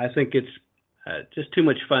I think it's just too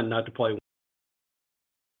much fun not to play.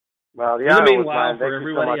 Well, the honor was mine. Thank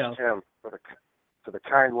you so much, Tim, for the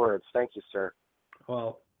kind words. Thank you, sir.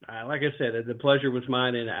 Well, like I said, the pleasure was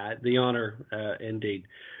mine, and the honor indeed.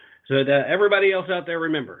 So everybody else out there,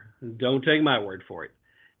 remember, don't take my word for it.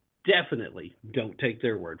 Definitely don't take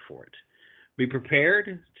their word for it. Be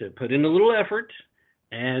prepared to put in a little effort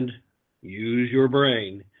and use your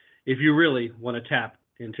brain if you really want to tap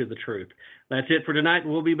into the truth. That's it for tonight.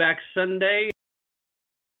 We'll be back Sunday.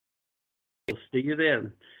 We'll see you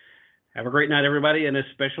then. Have a great night, everybody, and a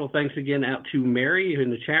special thanks again out to Mary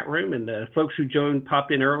in the chat room and the folks who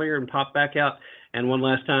popped in earlier and popped back out. And one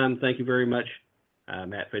last time, thank you very much,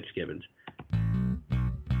 Matt Fitzgibbons.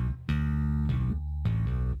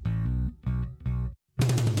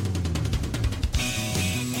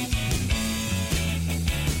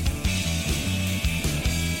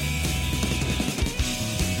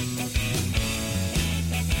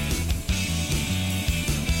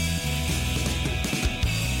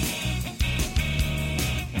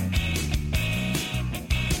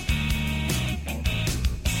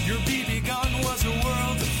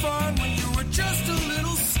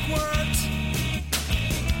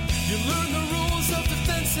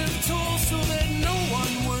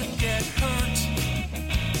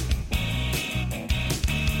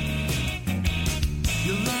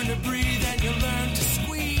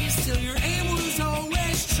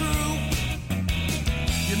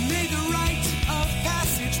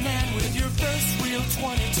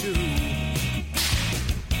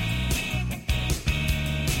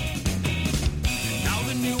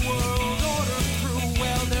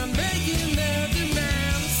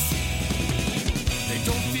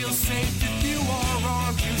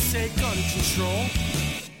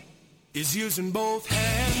 is using both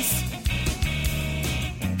hands.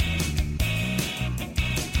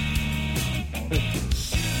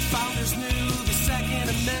 Founders knew the Second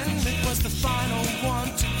Amendment was the final one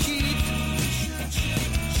to keep,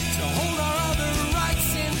 to hold our other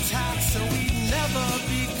rights intact so we never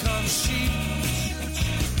become sheep.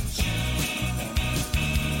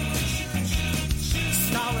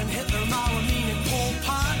 Stalin, Hitler, Mao, Amin, and Pol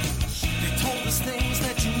Pot, they told us things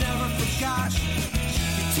that you never forgot.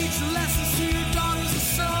 You teach the lessons to your daughters and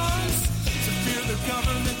sons, to fear the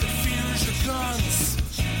government that fears your guns.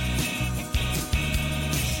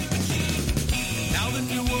 Now the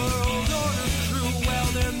New World Order crew, well,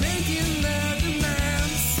 they're making their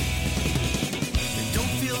demands. They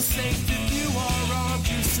don't feel safe if you are armed.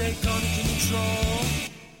 You say gun control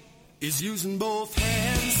is using both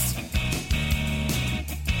hands.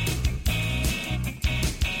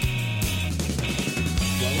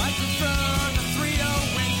 Well, I prefer the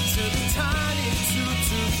 308 to the tiny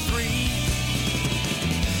 223.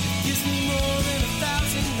 Gives me more than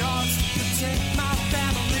 1,000 yards to protect my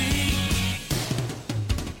family.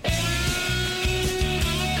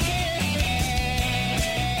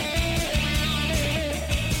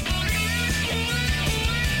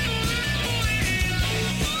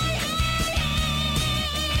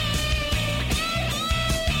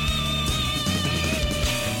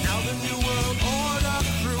 Now the New World Order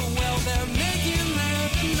crew, well, they're making their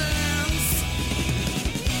demands.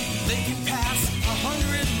 They can pass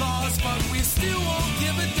 100 laws, but we still won't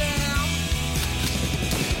give a damn.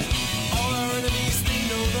 All our enemies, they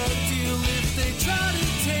know the deal. If they try to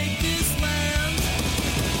take this land,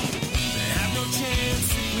 they have no chance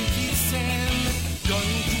if we keep saying gun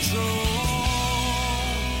control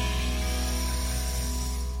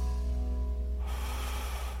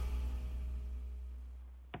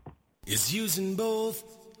is using both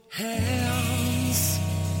hands.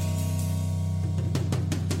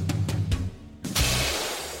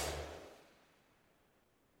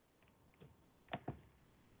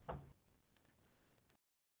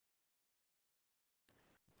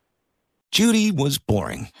 Judy was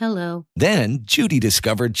boring. Hello. Then Judy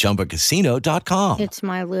discovered ChumbaCasino.com. It's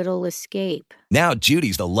my little escape. Now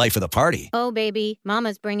Judy's the life of the party. Oh, baby,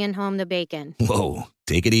 mama's bringing home the bacon. Whoa,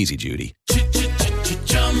 take it easy, Judy.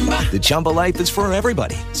 The Chumba life is for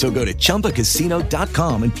everybody. So go to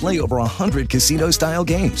ChumbaCasino.com and play over 100 casino-style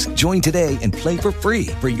games. Join today and play for free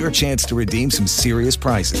for your chance to redeem some serious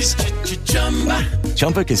prizes.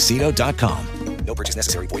 ChumbaCasino.com. No purchase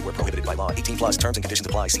necessary. Void where prohibited by law. 18 plus terms and conditions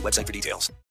apply. See website for details.